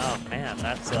 Oh man,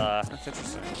 that's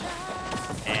interesting.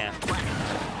 And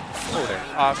oh, they're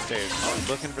off stage,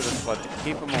 looking for this flood to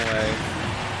keep him away.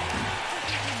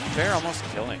 They're almost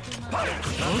killing.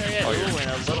 Ooh, and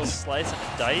a little slice of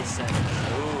dice, and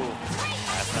ooh,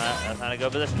 that's not a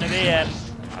good position to be in.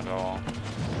 Not at all.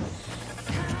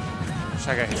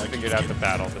 Shy Guy has figured out the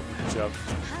battle, the jump.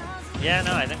 Yeah,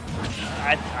 no, I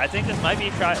think this might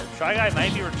be Shy Guy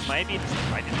might be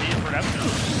redemption.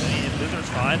 Losers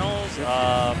finals.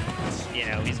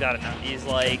 He's got a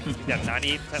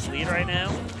 98% lead right now.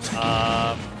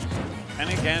 And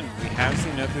again, we have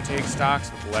seen Noku take stocks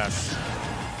with less.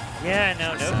 Yeah,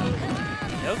 no.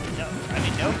 I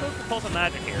mean, Noku can pull some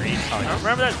magic here.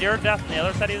 Remember that 0 death on the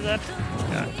other side he was at?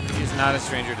 Yeah, he's not a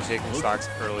stranger to taking stocks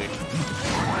early.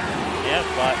 Yeah,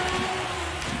 but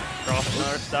drop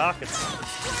another stock, it's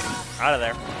out of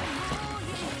there.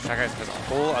 Shy Guy has a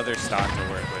whole other stock to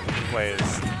work with. He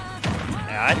plays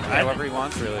however he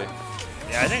wants, really.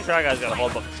 Yeah, I think Shy Guy's got a whole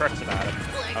bunch of tricks about him.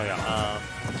 Oh yeah.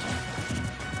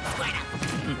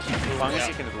 As long as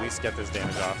he can at least get this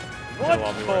damage off. What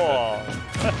ball?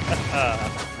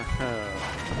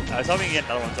 I was hoping to get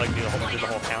another one so I can do the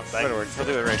whole count thing. We'll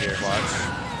do it right here.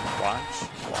 Watch.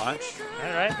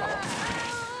 All right.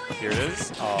 Here it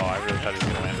is. Oh, I really thought he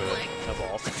was gonna land with it. No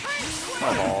balls. No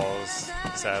balls,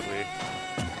 sadly.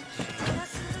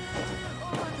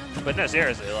 But no,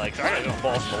 seriously, Shy Guy's going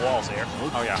balls to the walls here.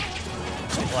 Oh yeah.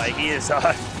 He is. Yeah,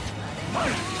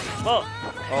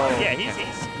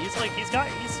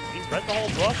 he's read the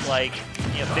whole book.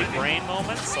 Big brain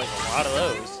moments, a lot of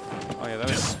those. Oh yeah, that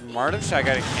was smart of Shy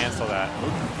Guy to cancel that.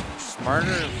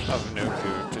 Smarter of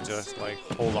Noku to just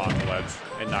hold on the ledge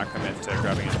and not commit to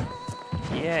grabbing it.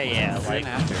 Yeah. Didn't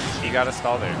have to. He got a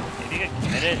stall there. If he get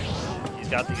committed, he's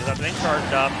got the thing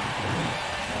charged up.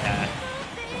 Yeah.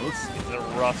 He's is a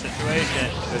rough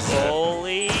situation. This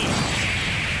Slowly.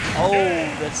 Oh,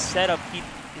 the setup. He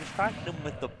distracted him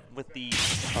with the boom attack.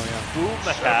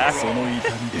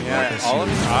 Yeah, all of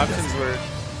his options were,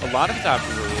 a lot of his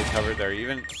options were really covered there.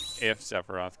 Even if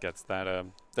Sephiroth gets that,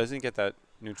 doesn't get that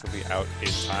neutral B out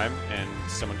in time and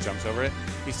someone jumps over it,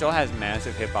 he still has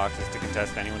massive hitboxes to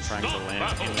contest anyone trying to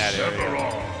land in that area.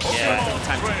 Yeah, by the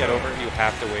time to get over it, you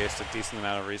have to waste a decent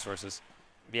amount of resources.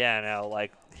 Yeah, no,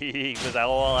 like he was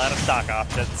all out of stock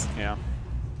options. Yeah.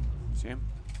 See him?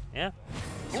 Yeah.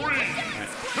 All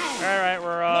right,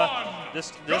 we're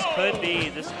this could be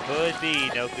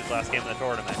Noku's last game of the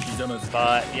tournament.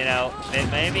 But you know,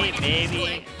 maybe he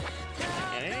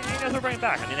knows we'll bring it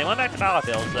back. I mean, they went back to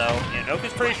Battlefield, so you know,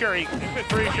 Noku's pretty sure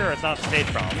it's not the stage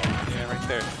problem. Yeah, right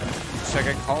there. Check,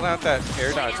 I called out that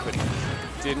air dodge, but he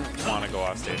didn't want to go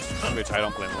off stage, which I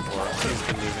don't blame him for. He's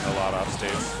been losing a lot off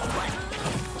stage.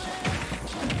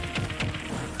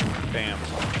 Bam.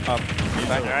 Up.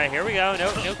 All right, here we go.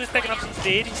 Noku's picking up some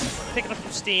speed. He's picking up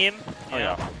some steam. Oh,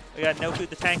 yeah. We got Noku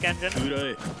the tank engine.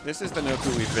 This is the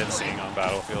Noku we've been seeing on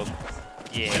Battlefield.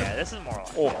 Yeah, this is more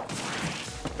like. Oh,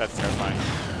 that's terrifying.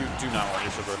 You do not want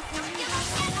your super.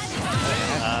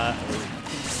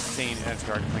 Insane edge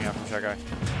guard coming out from Chegai.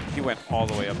 He went all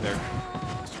the way up there.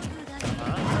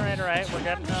 All right. We're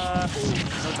getting No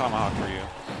tomahawk for you.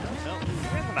 No, we're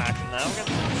getting some action now. We're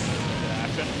getting some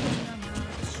action.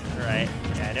 All right.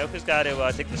 Yeah, Noku's got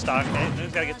to take the stock.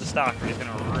 Noku's got to get the stock. He's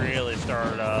going to really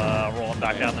start rolling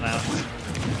back down the mountain.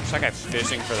 Chegai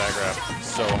fishing for that grab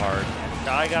so hard.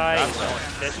 Shy Guy is going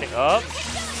fishing up.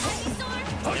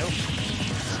 Nope.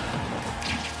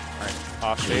 Alright,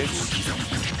 off stage.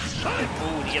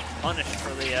 Ooh, he gets punished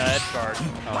for the edge guard.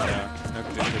 Oh yeah,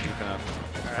 Noku didn't go deep enough,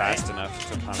 fast enough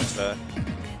to punish that.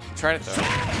 He tried it though. Ooh,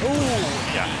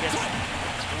 yeah. He gets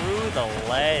through the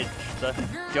ledge.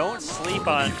 Don't sleep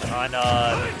on I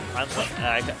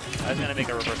was gonna make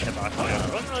a reverse hitbox.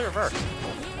 It wasn't really reverse.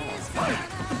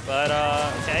 But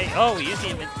okay. Oh, we used the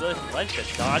invincibility from ledge to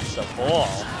dodge the ball.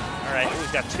 All right. Ooh,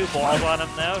 he's got 2 balls on him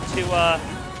now. He's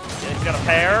got a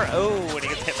pair. Oh, and he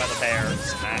gets hit by the pair.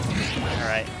 Smack. All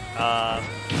right.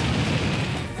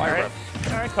 All right.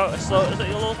 Slow.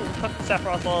 You'll cook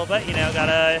Sephiroth a little bit. You know,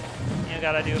 gotta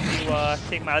do a few.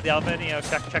 Take him out of the elephant. You know,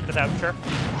 check the temperature.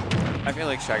 I feel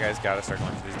like Shy Guy's got to start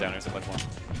going for these downers at much more.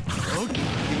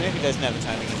 Even if he doesn't have the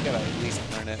timing, he's got to at least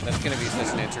learn it. That's going to be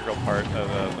such an integral part of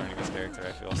learning his character,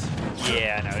 I feel.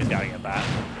 Yeah, no, he's got to get that.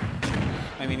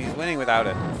 I mean, he's winning without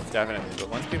it, definitely. But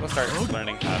once people start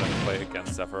learning how to play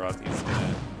against Sephiroth, he's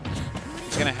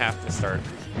gonna have to start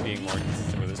being more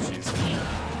consistent with his cheese.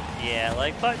 Yeah,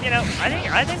 like, but you know,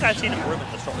 I think I've seen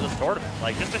improvement this tournament.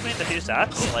 Like, just between the 2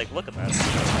 sets, like, look at this.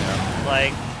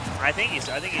 Like, I think he's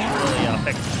really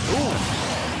picked. Ooh,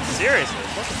 seriously,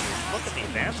 look at the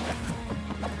advancement.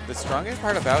 The strongest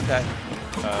part about that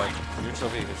neutral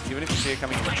B is even if you see it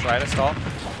coming, you try to stall.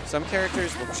 Some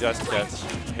characters will just get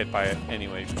hit by it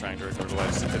anyway, trying to recover the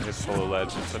ledge. Since it hits full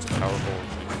ledge, it's such a powerful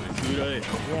thing.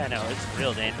 Yeah, no, it's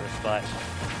real dangerous, but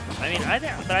I mean, I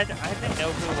think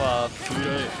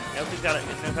Noku's got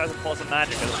to pull some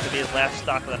magic. This could be his last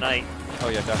stock of the night. Oh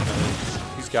yeah, definitely.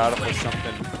 He's got to pull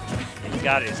something. He's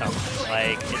got to do something.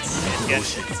 Like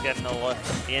it's getting a little,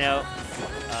 you know,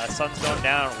 sun's going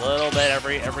down a little bit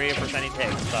every percent he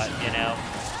takes, but you know,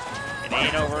 it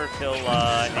ain't over till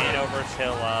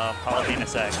Palutena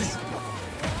 6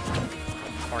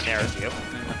 or Neresu.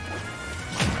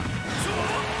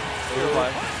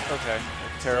 Okay.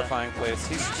 Terrifying place.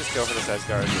 He should just go for this edge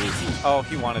guard. Oh,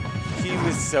 he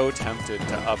was so tempted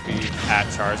to up B at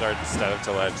Charizard instead of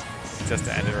to ledge, just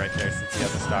to end it right there since he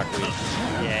had the stock lead.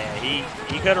 Yeah, he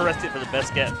could have risked it for the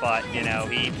biscuit, but you know,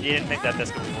 he didn't think that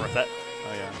biscuit was worth it.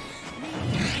 Oh yeah.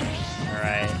 All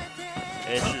right,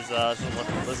 this is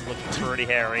looking pretty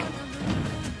hairy.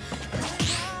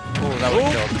 Oh, that would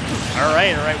have killed. All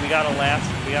right, we got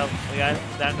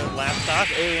down to the last stock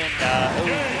and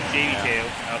JV2.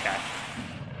 Okay.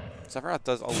 Sephiroth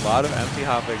does a lot of empty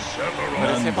hopping, but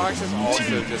his hitboxes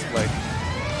also just like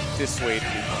dissuade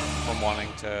people from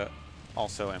wanting to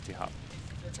also empty hop,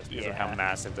 just because of how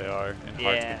massive they are and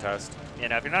hard to contest. You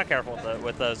know, if you're not careful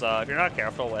with those, if you're not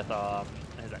careful with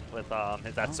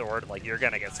that sword, like you're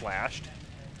gonna get slashed.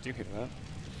 Do you hear that?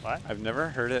 What? I've never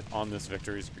heard it on this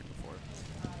victory screen before.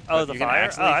 Oh, the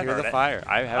fire! Oh, I've heard the fire.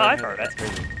 I haven't I've heard it.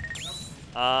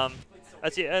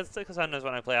 It's because sometimes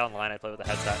when I play online, I play with a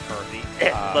headset for the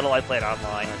little I played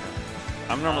online.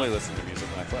 I'm normally listening to music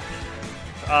when I play.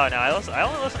 Oh no, I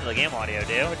only listen to the game audio,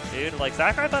 dude. Like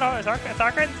Sakurai and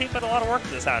the team put a lot of work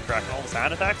into the soundtrack and all the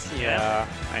sound effects. Yeah,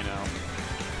 I know.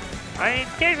 I mean,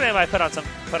 occasionally I might put on some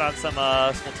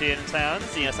Splatoon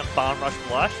sounds. You know, some Bomb Rush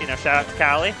Blush. You know, shout out to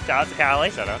Callie.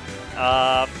 Shout out.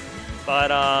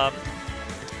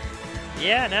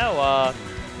 Yeah, no.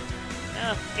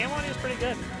 Yeah, game 1 is pretty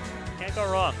good. Can't go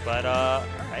wrong. But all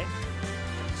right.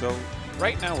 So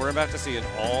right now we're about to see an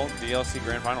all DLC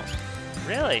Grand Finals.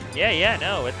 Really? Yeah.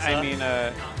 No, it's. I mean,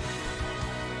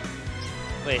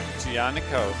 wait,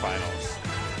 Giannico Finals.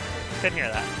 couldn't hear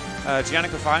that.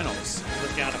 Giannico Finals.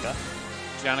 What's Giannica?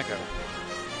 Giannico.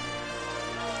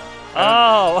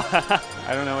 Oh.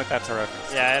 I don't know what that's a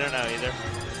reference. Yeah, I don't know either.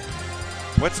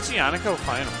 What's Giannico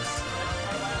Finals?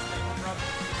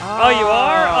 Oh, you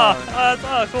are?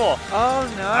 Oh, cool. Oh,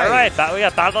 nice. All right, we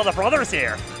got Battle of the Brothers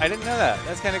here. I didn't know that.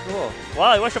 That's kind of cool.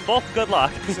 Well, I wish them both good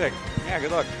luck. Sick. Yeah,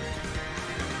 good luck.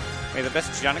 May the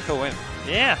best Giannico win.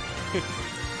 Yeah.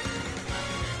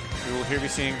 We will here be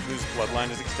seeing whose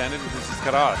bloodline is extended and whose is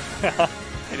cut off.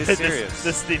 It is serious.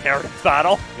 This is the inheritance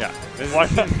battle. Yeah. This One,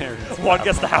 is the inheritance one battle.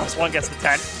 gets the house, one gets the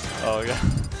tent. Oh, yeah.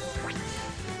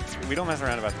 We don't mess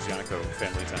around about the Giannico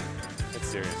family tent. It's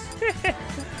serious.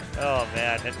 Oh,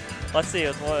 man. And let's see.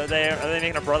 Are they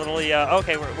making a brotherly...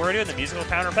 okay, we're doing the musical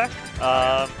counter pick.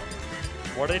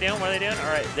 What are they doing? All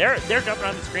right. They're jumping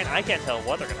on the screen. I can't tell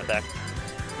what they're going to pick.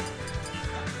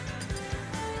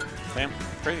 Damn.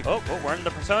 Crazy. Oh, we're in the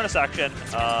Persona section.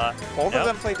 Both of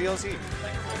them play DLC.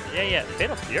 Yeah.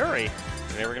 Fatal Fury.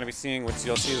 Today we're going to be seeing which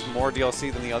DLC is more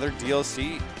DLC than the other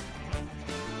DLC.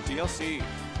 DLC.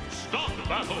 Stop the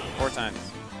battle. 4 times.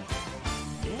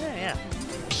 Yeah.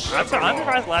 I'm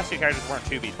surprised the last two characters weren't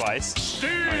 2B twice.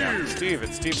 Steve. Oh, yeah. Steve,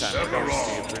 it's Steve time. We're going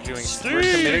Steve. We're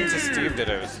committing to Steve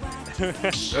Dittos.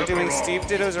 We're doing Steve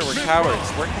Dittos or we're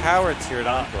cowards. We're cowards here at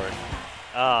Encore.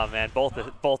 Oh man,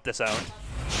 both disowned.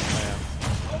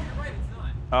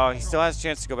 Oh, he still has a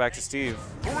chance to go back to Steve.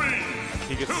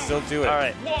 He could still do it. All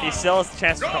right, he still has the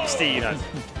chance to become Steve. All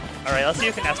right, let's see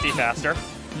who can SD faster.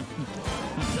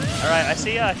 All right, I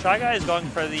see Shy Guy is going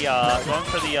for the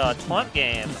Twump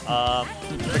game. But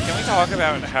can we talk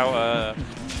about how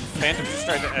Phantom just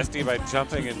tried to SD by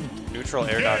jumping in neutral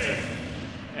air dodging?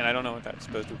 And I don't know what that's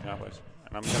supposed to accomplish.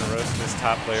 And I'm gonna roast this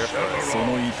top player for it.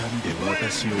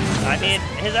 I mean,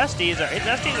 his SDs are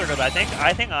good.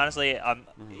 I think honestly,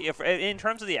 if in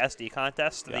terms of the SD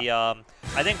contest, I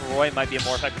think Roy might be a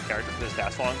more effective character for his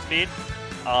fast falling speed,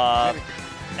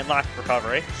 and lack of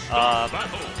recovery. I'm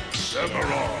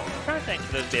trying to think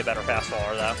if there'd be a better fast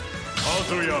faller though.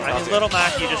 I mean, Little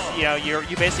Mac, you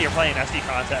basically are playing SD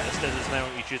contest because it's when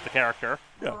you choose the character.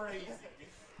 Yeah.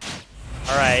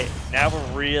 All right, now we're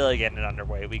really getting it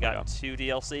underway. We got 2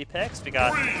 DLC picks. We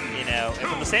got, and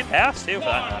from the same paths too, for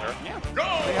that matter. Yeah.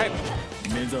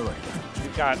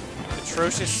 We've got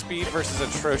atrocious speed versus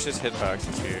atrocious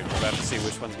hitboxes here. We're about to see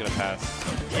which one's gonna pass.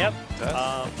 Yep.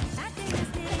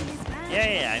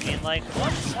 Yeah. I mean, like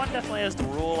one definitely has the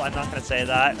rule. I'm not gonna say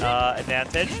that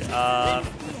advantage.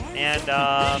 And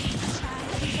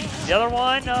the other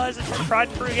one is a tried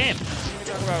and true game.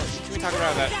 Can we talk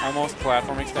about that almost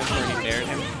platform extension where he nared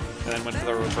him and then went for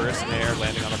the reverse nair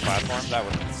landing on the platform? That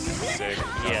would have been sick.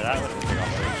 Yeah, that would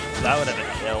have been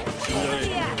ill.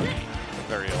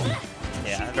 Very ill.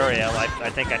 Yeah, very ill. I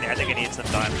think I need some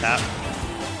time tap.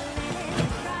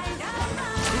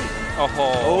 Oh,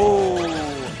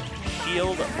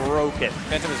 shield broken.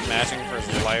 Phantom is mashing for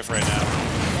his life right now.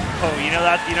 Oh, you know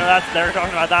that they're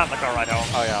talking about that in the car ride home.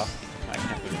 Oh yeah. I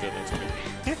can't believe it.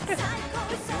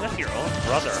 That's your own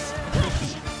brother.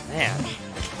 Man.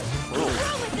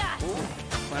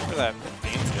 After that,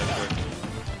 Bane's good.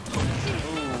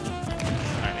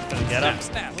 Alright, he's gonna get him.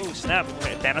 Snap. Ooh, snap.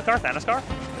 Okay, Thanaskar?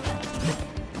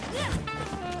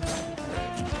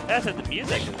 That's the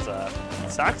music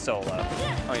is sax solo.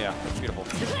 Oh yeah, that's beautiful.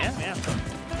 Yeah.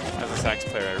 As a sax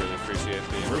player, I really appreciate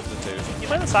the representation. You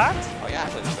play the sax? Oh yeah, I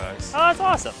play the sax. Oh, that's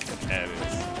awesome. Yeah, it is.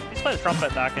 I used to play the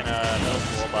trumpet back in middle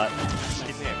school, but I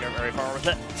didn't get very far with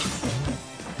it.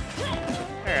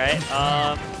 Alright,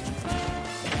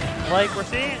 like we're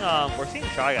seeing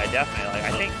Shy Guy definitely. Like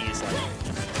I think he's like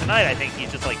tonight. I think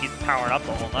he's just like he's powering up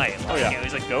the whole night. Like, oh yeah,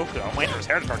 he's like Goku. I'm waiting for his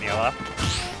hair to turn yellow.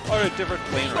 On a different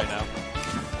plane right now.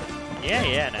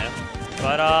 Yeah, no.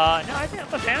 But no, I think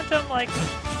the Phantom like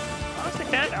honestly,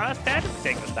 Phantom can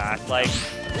take this back. Like,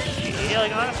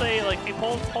 like honestly, like he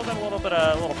pulled in a little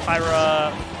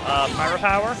pyro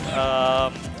power.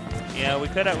 We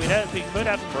could have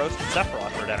some roasted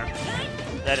Sephiroth for dinner.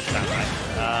 That didn't sound right.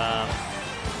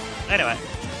 Anyway.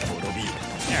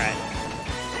 Alright.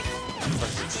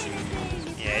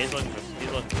 Yeah, he's looking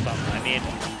for something. I mean,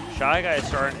 Shy Guy is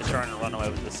starting to run away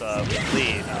with this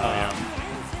lead.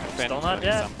 Still not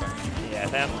dead. Yeah,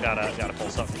 Phantom's gotta pull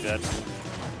something good.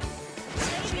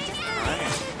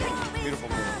 Beautiful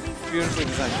move. Beautifully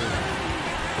designed move.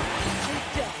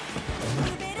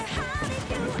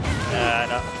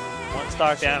 And one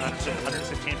stock down,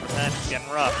 116%. It's getting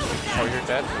rough. Oh, you're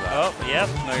dead for that. Oh, yep.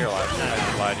 No, you're alive. You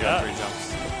lied. You have 3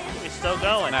 jumps. He's still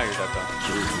going. Now you're dead, though.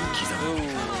 Ooh,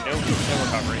 no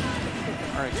recovery.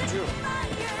 All right, Juju.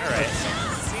 All right.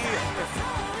 See if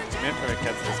Manfred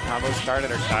gets this combo started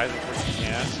or dies as quick as he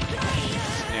can.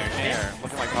 Here,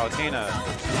 looking like Palutena.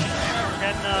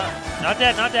 And, not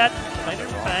dead, not dead. 100%.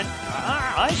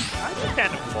 I think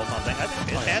Phantom can pull something. I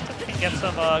think Phantom can get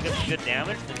some good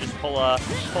damage and just pull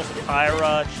some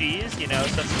Pyra cheese, you know,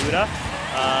 some Buddha.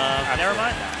 Never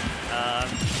mind that.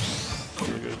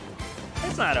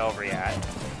 It's not over yet.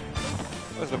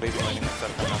 What was the baby landing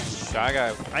stuff coming up? Shy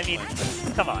Guy. I mean,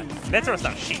 come on. Mitsura's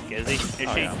not chic, is he? Is she?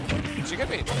 Yeah. She could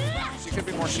be. She could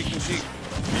be more chic than chic.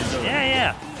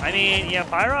 Yeah. I mean, yeah,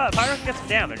 Pyra can get some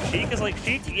damage. Sheik is like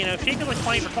 20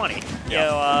 for 20. You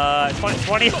know,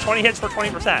 20 hits for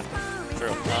 20%.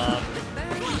 True.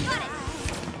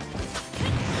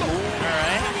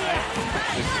 Alright.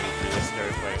 This is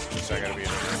scary place. Shy Guy to be in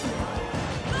there.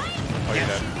 Oh, you're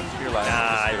dead. You're alive.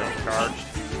 Nah, I don't charge.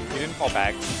 You didn't fall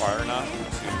back far enough to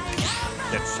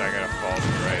get Shy Guy to fall to the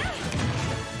right.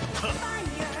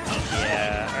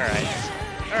 Yeah, alright.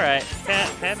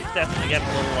 Pam's definitely getting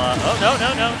a little, oh, no.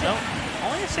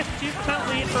 Only a 62%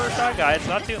 lead for Shy Guy. It's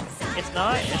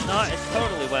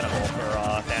totally winnable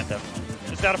for Phantom.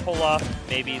 Just gotta pull off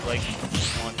maybe like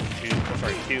two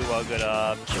good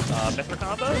Mithra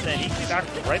combos, and he can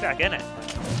be right back in it.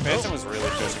 Phantom was really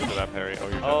pissed for that parry. Oh,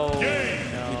 you're dead. Oh,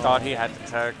 He thought he had to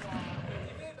tech.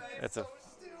 That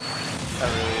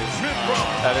really is.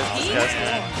 That is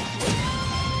disgusting.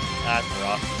 That's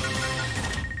rough.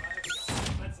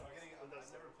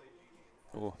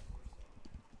 Ooh.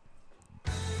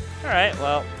 Alright,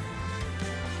 well,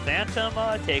 Phantom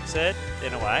takes it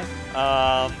in a way.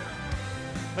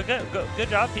 But good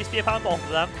job. PSP upon both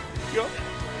of them.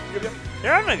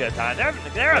 They're having a good time.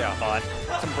 They're having fun.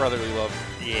 Some brotherly love.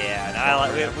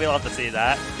 Yeah, we love to see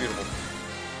that. Beautiful.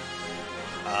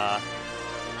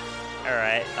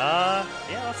 Alright, yeah,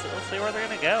 let's see where they're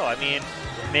gonna go. I mean,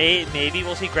 maybe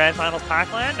we'll see Grand Finals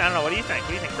Pac-Land? I don't know, what do you think? What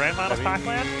do you think, Grand Finals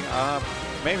Pac-Land?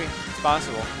 Maybe. It's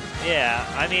possible. Yeah,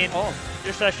 I mean,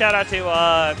 just a shout out to,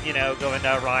 going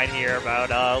to Ryan here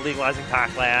about legalizing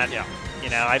Pac-Land. Yeah.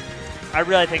 You know, I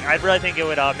really think it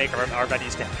would make our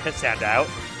venues stand out.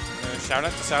 Shout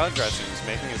out to Salad Dressings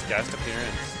making his guest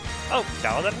appearance. Oh,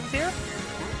 Salad Dressings here?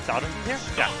 Salad Dressings here?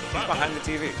 Yeah, he's behind the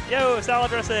TV. Yo,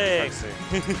 Salad Dressing! He's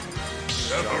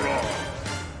in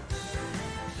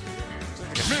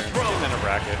a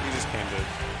bracket. He just came to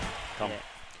come.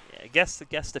 Yeah, guest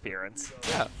appearance.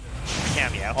 Yeah.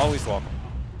 Cameo. Always welcome.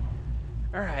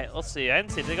 Alright, let's see. I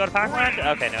didn't see. Did they go to Pac-Land?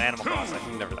 Okay, no, Animal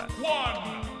Crossing. Never that.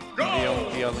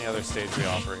 The only other stage we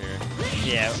offer here.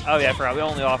 Yeah. Oh yeah, I forgot. We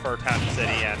only offer Town and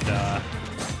City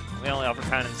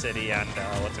and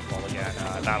what's it called again?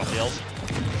 Battlefield.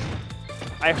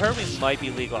 I heard we might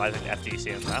be legalizing FD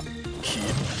soon, though.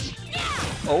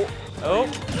 Oh. No,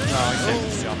 he saved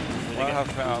his jump.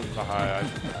 Behind.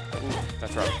 Ooh,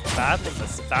 that's right. Bad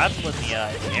was in the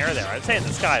air there. I'd say in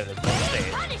the sky, but it's full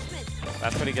stage.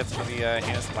 That's what he gets for the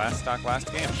heinous last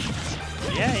game.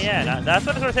 Yeah. That's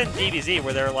what I was saying in DBZ,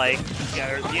 where they're like,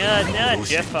 a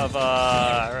gif of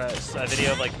a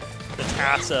video of like the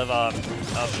tasks of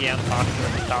PM talking to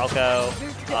Falco.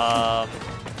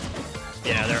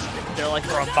 They're like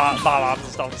throwing bombs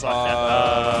and stuff like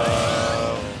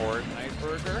that. Fortnite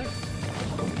Burger?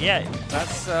 Yeah.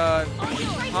 That's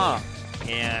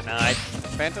And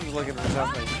Phantom's looking for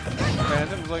something.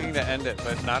 Phantom's looking to end it,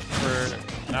 but not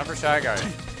for Shy Guy.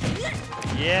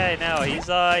 Yeah, I know. He's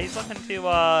looking to.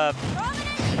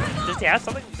 Does he have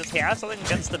something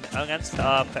against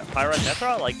Pyra and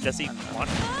Mithra? Like, does he want?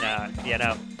 Nah. Yeah,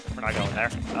 no. We're not going there.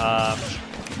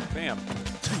 Bam.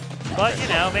 But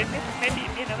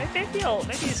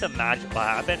maybe some magic will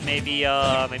happen. Maybe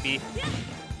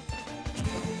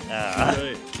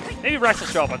Rex will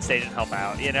show up on stage and help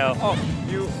out. You know. Oh,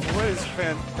 what is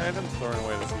Phantom's throwing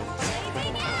away this game?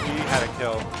 He had a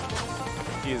kill.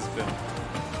 He has been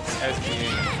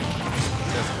SPing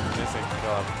just missing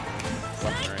kill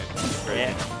left and right.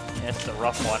 Yeah, it's a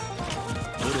rough one.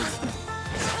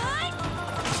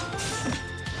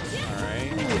 All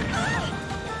right.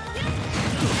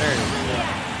 There he is.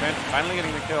 Phantom finally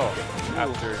getting the kill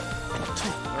after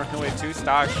throwing away 2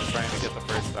 stocks and trying to get the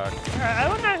first stock.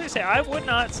 I would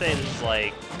not say this is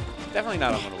like. Definitely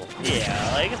not unwinnable.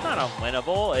 Yeah, like it's not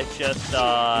unwinnable. It's just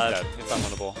it's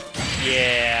unwinnable.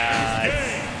 Yeah.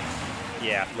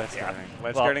 Yeah. Let's guarding.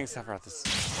 Let's guarding Sephiroth.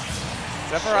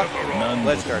 Sephiroth.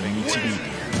 Let's guarding.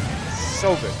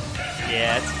 so good.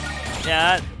 Yeah,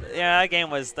 yeah, that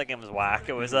game was whack.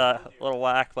 It was a little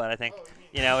whack, but I think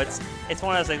it's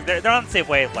one of those things. They're on the same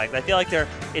wavelength. I feel like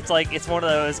it's one of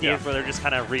those games where they're just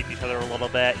kind of reading each other a little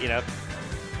bit,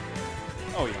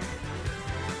 Oh yeah.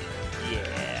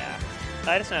 Yeah.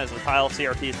 I just know the pile of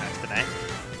CRTs next to me.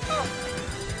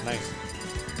 Nice.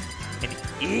 And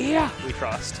yeah, we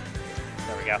trust.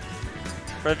 There we go.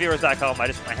 For the viewers back home, I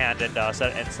just put my hand and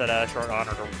said a short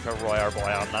honor to Roy, our boy,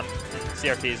 on them.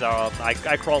 CRTs are. I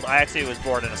actually was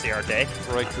born in a CRT.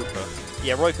 Roy Koopa.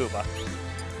 Yeah, Roy Koopa.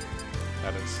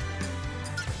 That is.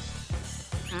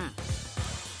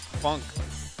 Funk.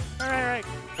 All right.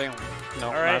 Bam. No,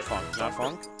 All right. not funk. Not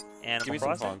funk. Animal Give me some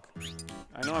Crossing. funk.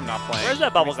 I know I'm not playing. Where's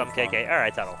that Give me bubblegum some funk. KK? All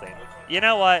right, Tunnel Theme. You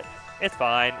know what? It's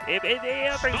fine. It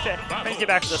brings you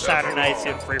back to the Saturday nights,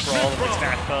 you free for all the big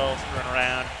Smash Bills, run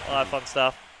around, a lot of fun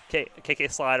stuff. KK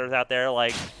Sliders out there,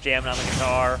 like jamming on the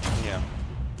guitar. Yeah.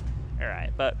 All right,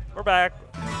 but we're back.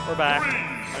 We're back.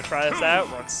 We're gonna try this out.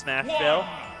 We're on Smashville.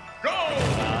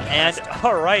 And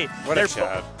all right, What a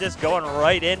chat. just going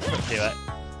right into it.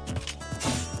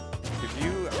 If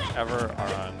you ever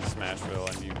are on Smashville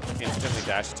and you instantly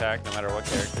dash attack, no matter what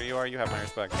character you are, you have my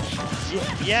respect.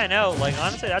 Yeah, no, like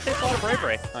honestly, that takes a lot of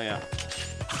bravery. Oh yeah.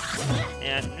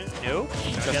 And no,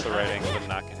 Just the right angle to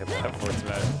not get hit by that forward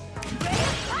smash.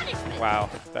 Wow,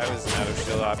 that was an out of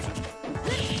shield option.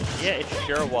 yeah, it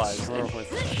sure was. Sure was.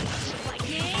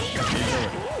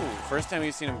 Ooh, first time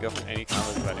we've seen him go for any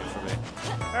combos with that news for me.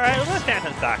 All right, let's put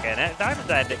Phantom's back in it. Diamond's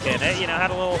in it.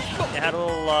 Had a little,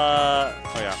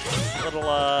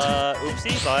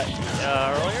 oopsie, but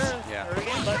earlier,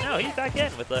 game. But no, he's back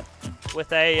in with a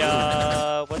what's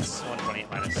 128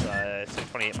 minus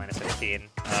 28 minus 16.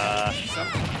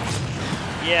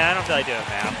 Yeah, I don't feel like doing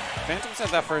math. Phantom said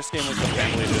that first game was the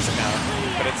family discount,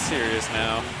 but it's serious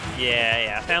now.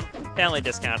 Yeah. Family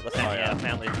discount with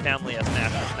family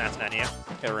Smash menu.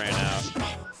 It ran out.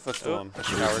 Footstool him,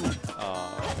 coward.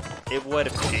 It would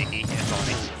have been cheeky and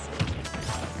funny.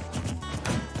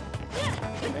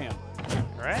 Damn.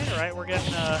 All right, we're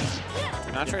getting.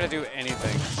 Do not try to do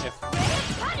anything.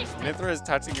 If Mithra is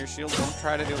touching your shield, don't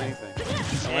try to do anything.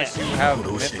 Unless you have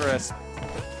Mithra's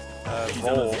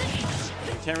roll,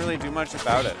 you can't really do much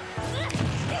about it.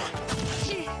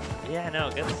 Yeah, no,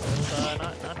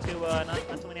 it's not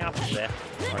too many options there.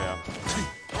 Oh yeah.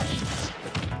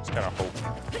 Just gotta hope.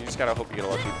 You just gotta hope you get a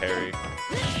lucky parry.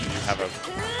 And you have a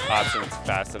option that's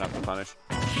fast enough to punish.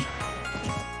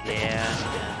 Yeah,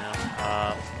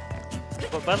 no.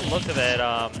 But by the look of it,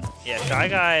 Shy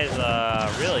Guy is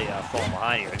really falling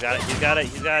behind you. He's got to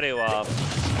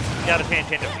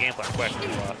change up the game plan quick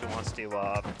if he wants to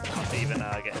even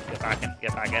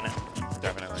get back in it.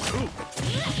 Definitely. Ooh.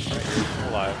 Right, you're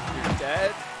alive. You're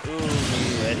dead. Ooh,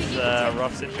 it's a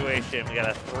rough situation. We got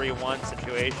a 3-1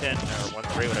 situation, or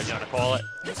 1-3, whatever you want to call it.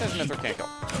 Who says Mithra can't kill?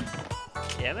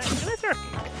 Yeah, man, Mithra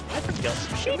kill.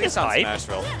 Sheik is on hype.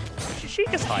 Smashville.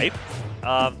 Sheik is hype. I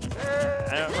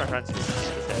don't remember friends who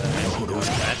said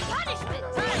that.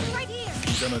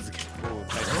 Ooh,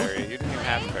 nice parry. You didn't even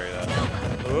have to parry that.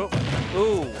 Ooh.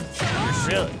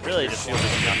 Really just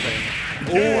shielding nothing.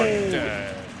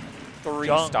 Ooh. 3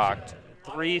 Dunk. stocked.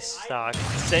 3 stock.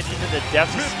 Sent into the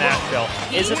depths of Smashville.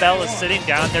 Isabelle is sitting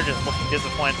down there just looking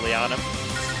disappointedly on him.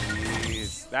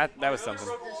 Jeez. That was something.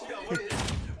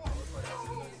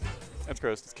 That's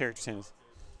gross. It's character tennis.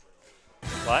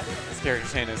 What? It's character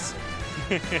tennis.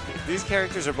 These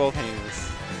characters are both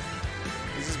Hanes.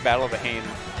 This is Battle of the Hane.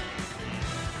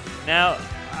 Now,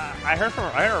 I heard a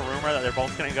rumor that they're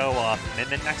both gonna go mid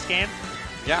next game.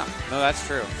 Yeah, no, that's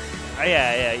true.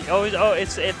 Yeah. Oh,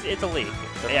 it's a leak.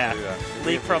 Yeah,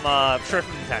 leak from sure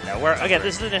from Nintendo. Where again,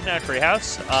 this is the Nintendo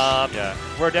Treehouse. Yeah.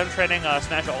 We're demonstrating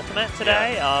Smash Ultimate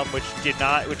today,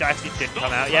 which actually didn't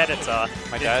come out yet. It's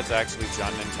my dad's actually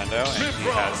John Nintendo, and he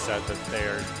has said that they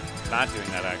are not doing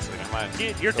that actually. Never mind.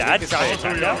 Dude, your dad's John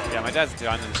Nintendo? Yeah, my dad's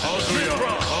John Nintendo.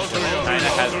 China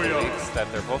has leaks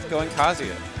that they're both going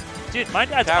Kazuya. Dude, my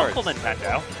dad's Cowards. Uncle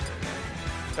Nintendo.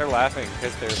 They're laughing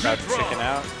because they're about to chicken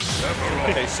out.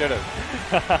 But they should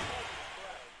have.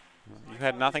 You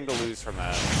had nothing to lose from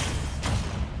that.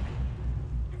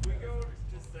 3,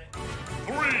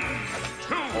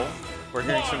 2, Oh, we're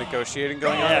hearing some negotiating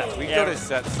going on. If we go to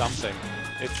set something,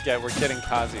 we're getting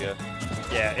Kazuya.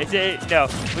 Yeah, if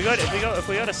we go to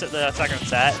the second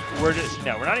set, we're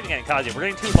not even getting Kazuya. We're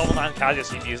getting 2 level 9 Kazuya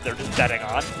CPUs. They're just betting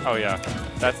on. Oh yeah,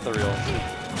 that's the real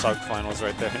sub finals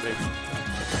right there.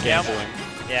 Gambling.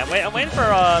 Yeah, I'm waiting for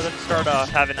them to start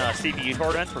having CPU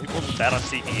tournaments where people just bet on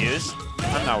CPUs.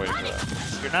 I'm not waiting for that.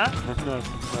 You're not? I'm not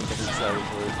getting excited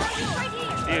for it.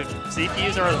 Dude,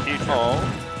 CPUs are the future. Oh.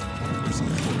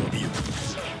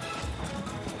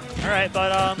 All right,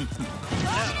 but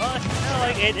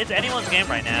like it's anyone's game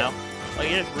right now. Like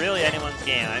it is really anyone's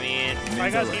game. I mean,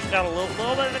 Pygo's even got a little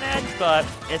bit of an edge, but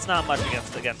it's not much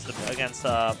against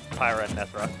Pyra and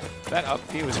Mithra. That up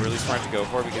B was really smart to go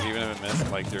for because even if it missed,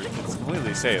 like it's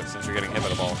completely safe since you're getting hit by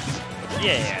the ball.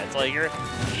 Yeah, it's like you're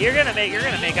gonna make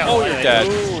out. Oh, you're dead.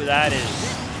 Ooh, that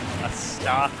is a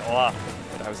stock off.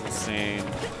 That was insane.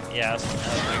 Yeah, that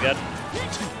was pretty good.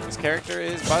 This character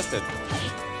is busted.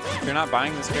 If you're not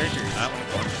buying this character, you're not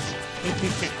winning.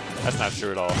 That's not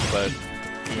true at all, but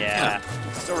yeah.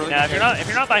 Still really Now, good if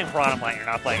you're not buying Piranha Plant, you're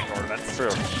not playing tournaments.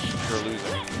 True. You're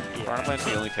losing. Yeah. Piranha Plant's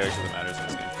the only character that matters in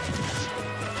this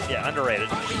game. Yeah, underrated.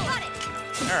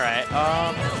 All right.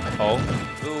 Oh.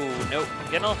 Ooh, nope.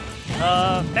 Getting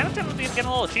Phantom would be getting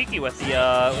a little cheeky with the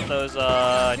with those is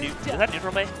that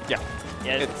neutral bait? Yeah.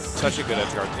 Yeah. It's such a good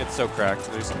edge guard. It's so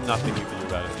cracked. There's nothing you can do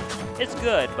about it. It's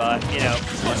good, but you know,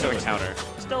 Much of a counter.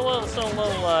 still a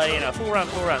little, you know, full run,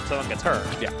 someone gets hurt.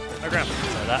 Yeah. My grandma would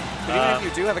say that. But even if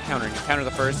you do have a counter, and you counter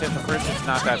the first hit's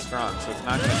not that strong, so it's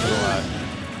not going to do a lot.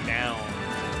 Down to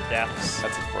the depths.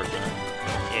 That's unfortunate.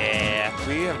 Yeah.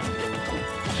 We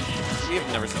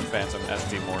have never seen Phantom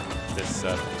SD more this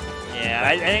set. Yeah,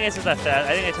 I think it's just that.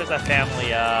 I think it's just that family.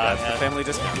 That's the family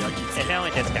discount. Yeah,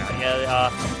 family discount. Yeah,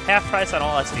 half price on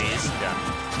all SDs. Yeah.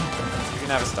 You can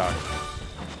have a stock.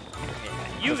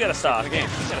 Yeah. You get a stock. The game.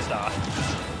 You get a stock.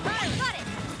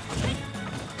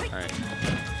 All right.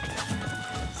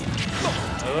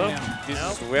 Oh, This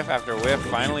nope. is whiff after whiff,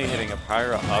 finally hitting a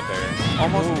Pyra up there.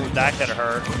 Almost. Ooh, that could have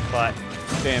hurt, but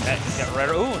Damn. that got rid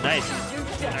of. Ooh, nice.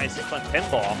 Nice fun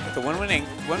pinball. The one-wing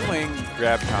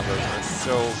grab combos are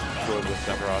so good with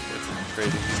Sephiroth. It's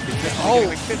crazy. He's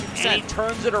like And he 50%.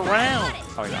 turns it around.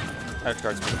 Oh yeah. That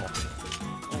card's beautiful.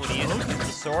 Ooh, he uses the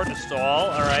sword to stall.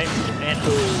 All right, and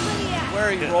Where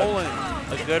are you rolling?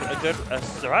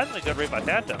 surprisingly good read by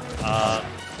Phantom.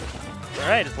 All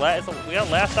right, we got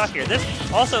last stock here. This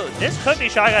could be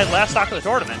Shy Guy's last stock of the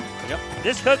tournament. Yep.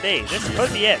 This could be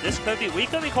it. We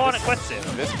could be calling it quits soon.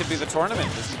 This could be the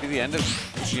tournament. This could be the end of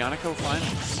Giannico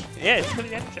Finals. Yeah, it could be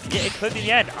the end. Yeah, it could be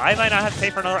the end. I might not have to pay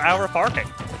for another hour of parking.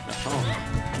 Oh.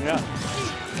 Yeah.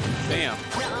 Damn.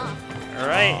 All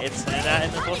right, it's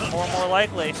looking more and more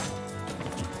likely.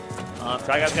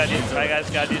 Shy Guy's got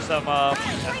to do some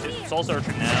soul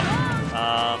searching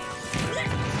now.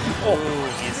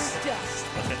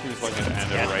 He was looking at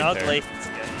Ando right ugly. there. It's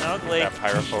getting ugly. That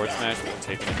Pyro forward smash would have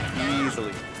taken it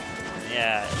easily.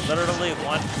 Yeah, literally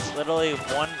one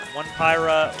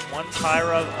Pyra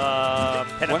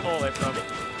pinnacle away from.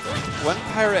 One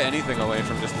Pyra anything away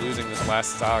from just losing this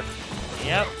last stock.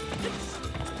 Yep.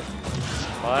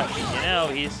 But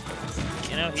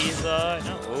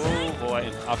oh boy.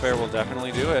 And up air will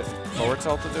definitely do it. Forward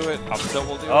tilt will do it. Up tilt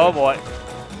will do it. Oh boy.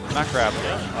 Not grab.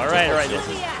 All right. This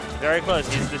is very close.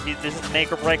 This is the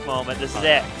make or break moment. This is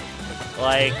it.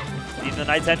 Like either the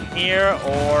Knight's Ending here,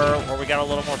 or we got a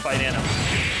little more fight in him.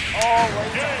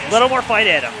 Oh, a little more fight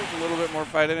in him. A little bit more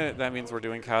fight in it. That means we're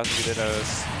doing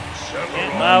Kazuya-Dittos.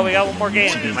 Well, we got one more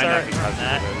game to Might not start. be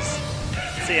Kazuya-Dittos.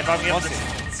 Let's see if I'm giving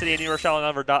the city of New Rochelle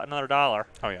another $1.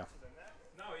 Oh yeah.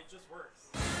 No, it just works.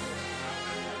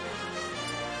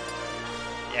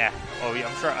 Yeah. Oh,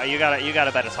 I'm sure you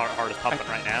gotta bet it's hard as pumping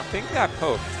right now. I think that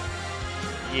poked.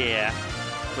 Yeah.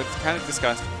 But it's kind of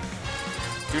disgusting.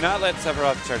 Do not let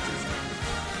Sephiroth charge you.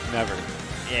 Never.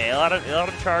 Yeah. A lot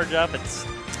of charge up. It's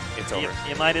over.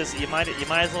 You might as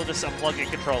well just unplug your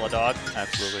controller, dog.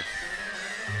 Absolutely.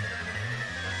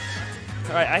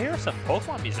 All right, I hear some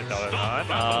Pokemon music going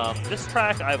on. This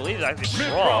track, I believe, is actually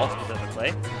Brawl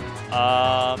specifically.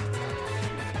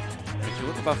 If you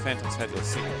look above Phantom's head, you'll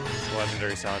see the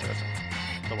legendary salad dressing.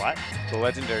 The what? The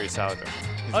legendary salad dressing.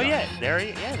 He's Oh gone. yeah, there he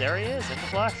is in the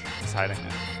flesh. He's hiding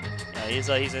it. Yeah, he's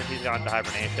gone into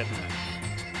hibernation.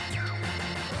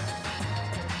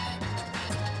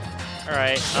 All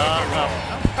right.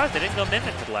 I'm surprised they didn't go Min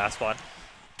Min for the last one.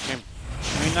 Shame.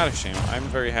 I mean, not a shame. I'm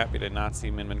very happy to not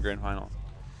see Min Min Grand Finals.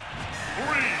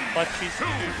 But she's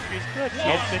good. She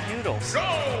has good noodles.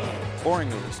 Boring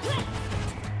noodles.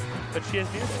 But she has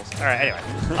noodles. All right. Anyway.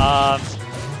 All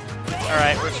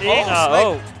right. We're seeing.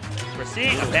 We're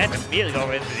seeing a Phantom immediately go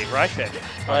into the aggression.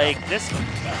 Like this.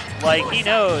 Like he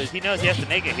knows he has to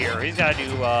make it here. He's got to do.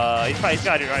 He's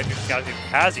got to do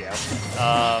Casio.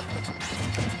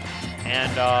 Yeah,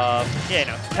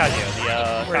 no, Casio, the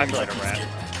calculator brand.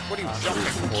 What are you jumping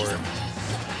for?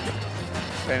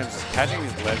 Phantom's just catching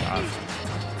these ledge options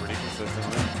pretty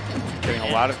consistently. Getting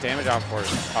a lot of damage off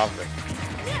of it.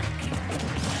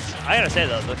 I gotta say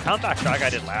though, the comeback strike I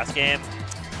did last game,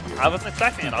 I wasn't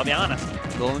expecting it, I'll be honest. A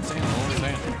little insane, a little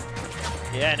insane.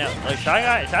 Yeah, no. Like Shy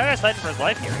Guy's fighting for his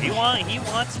life here. He wants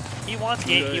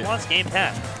game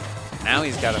 10. Now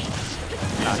he's got to.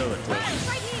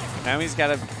 Now he's got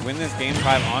to win this game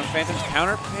 5 on Phantom's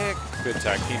counter pick. Good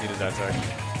tech. He needed that tech.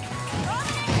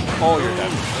 Oh, you're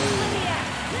dead.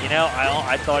 You know,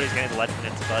 I thought he was going to legend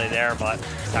instability there, but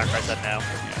Sakurai said no.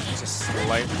 Yeah, just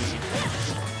slightly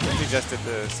just at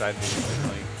the side of the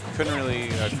like, couldn't really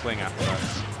swing after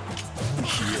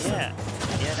that.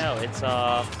 Yeah, no, it's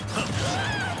all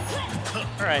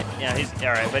right. Yeah, he's all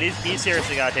right, but he's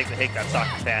seriously got to take the hit that stock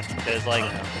from Phantom because like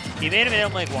he made him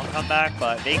in like one comeback,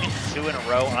 but making 2 in a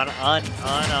row on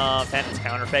Phantom's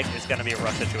counter pick is going to be a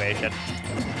rough situation.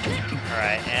 All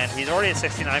right, and he's already at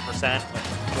 69%,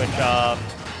 which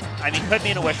I mean could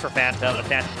mean a wish for Phantom. The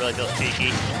Phantom really feels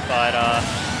cheeky, but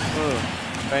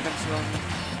Phantom's feeling a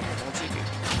little cheeky.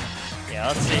 Yeah,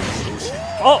 let's see.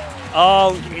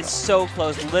 Oh, it's so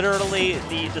close. Literally,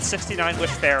 the 69 wish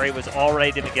fairy was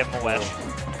already going to give him a wish.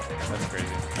 That's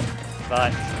crazy.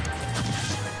 But,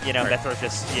 you know, Mithra's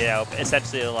just, you know,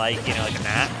 essentially like, you know, like a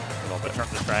gnat in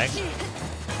terms of strength.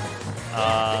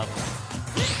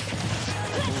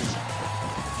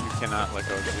 You cannot let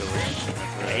go of the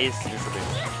Yeah, he's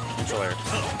neutral air.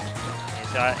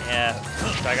 Shy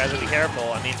Guy's gonna be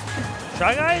careful. I mean,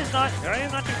 Shy Guy is not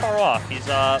too far off. He's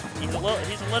a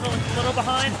little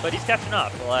behind, but he's catching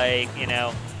up. Like, you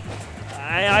know,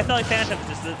 I feel like Phantom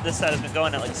this set has been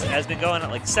going at like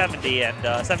 70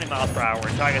 and 70 miles per hour,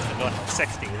 and Shy Guy's been going at like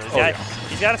 60.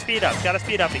 He's got to speed up.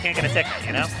 He can't get a ticket.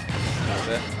 You know. That's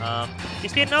it.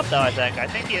 He's speeding up though. I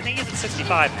think he's at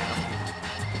 65 now.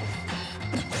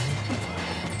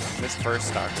 This first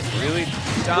stock is really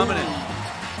dominant.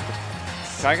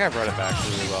 Shy Guy brought it back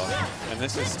really well, and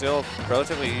this is still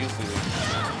relatively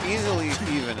easily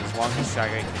even as long as Shy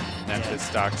Guy can net this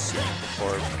stock soon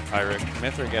before Pyric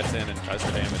Mithra gets in and does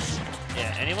the damage.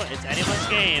 Yeah, it's anyone's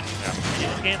game. Yeah.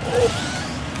 Anyone's game.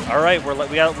 All right,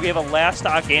 we have a last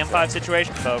stock game 5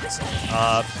 situation, folks.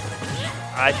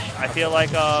 I feel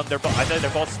like they're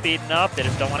both speeding up. They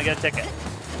just don't want to get a ticket.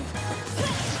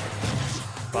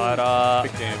 But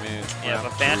big damage. Yeah,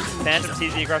 but Phantom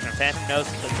sees the aggression. Phantom knows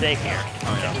what's at stake here.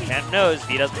 Oh, yeah. Phantom knows if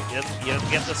he doesn't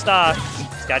get the stock,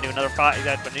 he's got to do another 5. He's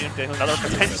got to do another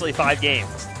potentially 5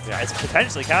 games. Yeah, it's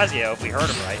potentially Kazuyo if we heard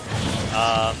him right.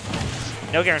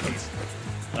 No guarantees.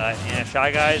 But yeah,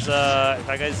 Shy Guy's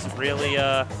really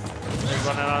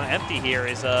running on empty here.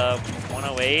 He's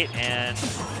 108 and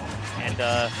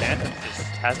Phantom just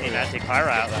hasn't even had to take Pyra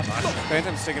out that much.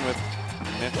 Phantom's sticking with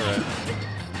Mithra,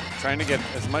 trying to get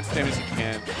as much damage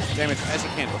as he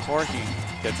can before he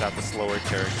gets out the slower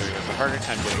character. He has a harder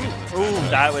time getting in this. Ooh,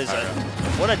 that was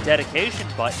what a dedication,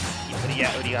 but he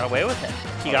got away with it.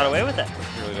 He got away with it.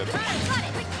 He really did.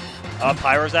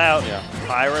 Pyra's out. Yeah.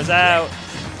 Pyra's out.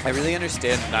 I really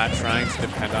understand not trying to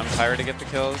depend on Pyra to get the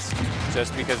kills,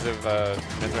 just because of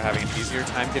Mithra having an easier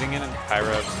time getting in and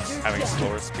Pyra having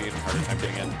slower speed and harder time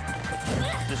getting in.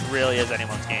 This really is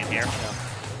anyone's game here. Yeah.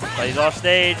 But he's off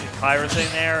stage, Pyra's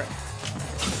sitting there.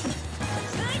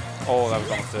 Oh, that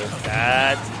was almost it.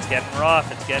 It's getting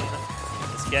rough. It's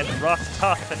getting rough,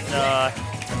 tough, and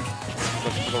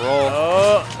Look for the roll.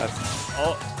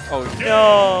 Oh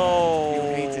no! You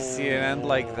hate to see it end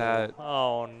like that.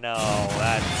 Oh no,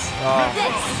 that's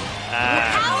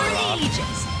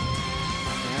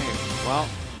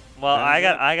Well, I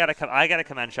gotta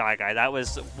commend Shy Guy. That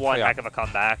was one heck of a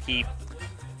comeback. He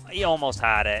almost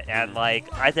had it, and like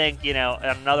I think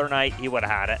another night he would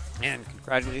have had it. And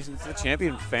congratulations to the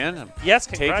champion, Phantom. Yes,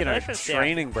 Taking congratulations. our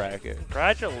training bracket.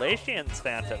 Congratulations,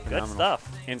 Phantom. Phenomenal. Good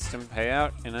stuff. Instant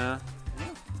payout, and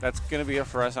that's gonna be it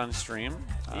for us on stream.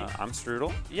 I'm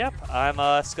Strudel. Yep, I'm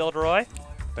Skilldroy.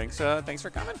 Thanks for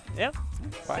coming. Yep.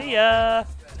 Bye. See ya.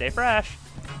 Stay fresh.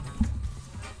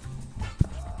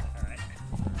 All right.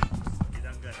 You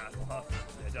done good, Hasselhoff.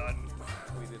 You done?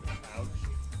 We did. Ouch.